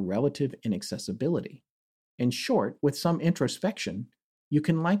understanding their relative inaccessibility. In short, with some introspection, you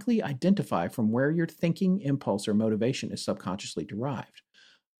can likely identify from where your thinking, impulse, or motivation is subconsciously derived.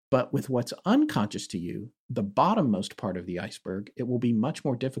 But with what's unconscious to you, the bottommost part of the iceberg, it will be much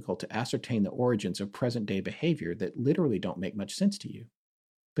more difficult to ascertain the origins of present-day behavior that literally don't make much sense to you.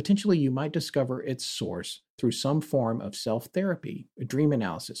 Potentially, you might discover its source through some form of self-therapy, dream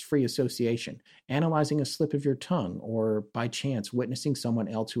analysis, free association, analyzing a slip of your tongue, or by chance witnessing someone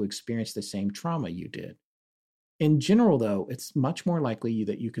else who experienced the same trauma you did. In general, though, it's much more likely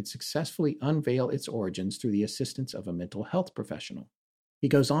that you could successfully unveil its origins through the assistance of a mental health professional. He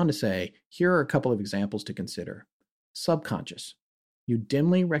goes on to say, here are a couple of examples to consider. Subconscious. You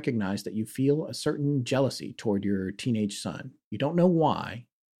dimly recognize that you feel a certain jealousy toward your teenage son. You don't know why.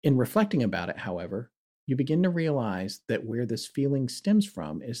 In reflecting about it, however, you begin to realize that where this feeling stems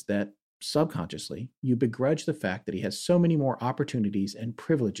from is that, subconsciously, you begrudge the fact that he has so many more opportunities and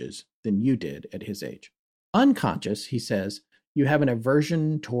privileges than you did at his age. Unconscious, he says, you have an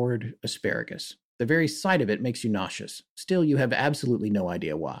aversion toward asparagus. The very sight of it makes you nauseous. Still, you have absolutely no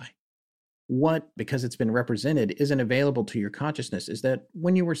idea why. What, because it's been represented, isn't available to your consciousness is that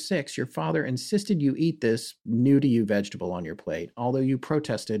when you were 6, your father insisted you eat this new-to-you vegetable on your plate, although you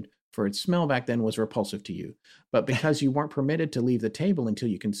protested, for its smell back then was repulsive to you. But because you weren't permitted to leave the table until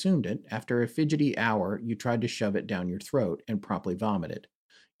you consumed it, after a fidgety hour, you tried to shove it down your throat and promptly vomited.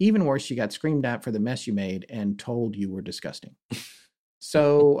 Even worse, you got screamed at for the mess you made and told you were disgusting.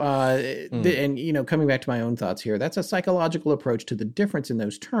 So, and coming back to my own thoughts here, that's a psychological approach to the difference in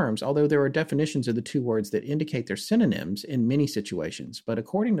those terms, although there are definitions of the two words that indicate they're synonyms in many situations. But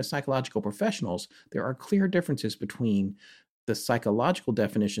according to psychological professionals, there are clear differences between the psychological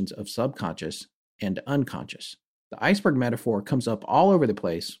definitions of subconscious and unconscious. The iceberg metaphor comes up all over the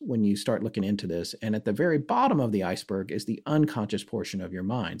place when you start looking into this, and at the very bottom of the iceberg is the unconscious portion of your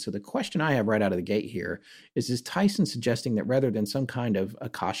mind. So the question I have right out of the gate here is Tyson suggesting that rather than some kind of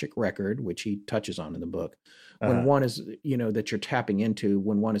Akashic record, which he touches on in the book, when one is, that you're tapping into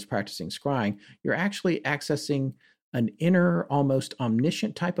when one is practicing scrying, you're actually accessing an inner, almost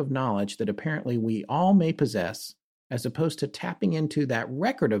omniscient type of knowledge that apparently we all may possess, as opposed to tapping into that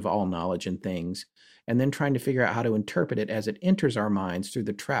record of all knowledge and things, and then trying to figure out how to interpret it as it enters our minds through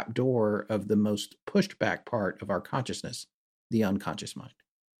the trap door of the most pushed back part of our consciousness, the unconscious mind.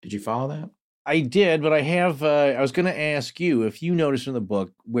 Did you follow that? I did, but I was going to ask you if you noticed in the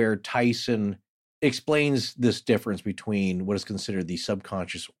book where Tyson explains this difference between what is considered the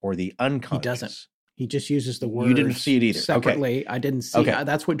subconscious or the unconscious. He doesn't. He just uses the word. You didn't see it either. Separately. Okay. I didn't see it.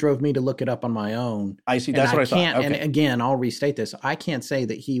 That's what drove me to look it up on my own. I see. That's what I thought. Okay. And again, I'll restate this. I can't say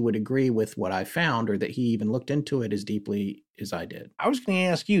that he would agree with what I found or that he even looked into it as deeply as I did. I was going to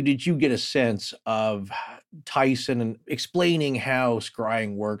ask you, did you get a sense of Tyson and explaining how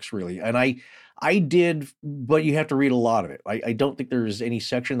scrying works really? And I did, but you have to read a lot of it. I don't think there's any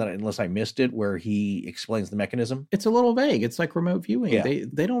section that, unless I missed it, where he explains the mechanism. It's a little vague. It's like remote viewing. Yeah.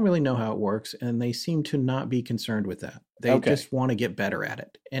 They don't really know how it works, and they seem to not be concerned with that. They just want to get better at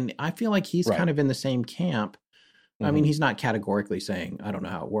it. And I feel like he's kind of in the same camp. Mm-hmm. I mean, he's not categorically saying, I don't know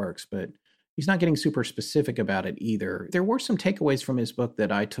how it works, but he's not getting super specific about it either. There were some takeaways from his book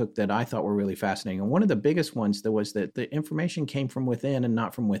that I took that I thought were really fascinating. And one of the biggest ones was that the information came from within and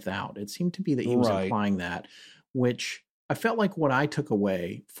not from without. It seemed to be that he was implying that, which I felt like what I took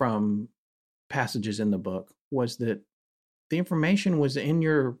away from passages in the book was that the information was in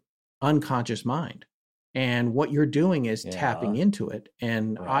your unconscious mind. And what you're doing is tapping into it.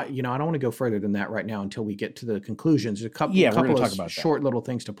 And I don't want to go further than that right now until we get to the conclusions. There's a couple of short little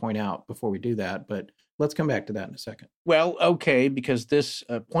things to point out before we do that, but let's come back to that in a second. Well, okay, because this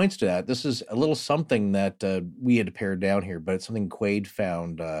points to that. This is a little something that we had to pare down here, but it's something Quaid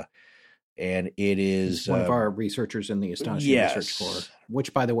found, and it is He's one of our researchers in the Astonishing Research Corps,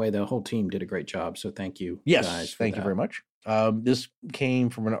 which, by the way, the whole team did a great job. So thank you, guys. Thank you very much. This came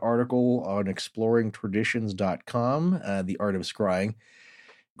from an article on exploringtraditions.com, The Art of Scrying.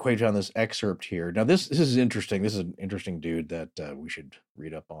 Quaid found this excerpt here. Now, this is interesting. This is an interesting dude that we should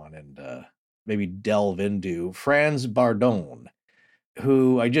read up on and maybe delve into. Franz Bardon,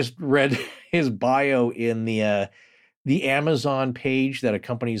 who I just read his bio in the Amazon page that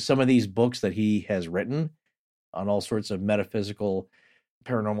accompanies some of these books that he has written on all sorts of metaphysical,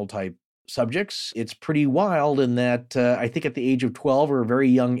 paranormal type subjects. It's pretty wild in that I think at the age of 12 or a very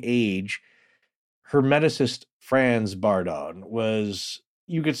young age, Hermeticist Franz Bardon was,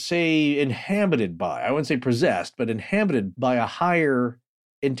 you could say, inhabited by, I wouldn't say possessed, but inhabited by a higher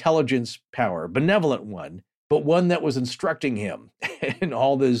intelligence power, benevolent one, but one that was instructing him and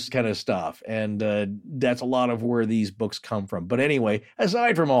all this kind of stuff. And that's a lot of where these books come from. But anyway,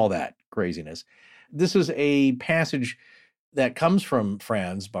 aside from all that craziness, this is a passage that comes from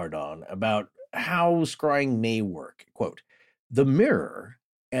Franz Bardon about how scrying may work. Quote, "The mirror,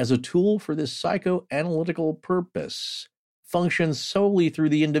 as a tool for this psychoanalytical purpose, functions solely through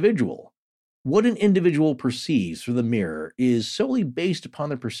the individual. What an individual perceives through the mirror is solely based upon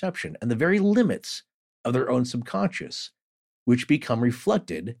their perception and the very limits of their own subconscious, which become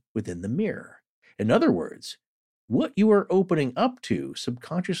reflected within the mirror. In other words, what you are opening up to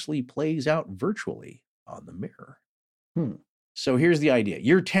subconsciously plays out virtually on the mirror." So here's the idea.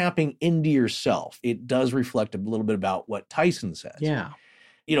 You're tapping into yourself. It does reflect a little bit about what Tyson says. Yeah.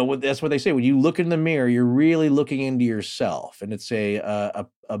 That's what they say. When you look in the mirror, you're really looking into yourself. And it's a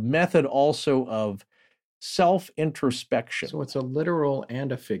method also of self-introspection. So it's a literal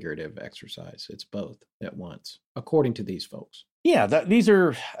and a figurative exercise. It's both at once, according to these folks. Yeah, these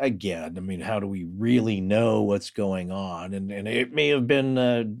are, again, I mean, how do we really know what's going on? And it may have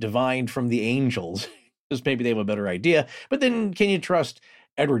been divined from the angels. Just maybe they have a better idea. But then can you trust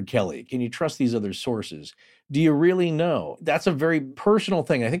Edward Kelly? Can you trust these other sources? Do you really know? That's a very personal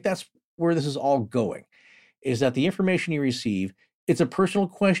thing. I think that's where this is all going, is that the information you receive, it's a personal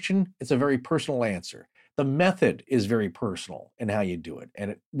question. It's a very personal answer. The method is very personal in how you do it.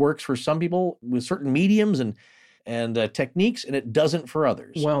 And it works for some people with certain mediums and techniques, and it doesn't for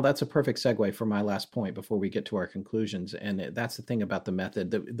others. Well, that's a perfect segue for my last point before we get to our conclusions. And that's the thing about the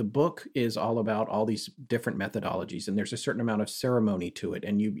method. The book is all about all these different methodologies, and there's a certain amount of ceremony to it.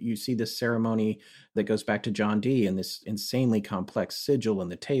 And you see this ceremony that goes back to John Dee and this insanely complex sigil,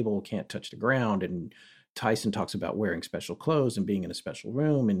 and the table can't touch the ground. And Tyson talks about wearing special clothes and being in a special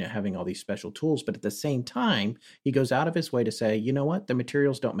room and having all these special tools. But at the same time, he goes out of his way to say, you know what? The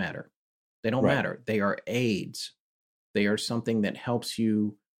materials don't matter. They don't matter. They are aids. They are something that helps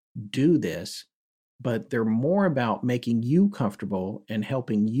you do this, but they're more about making you comfortable and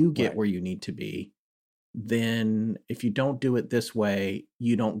helping you get where you need to be. Then if you don't do it this way,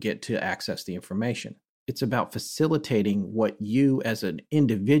 you don't get to access the information. It's about facilitating what you as an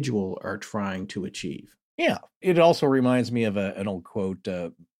individual are trying to achieve. Yeah. It also reminds me of an old quote.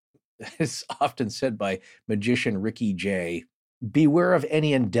 It's often said by magician Ricky Jay, beware of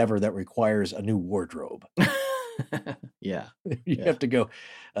any endeavor that requires a new wardrobe. Yeah. You have to go,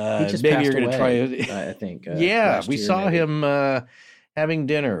 he just maybe passed you're going to away, try. I think. Yeah. We saw maybe. him having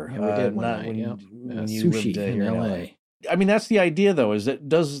dinner. Yeah, we did one night, when you sushi lived in here LA. I mean, that's the idea, though, is that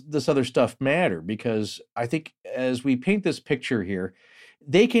does this other stuff matter? Because I think as we paint this picture here,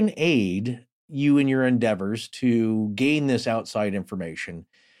 they can aid you in your endeavors to gain this outside information,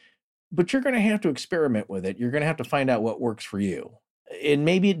 but you're going to have to experiment with it. You're going to have to find out what works for you. And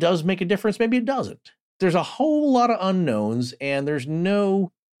maybe it does make a difference. Maybe it doesn't. There's a whole lot of unknowns, and there's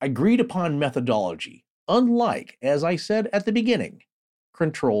no agreed upon methodology. Unlike, as I said at the beginning,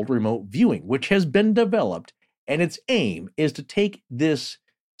 controlled remote viewing, which has been developed. And its aim is to take this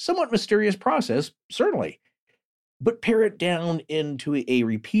somewhat mysterious process, certainly, but pare it down into a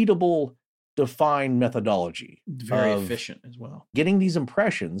repeatable, defined methodology. Very efficient as well. Getting these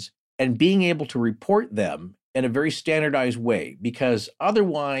impressions and being able to report them in a very standardized way, because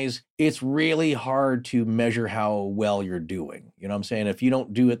otherwise it's really hard to measure how well you're doing. You know what I'm saying? If you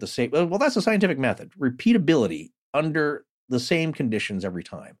don't do it the same, well, that's a scientific method. Repeatability under the same conditions every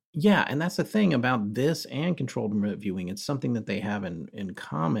time. Yeah, and that's the thing about this and controlled remote viewing. It's something that they have in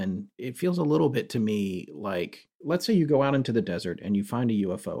common. It feels a little bit to me like, let's say you go out into the desert and you find a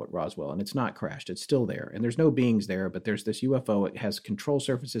UFO at Roswell and it's not crashed. It's still there. And there's no beings there, but there's this UFO. It has control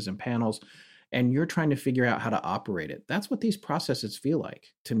surfaces and panels, and you're trying to figure out how to operate it. That's what these processes feel like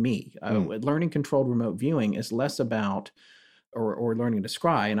to me. Learning controlled remote viewing is less about, or learning to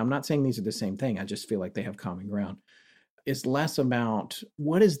scry, and I'm not saying these are the same thing. I just feel like they have common ground. Is less about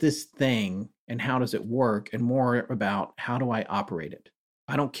what is this thing and how does it work, and more about how do I operate it.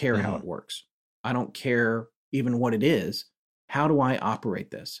 I don't care how it works. I don't care even what it is. How do I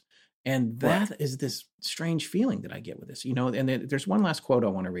operate this? And that is this strange feeling that I get with this, you know. And then there's one last quote I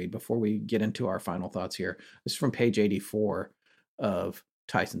want to read before we get into our final thoughts here. This is from page 84 of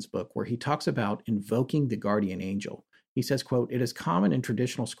Tyson's book, where he talks about invoking the guardian angel. He says, quote, "It is common in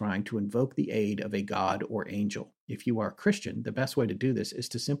traditional scrying to invoke the aid of a god or angel. If you are a Christian, the best way to do this is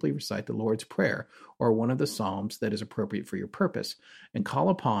to simply recite the Lord's Prayer or one of the Psalms that is appropriate for your purpose, and call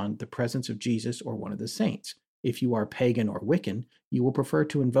upon the presence of Jesus or one of the saints. If you are pagan or Wiccan, you will prefer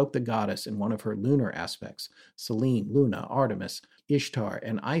to invoke the goddess in one of her lunar aspects. Selene, Luna, Artemis, Ishtar,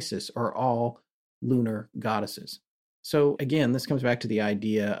 and Isis are all lunar goddesses." So again, this comes back to the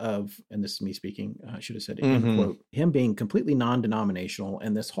idea of, and this is me speaking, I should have said, him, quote, him being completely non-denominational,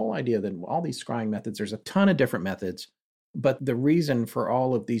 and this whole idea that all these scrying methods, there's a ton of different methods, but the reason for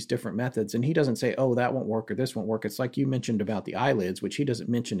all of these different methods, and he doesn't say, oh, that won't work or this won't work. It's like you mentioned about the eyelids, which he doesn't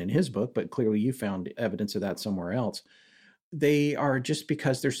mention in his book, but clearly you found evidence of that somewhere else. They are just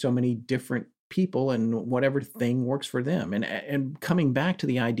because there's so many different people and whatever thing works for them. And coming back to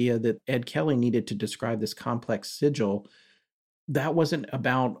the idea that Ed Kelly needed to describe this complex sigil, that wasn't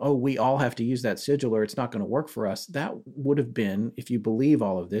about, oh, we all have to use that sigil or it's not going to work for us. That would have been, if you believe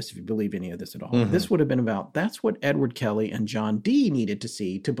all of this, if you believe any of this at all, this would have been about, that's what Edward Kelly and John Dee needed to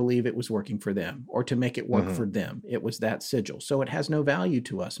see to believe it was working for them or to make it work for them. It was that sigil. So it has no value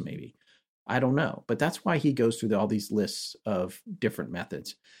to us, maybe. I don't know. But that's why he goes through all these lists of different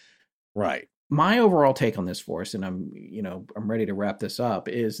methods. Right. My overall take on this, Forrest, and I'm ready to wrap this up,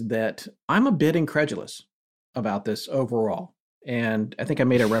 is that I'm a bit incredulous about this overall. And I think I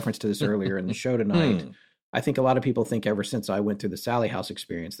made a reference to this earlier in the show tonight. I think a lot of people think ever since I went through the Sally House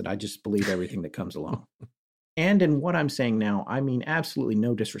experience that I just believe everything that comes along. And in what I'm saying now, I mean absolutely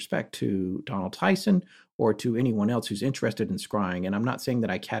no disrespect to Donald Tyson or to anyone else who's interested in scrying. And I'm not saying that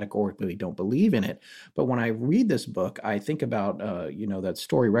I categorically don't believe in it. But when I read this book, I think about, that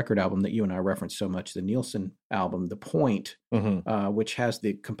Story Record album that you and I referenced so much, the Nielsen album, The Point, which has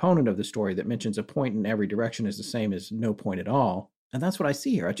the component of the story that mentions a point in every direction is the same as no point at all. And that's what I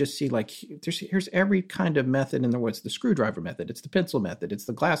see here. I just see like, here's every kind of method in the world. It's the screwdriver method. It's the pencil method. It's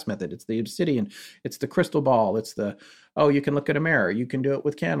the glass method. It's the obsidian. It's the crystal ball. It's the, you can look at a mirror. You can do it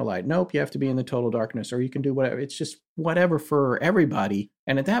with candlelight. Nope, you have to be in the total darkness, or you can do whatever. It's just whatever for everybody.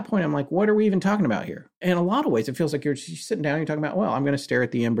 And at that point, I'm like, what are we even talking about here? In a lot of ways, it feels like you're sitting down and you're talking about, well, I'm going to stare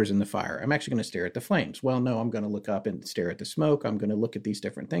at the embers in the fire. I'm actually going to stare at the flames. Well, no, I'm going to look up and stare at the smoke. I'm going to look at these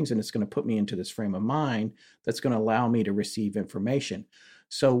different things, and it's going to put me into this frame of mind that's going to allow me to receive information.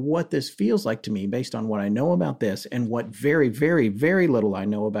 So what this feels like to me, based on what I know about this and what very, very, very little I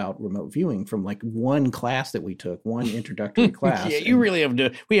know about remote viewing from like one class that we took, one introductory class. Yeah, you really have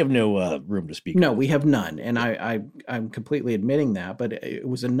we have no room to speak. No, we have none. And I'm completely admitting that, but it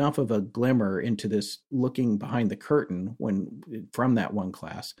was enough of a glimmer into this looking behind the curtain from that one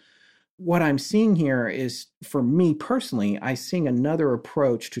class. What I'm seeing here is, for me personally, I'm seeing another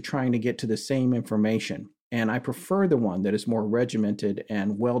approach to trying to get to the same information. And I prefer the one that is more regimented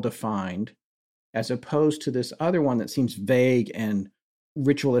and well-defined, as opposed to this other one that seems vague and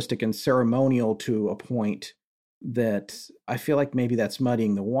ritualistic and ceremonial to a point that I feel like maybe that's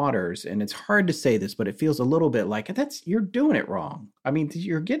muddying the waters. And it's hard to say this, but it feels a little bit like you're doing it wrong. I mean,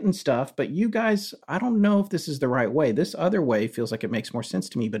 you're getting stuff, but you guys, I don't know if this is the right way. This other way feels like it makes more sense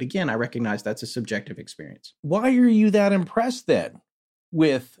to me. But again, I recognize that's a subjective experience. Why are you that impressed then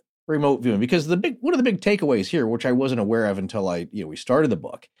with remote viewing? Because one of the big takeaways here, which I wasn't aware of until we started the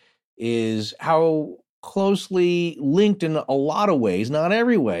book, is how closely linked in a lot of ways, not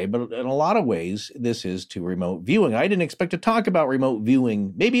every way, but in a lot of ways, this is to remote viewing. I didn't expect to talk about remote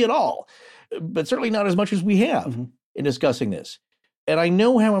viewing maybe at all, but certainly not as much as we have in discussing this. And I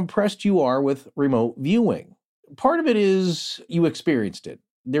know how impressed you are with remote viewing. Part of it is you experienced it.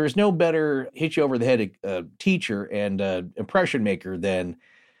 There is no better hit you over the head teacher and impression maker than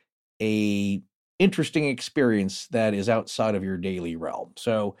a interesting experience that is outside of your daily realm.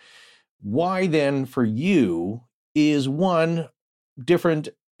 So why then for you is one different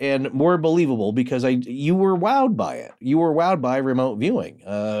and more believable? Because you were wowed by it. You were wowed by remote viewing.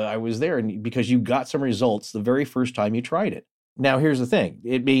 I was there, and because you got some results the very first time you tried it. Now, here's the thing.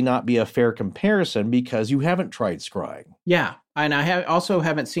 It may not be a fair comparison because you haven't tried scrying. Yeah, and I also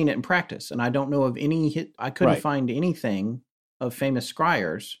haven't seen it in practice, and I don't know of any I couldn't find anything of famous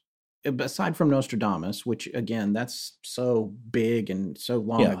scryers aside from Nostradamus, which, again, that's so big and so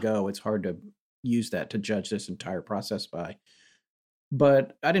long ago, it's hard to use that to judge this entire process by.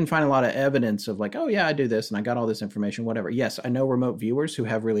 But I didn't find a lot of evidence of like, oh, yeah, I do this and I got all this information, whatever. Yes, I know remote viewers who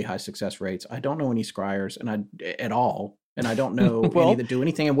have really high success rates. I don't know any scryers at all. And I don't know any that do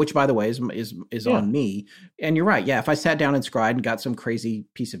anything, and which, by the way, is on me. And you're right. Yeah, if I sat down and scried and got some crazy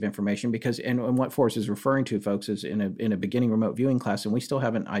piece of information, and what Forrest is referring to, folks, is in a beginning remote viewing class, and we still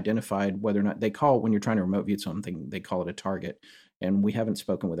haven't identified whether or not they call, when you're trying to remote view something, they call it a target. And we haven't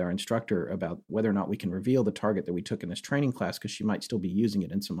spoken with our instructor about whether or not we can reveal the target that we took in this training class, because she might still be using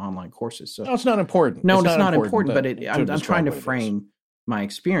it in some online courses. So it's not important. No, it's not important, but I'm trying to frame my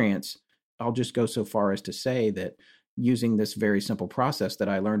experience. I'll just go so far as to say that using this very simple process that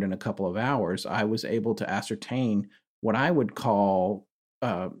I learned in a couple of hours, I was able to ascertain what I would call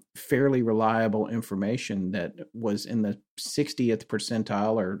fairly reliable information that was in the 60th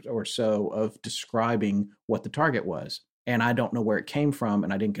percentile or so of describing what the target was. And I don't know where it came from,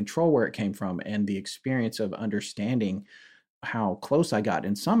 and I didn't control where it came from. And the experience of understanding how close I got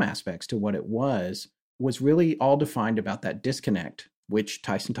in some aspects to what it was really all defined about that disconnect, which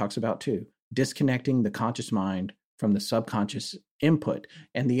Tyson talks about too, disconnecting the conscious mind from the subconscious input.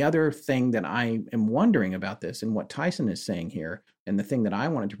 And the other thing that I am wondering about this and what Tyson is saying here, and the thing that I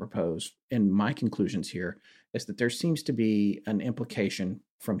wanted to propose in my conclusions here, is that there seems to be an implication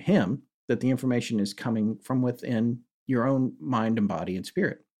from him that the information is coming from within your own mind and body and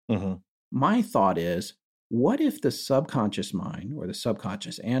spirit. Mm-hmm. My thought is, what if the subconscious mind, or the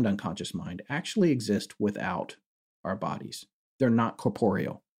subconscious and unconscious mind, actually exist without our bodies? They're not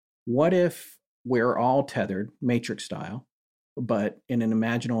corporeal. What if we're all tethered, Matrix style, but in an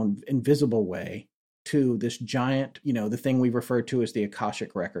imaginal, invisible way, to this giant, the thing we refer to as the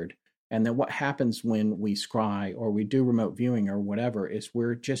Akashic record. And then what happens when we scry or we do remote viewing or whatever is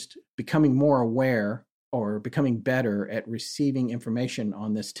we're just becoming more aware or becoming better at receiving information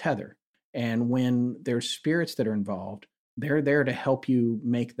on this tether. And when there's spirits that are involved, they're there to help you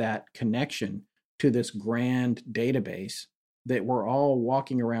make that connection to this grand database that we're all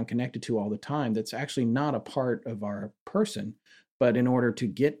walking around connected to all the time. That's actually not a part of our person. But in order to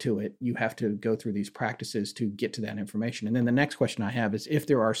get to it, you have to go through these practices to get to that information. And then the next question I have is, if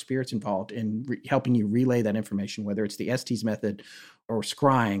there are spirits involved in helping you relay that information, whether it's the Estes method or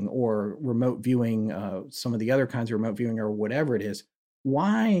scrying or remote viewing, some of the other kinds of remote viewing or whatever it is,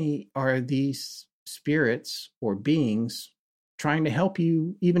 why are these spirits or beings trying to help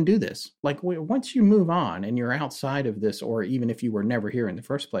you even do this? Like, once you move on and you're outside of this, or even if you were never here in the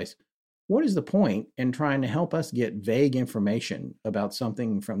first place, what is the point in trying to help us get vague information about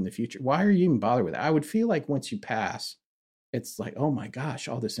something from the future? Why are you even bothered with it? I would feel like once you pass, it's like, oh my gosh,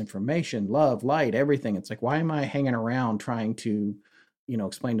 all this information, love, light, everything. It's like, why am I hanging around trying to,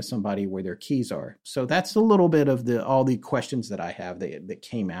 explain to somebody where their keys are. So that's a little bit of all the questions that I have that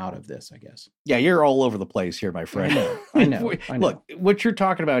came out of this, I guess. Yeah, you're all over the place here, my friend. I know. Look, what you're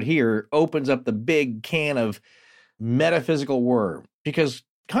talking about here opens up the big can of metaphysical worm, because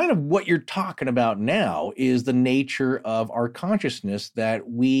kind of what you're talking about now is the nature of our consciousness that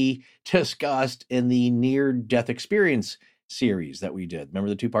we discussed in the near-death experience series that we did. Remember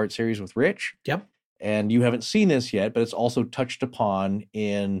the 2-part series with Rich? Yep. And you haven't seen this yet, but it's also touched upon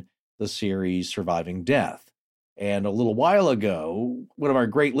in the series Surviving Death. And a little while ago, one of our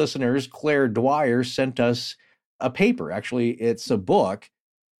great listeners, Claire Dwyer, sent us a paper. Actually, it's a book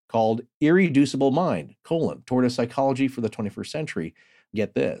called Irreducible Mind, Toward a Psychology for the 21st Century.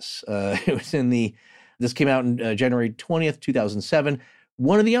 Get this. It was this came out in January 20th, 2007.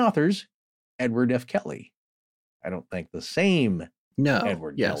 One of the authors, Edward F. Kelly. I don't think the same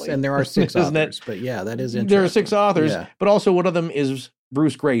Edward Kelly. And there are 6 authors, but yeah, that is interesting. There are 6 authors, but also one of them is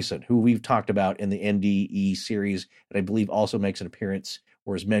Bruce Grayson, who we've talked about in the NDE series, and I believe also makes an appearance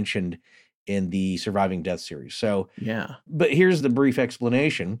or is mentioned in the Surviving Death series. So, yeah. But here's the brief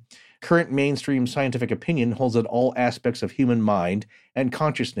explanation. Current mainstream scientific opinion holds that all aspects of human mind and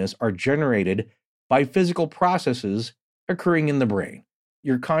consciousness are generated by physical processes occurring in the brain.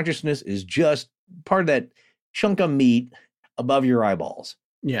 Your consciousness is just part of that chunk of meat above your eyeballs.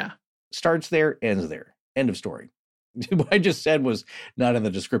 Yeah. Starts there, ends there. End of story. What I just said was not in the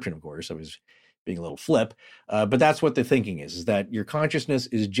description, of course. I was being a little flip. But that's what the thinking is that your consciousness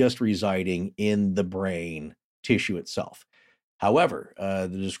is just residing in the brain tissue itself. However, the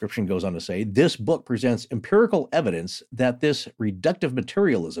description goes on to say, this book presents empirical evidence that this reductive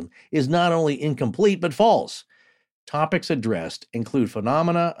materialism is not only incomplete, but false. Topics addressed include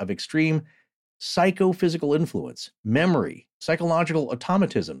phenomena of extreme psychophysical influence, memory, psychological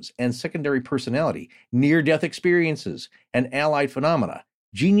automatisms and secondary personality, near-death experiences and allied phenomena,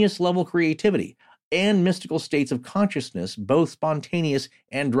 genius-level creativity, and mystical states of consciousness, both spontaneous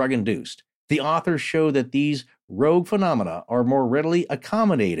and drug-induced. The authors show that these rogue phenomena are more readily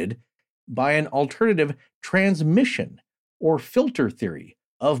accommodated by an alternative transmission or filter theory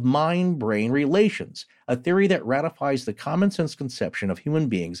of mind-brain relations, a theory that ratifies the common-sense conception of human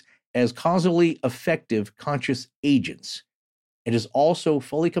beings as causally effective conscious agents. It is also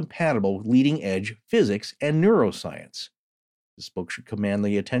fully compatible with leading-edge physics and neuroscience. This book should command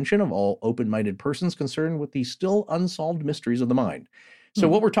the attention of all open-minded persons concerned with the still unsolved mysteries of the mind. So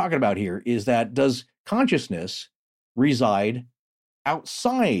what we're talking about here is that does consciousness reside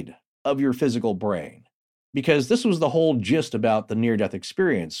outside of your physical brain? Because this was the whole gist about the near-death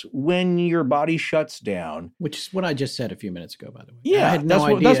experience. When your body shuts down. Which is what I just said a few minutes ago, by the way. Yeah. I had no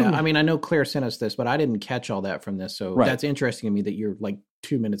idea. I mean, I know Claire sent us this, but I didn't catch all that from this. So that's interesting to me that you're like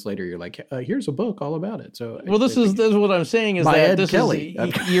 2 minutes later, you're like, here's a book all about it. So well, this is what I'm saying is by that Ed this Kelly.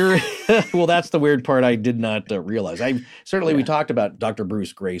 You're well, that's the weird part I did not realize. We talked about Dr.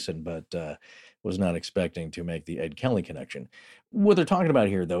 Bruce Grayson, but was not expecting to make the Ed Kelly connection. What they're talking about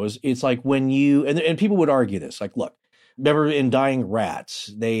here, though, is it's like when you, and people would argue this, like, look, remember in Dying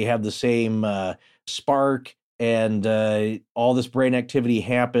Rats, they have the same spark and all this brain activity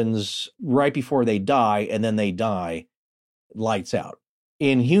happens right before they die, and then they die, lights out.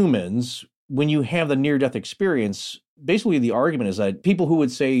 In humans, when you have the near-death experience, basically the argument is that people who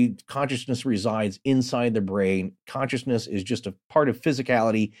would say consciousness resides inside the brain, consciousness is just a part of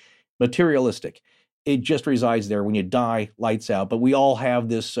physicality, materialistic. It just resides there. When you die, lights out. But we all have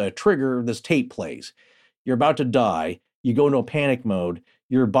this trigger, this tape plays. You're about to die. You go into a panic mode.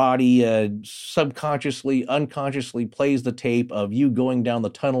 Your body subconsciously, unconsciously plays the tape of you going down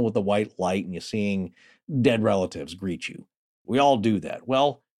the tunnel with the white light and you seeing dead relatives greet you. We all do that.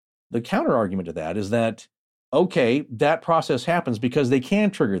 Well, the counter argument to that is that, okay, that process happens because they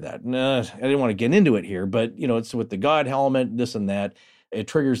can trigger that. I didn't want to get into it here, but it's with the God helmet, this and that. It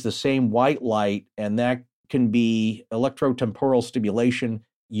triggers the same white light, and that can be electrotemporal stimulation.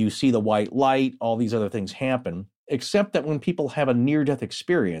 You see the white light, all these other things happen, except that when people have a near-death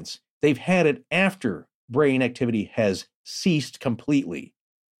experience, they've had it after brain activity has ceased completely.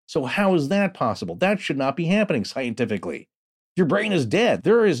 So how is that possible? That should not be happening scientifically. Your brain is dead.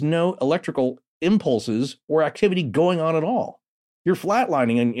 There is no electrical impulses or activity going on at all. You're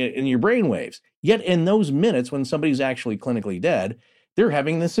flatlining in your brain waves. Yet in those minutes when somebody's actually clinically dead, they're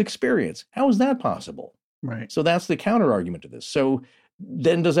having this experience. How is that possible? Right. So that's the counter argument to this. So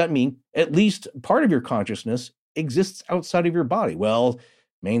then does that mean at least part of your consciousness exists outside of your body? Well,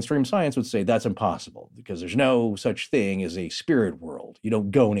 mainstream science would say that's impossible because there's no such thing as a spirit world. You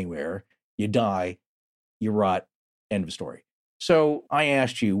don't go anywhere. You die. You rot. End of story. So I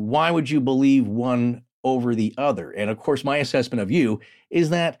asked you, why would you believe one over the other. And of course, my assessment of you is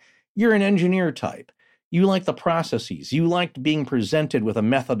that you're an engineer type. You like the processes. You liked being presented with a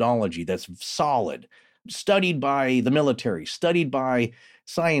methodology that's solid, studied by the military, studied by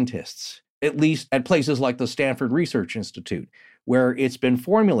scientists, at least at places like the Stanford Research Institute, where it's been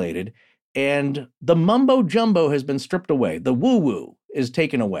formulated and the mumbo jumbo has been stripped away. The woo-woo is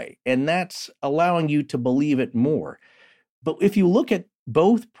taken away, and that's allowing you to believe it more. But if you look at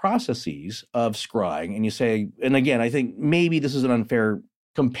both processes of scrying and you say, and again, I think maybe this is an unfair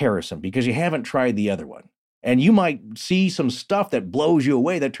comparison because you haven't tried the other one. And you might see some stuff that blows you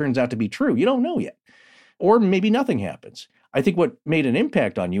away that turns out to be true. You don't know yet. Or maybe nothing happens. I think what made an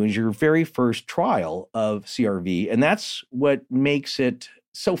impact on you is your very first trial of CRV, and that's what makes it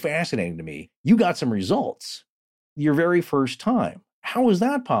so fascinating to me. You got some results your very first time. How is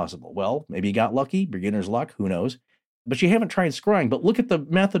that possible? Well, maybe you got lucky, beginner's luck, who knows? But you haven't tried scrying. But look at the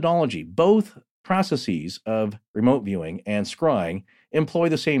methodology. Both processes of remote viewing and scrying employ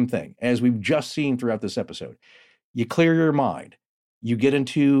the same thing, as we've just seen throughout this episode. You clear your mind. You get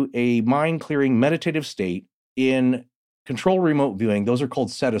into a mind-clearing meditative state. In control remote viewing, those are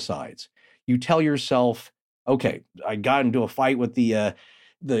called set-asides. You tell yourself, okay, I got into a fight with the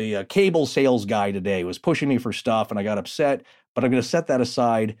cable sales guy today. He was pushing me for stuff, and I got upset, but I'm going to set that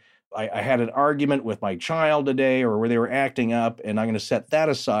aside. I had an argument with my child today, or where they were acting up, and I'm going to set that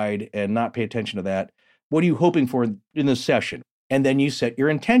aside and not pay attention to that. What are you hoping for in this session? And then you set your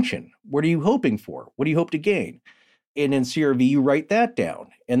intention. What are you hoping for? What do you hope to gain? And in CRV, you write that down.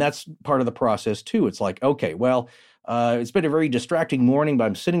 And that's part of the process too. It's like, okay, well, it's been a very distracting morning, but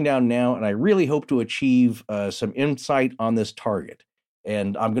I'm sitting down now and I really hope to achieve some insight on this target.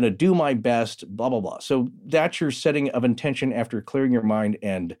 And I'm going to do my best, blah, blah, blah. So that's your setting of intention after clearing your mind.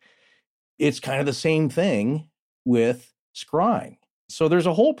 And it's kind of the same thing with scrying. So there's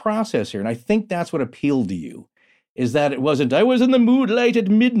a whole process here. And I think that's what appealed to you. Is that it wasn't, I was in the moonlight at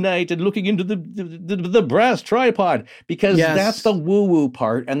midnight and looking into the brass tripod, because that's the woo-woo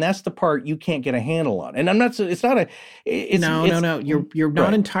part, and that's the part you can't get a handle on. And I'm not, it's not a, it's, no, you're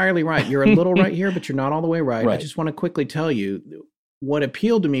not entirely right. You're a little right here, but you're not all the way right. I just want to quickly tell you, what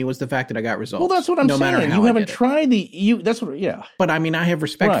appealed to me was the fact that I got results. Well, that's what I'm saying. You haven't tried that's what, But I mean, I have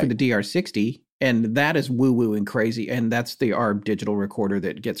respect for the DR60. And that is woo-woo and crazy. And that's the ARB digital recorder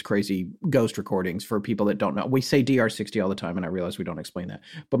that gets crazy ghost recordings for people that don't know. We say DR60 all the time, and I realize we don't explain that.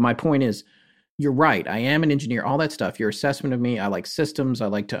 But my point is, you're right. I am an engineer, all that stuff. Your assessment of me, I like systems. I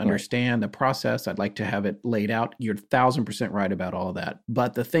like to understand the process. I'd like to have it laid out. You're 1,000% right about all of that.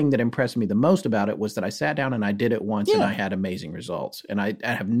 But the thing that impressed me the most about it was that I sat down and I did it once and I had amazing results. And I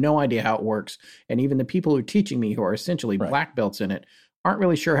have no idea how it works. And even the people who are teaching me, who are essentially black belts in it, aren't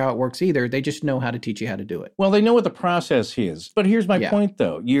really sure how it works either. They just know how to teach you how to do it. Well, they know what the process is. But here's my point,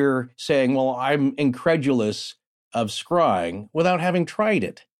 though. You're saying, well, I'm incredulous of scrying without having tried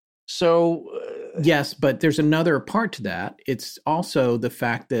it. So... yes, but there's another part to that. It's also the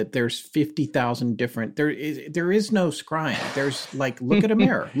fact that there's 50,000 different... There is no scrying. There's like, look at a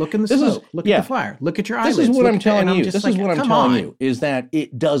mirror. Look in the smoke. Look at the flyer. Look at your eyelids. This is what I'm telling you. This is what I'm telling you, is that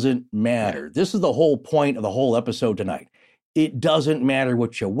it doesn't matter. This is the whole point of the whole episode tonight. It doesn't matter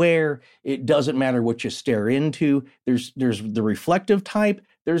what you wear. It doesn't matter what you stare into. There's the reflective type.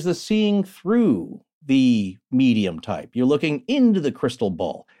 There's the seeing through the medium type. You're looking into the crystal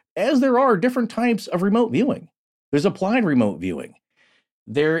ball. As there are different types of remote viewing. There's applied remote viewing.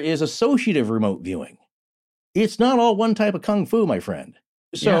 There is associative remote viewing. It's not all one type of kung fu, my friend.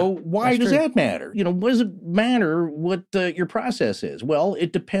 So why does that matter? What does it matter what your process is? Well,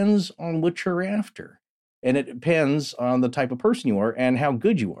 it depends on what you're after. And it depends on the type of person you are and how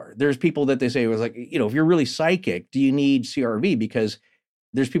good you are. There's people that they say, was like, if you're really psychic, do you need CRV? Because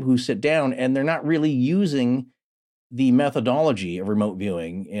there's people who sit down and they're not really using the methodology of remote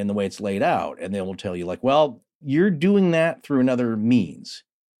viewing in the way it's laid out. And they will tell you like, well, you're doing that through another means,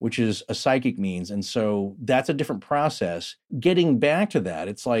 which is a psychic means. And so that's a different process. Getting back to that,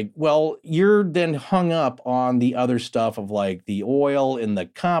 it's like, well, you're then hung up on the other stuff of like the oil in the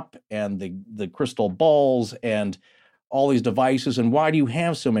cup and the crystal balls and all these devices. And why do you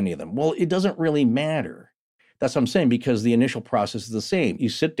have so many of them? Well, it doesn't really matter. That's what I'm saying, because the initial process is the same. You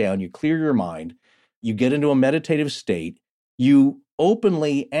sit down, you clear your mind, you get into a meditative state, you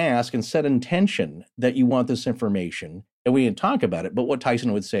openly ask and set intention that you want this information. And we didn't talk about it, but what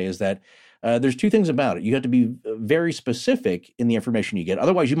Tyson would say is that there's two things about it. You have to be very specific in the information you get.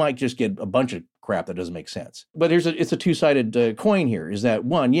 Otherwise, you might just get a bunch of crap that doesn't make sense. But it's a two-sided coin here, is that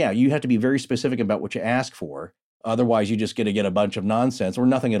one, you have to be very specific about what you ask for. Otherwise, you just get a bunch of nonsense or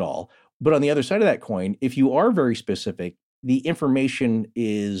nothing at all. But on the other side of that coin, if you are very specific, the information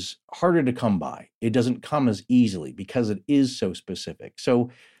is harder to come by. It doesn't come as easily because it is so specific. So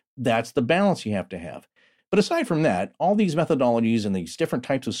that's the balance you have to have. But aside from that, all these methodologies and these different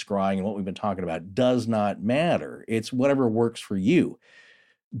types of scrying and what we've been talking about does not matter. It's whatever works for you.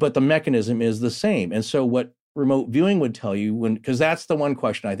 But the mechanism is the same. And so what remote viewing would tell you, because that's the one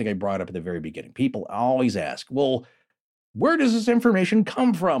question I think I brought up at the very beginning. People always ask, well, where does this information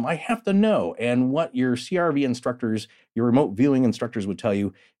come from? I have to know. And what your CRV instructors, your remote viewing instructors would tell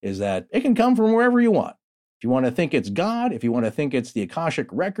you is that it can come from wherever you want. If you want to think it's God, if you want to think it's the Akashic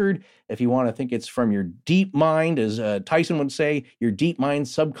record, if you want to think it's from your deep mind, as Tyson would say, your deep mind,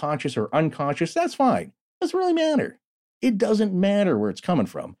 subconscious or unconscious, that's fine. It doesn't really matter. It doesn't matter where it's coming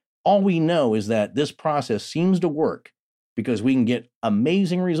from. All we know is that this process seems to work because we can get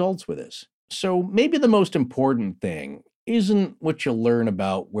amazing results with this. So maybe the most important thing isn't what you learn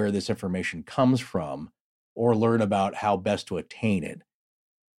about where this information comes from or learn about how best to attain it.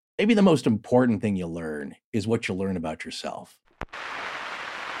 Maybe the most important thing you learn is what you learn about yourself.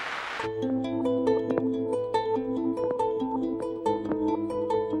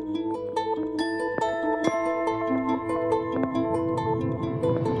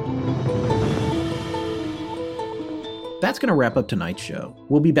 That's going to wrap up tonight's show.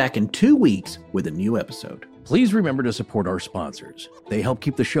 We'll be back in 2 weeks with a new episode. Please remember to support our sponsors. They help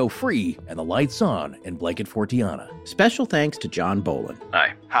keep the show free and the lights on in Blanket Fortiana. Special thanks to John Boland.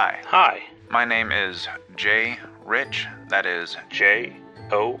 Hi. Hi. Hi. My name is Jay Rich. That is JOEHAM.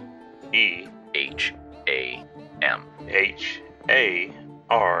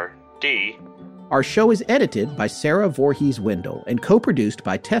 HARD. Our show is edited by Sarah Voorhees Wendell and co-produced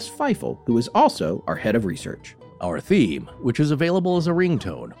by Tess Feifel, who is also our head of research. Our theme, which is available as a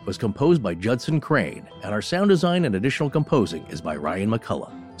ringtone, was composed by Judson Crane, and our sound design and additional composing is by Ryan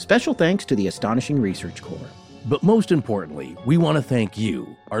McCullough. Special thanks to the Astonishing Research Corps. But most importantly, we want to thank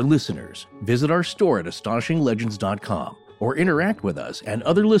you, our listeners. Visit our store at astonishinglegends.com or interact with us and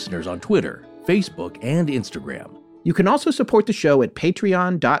other listeners on Twitter, Facebook, and Instagram. You can also support the show at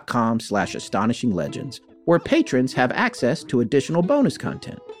patreon.com/astonishinglegends, where patrons have access to additional bonus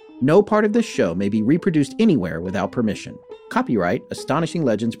content. No part of this show may be reproduced anywhere without permission. Copyright Astonishing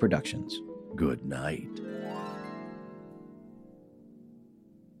Legends Productions. Good night.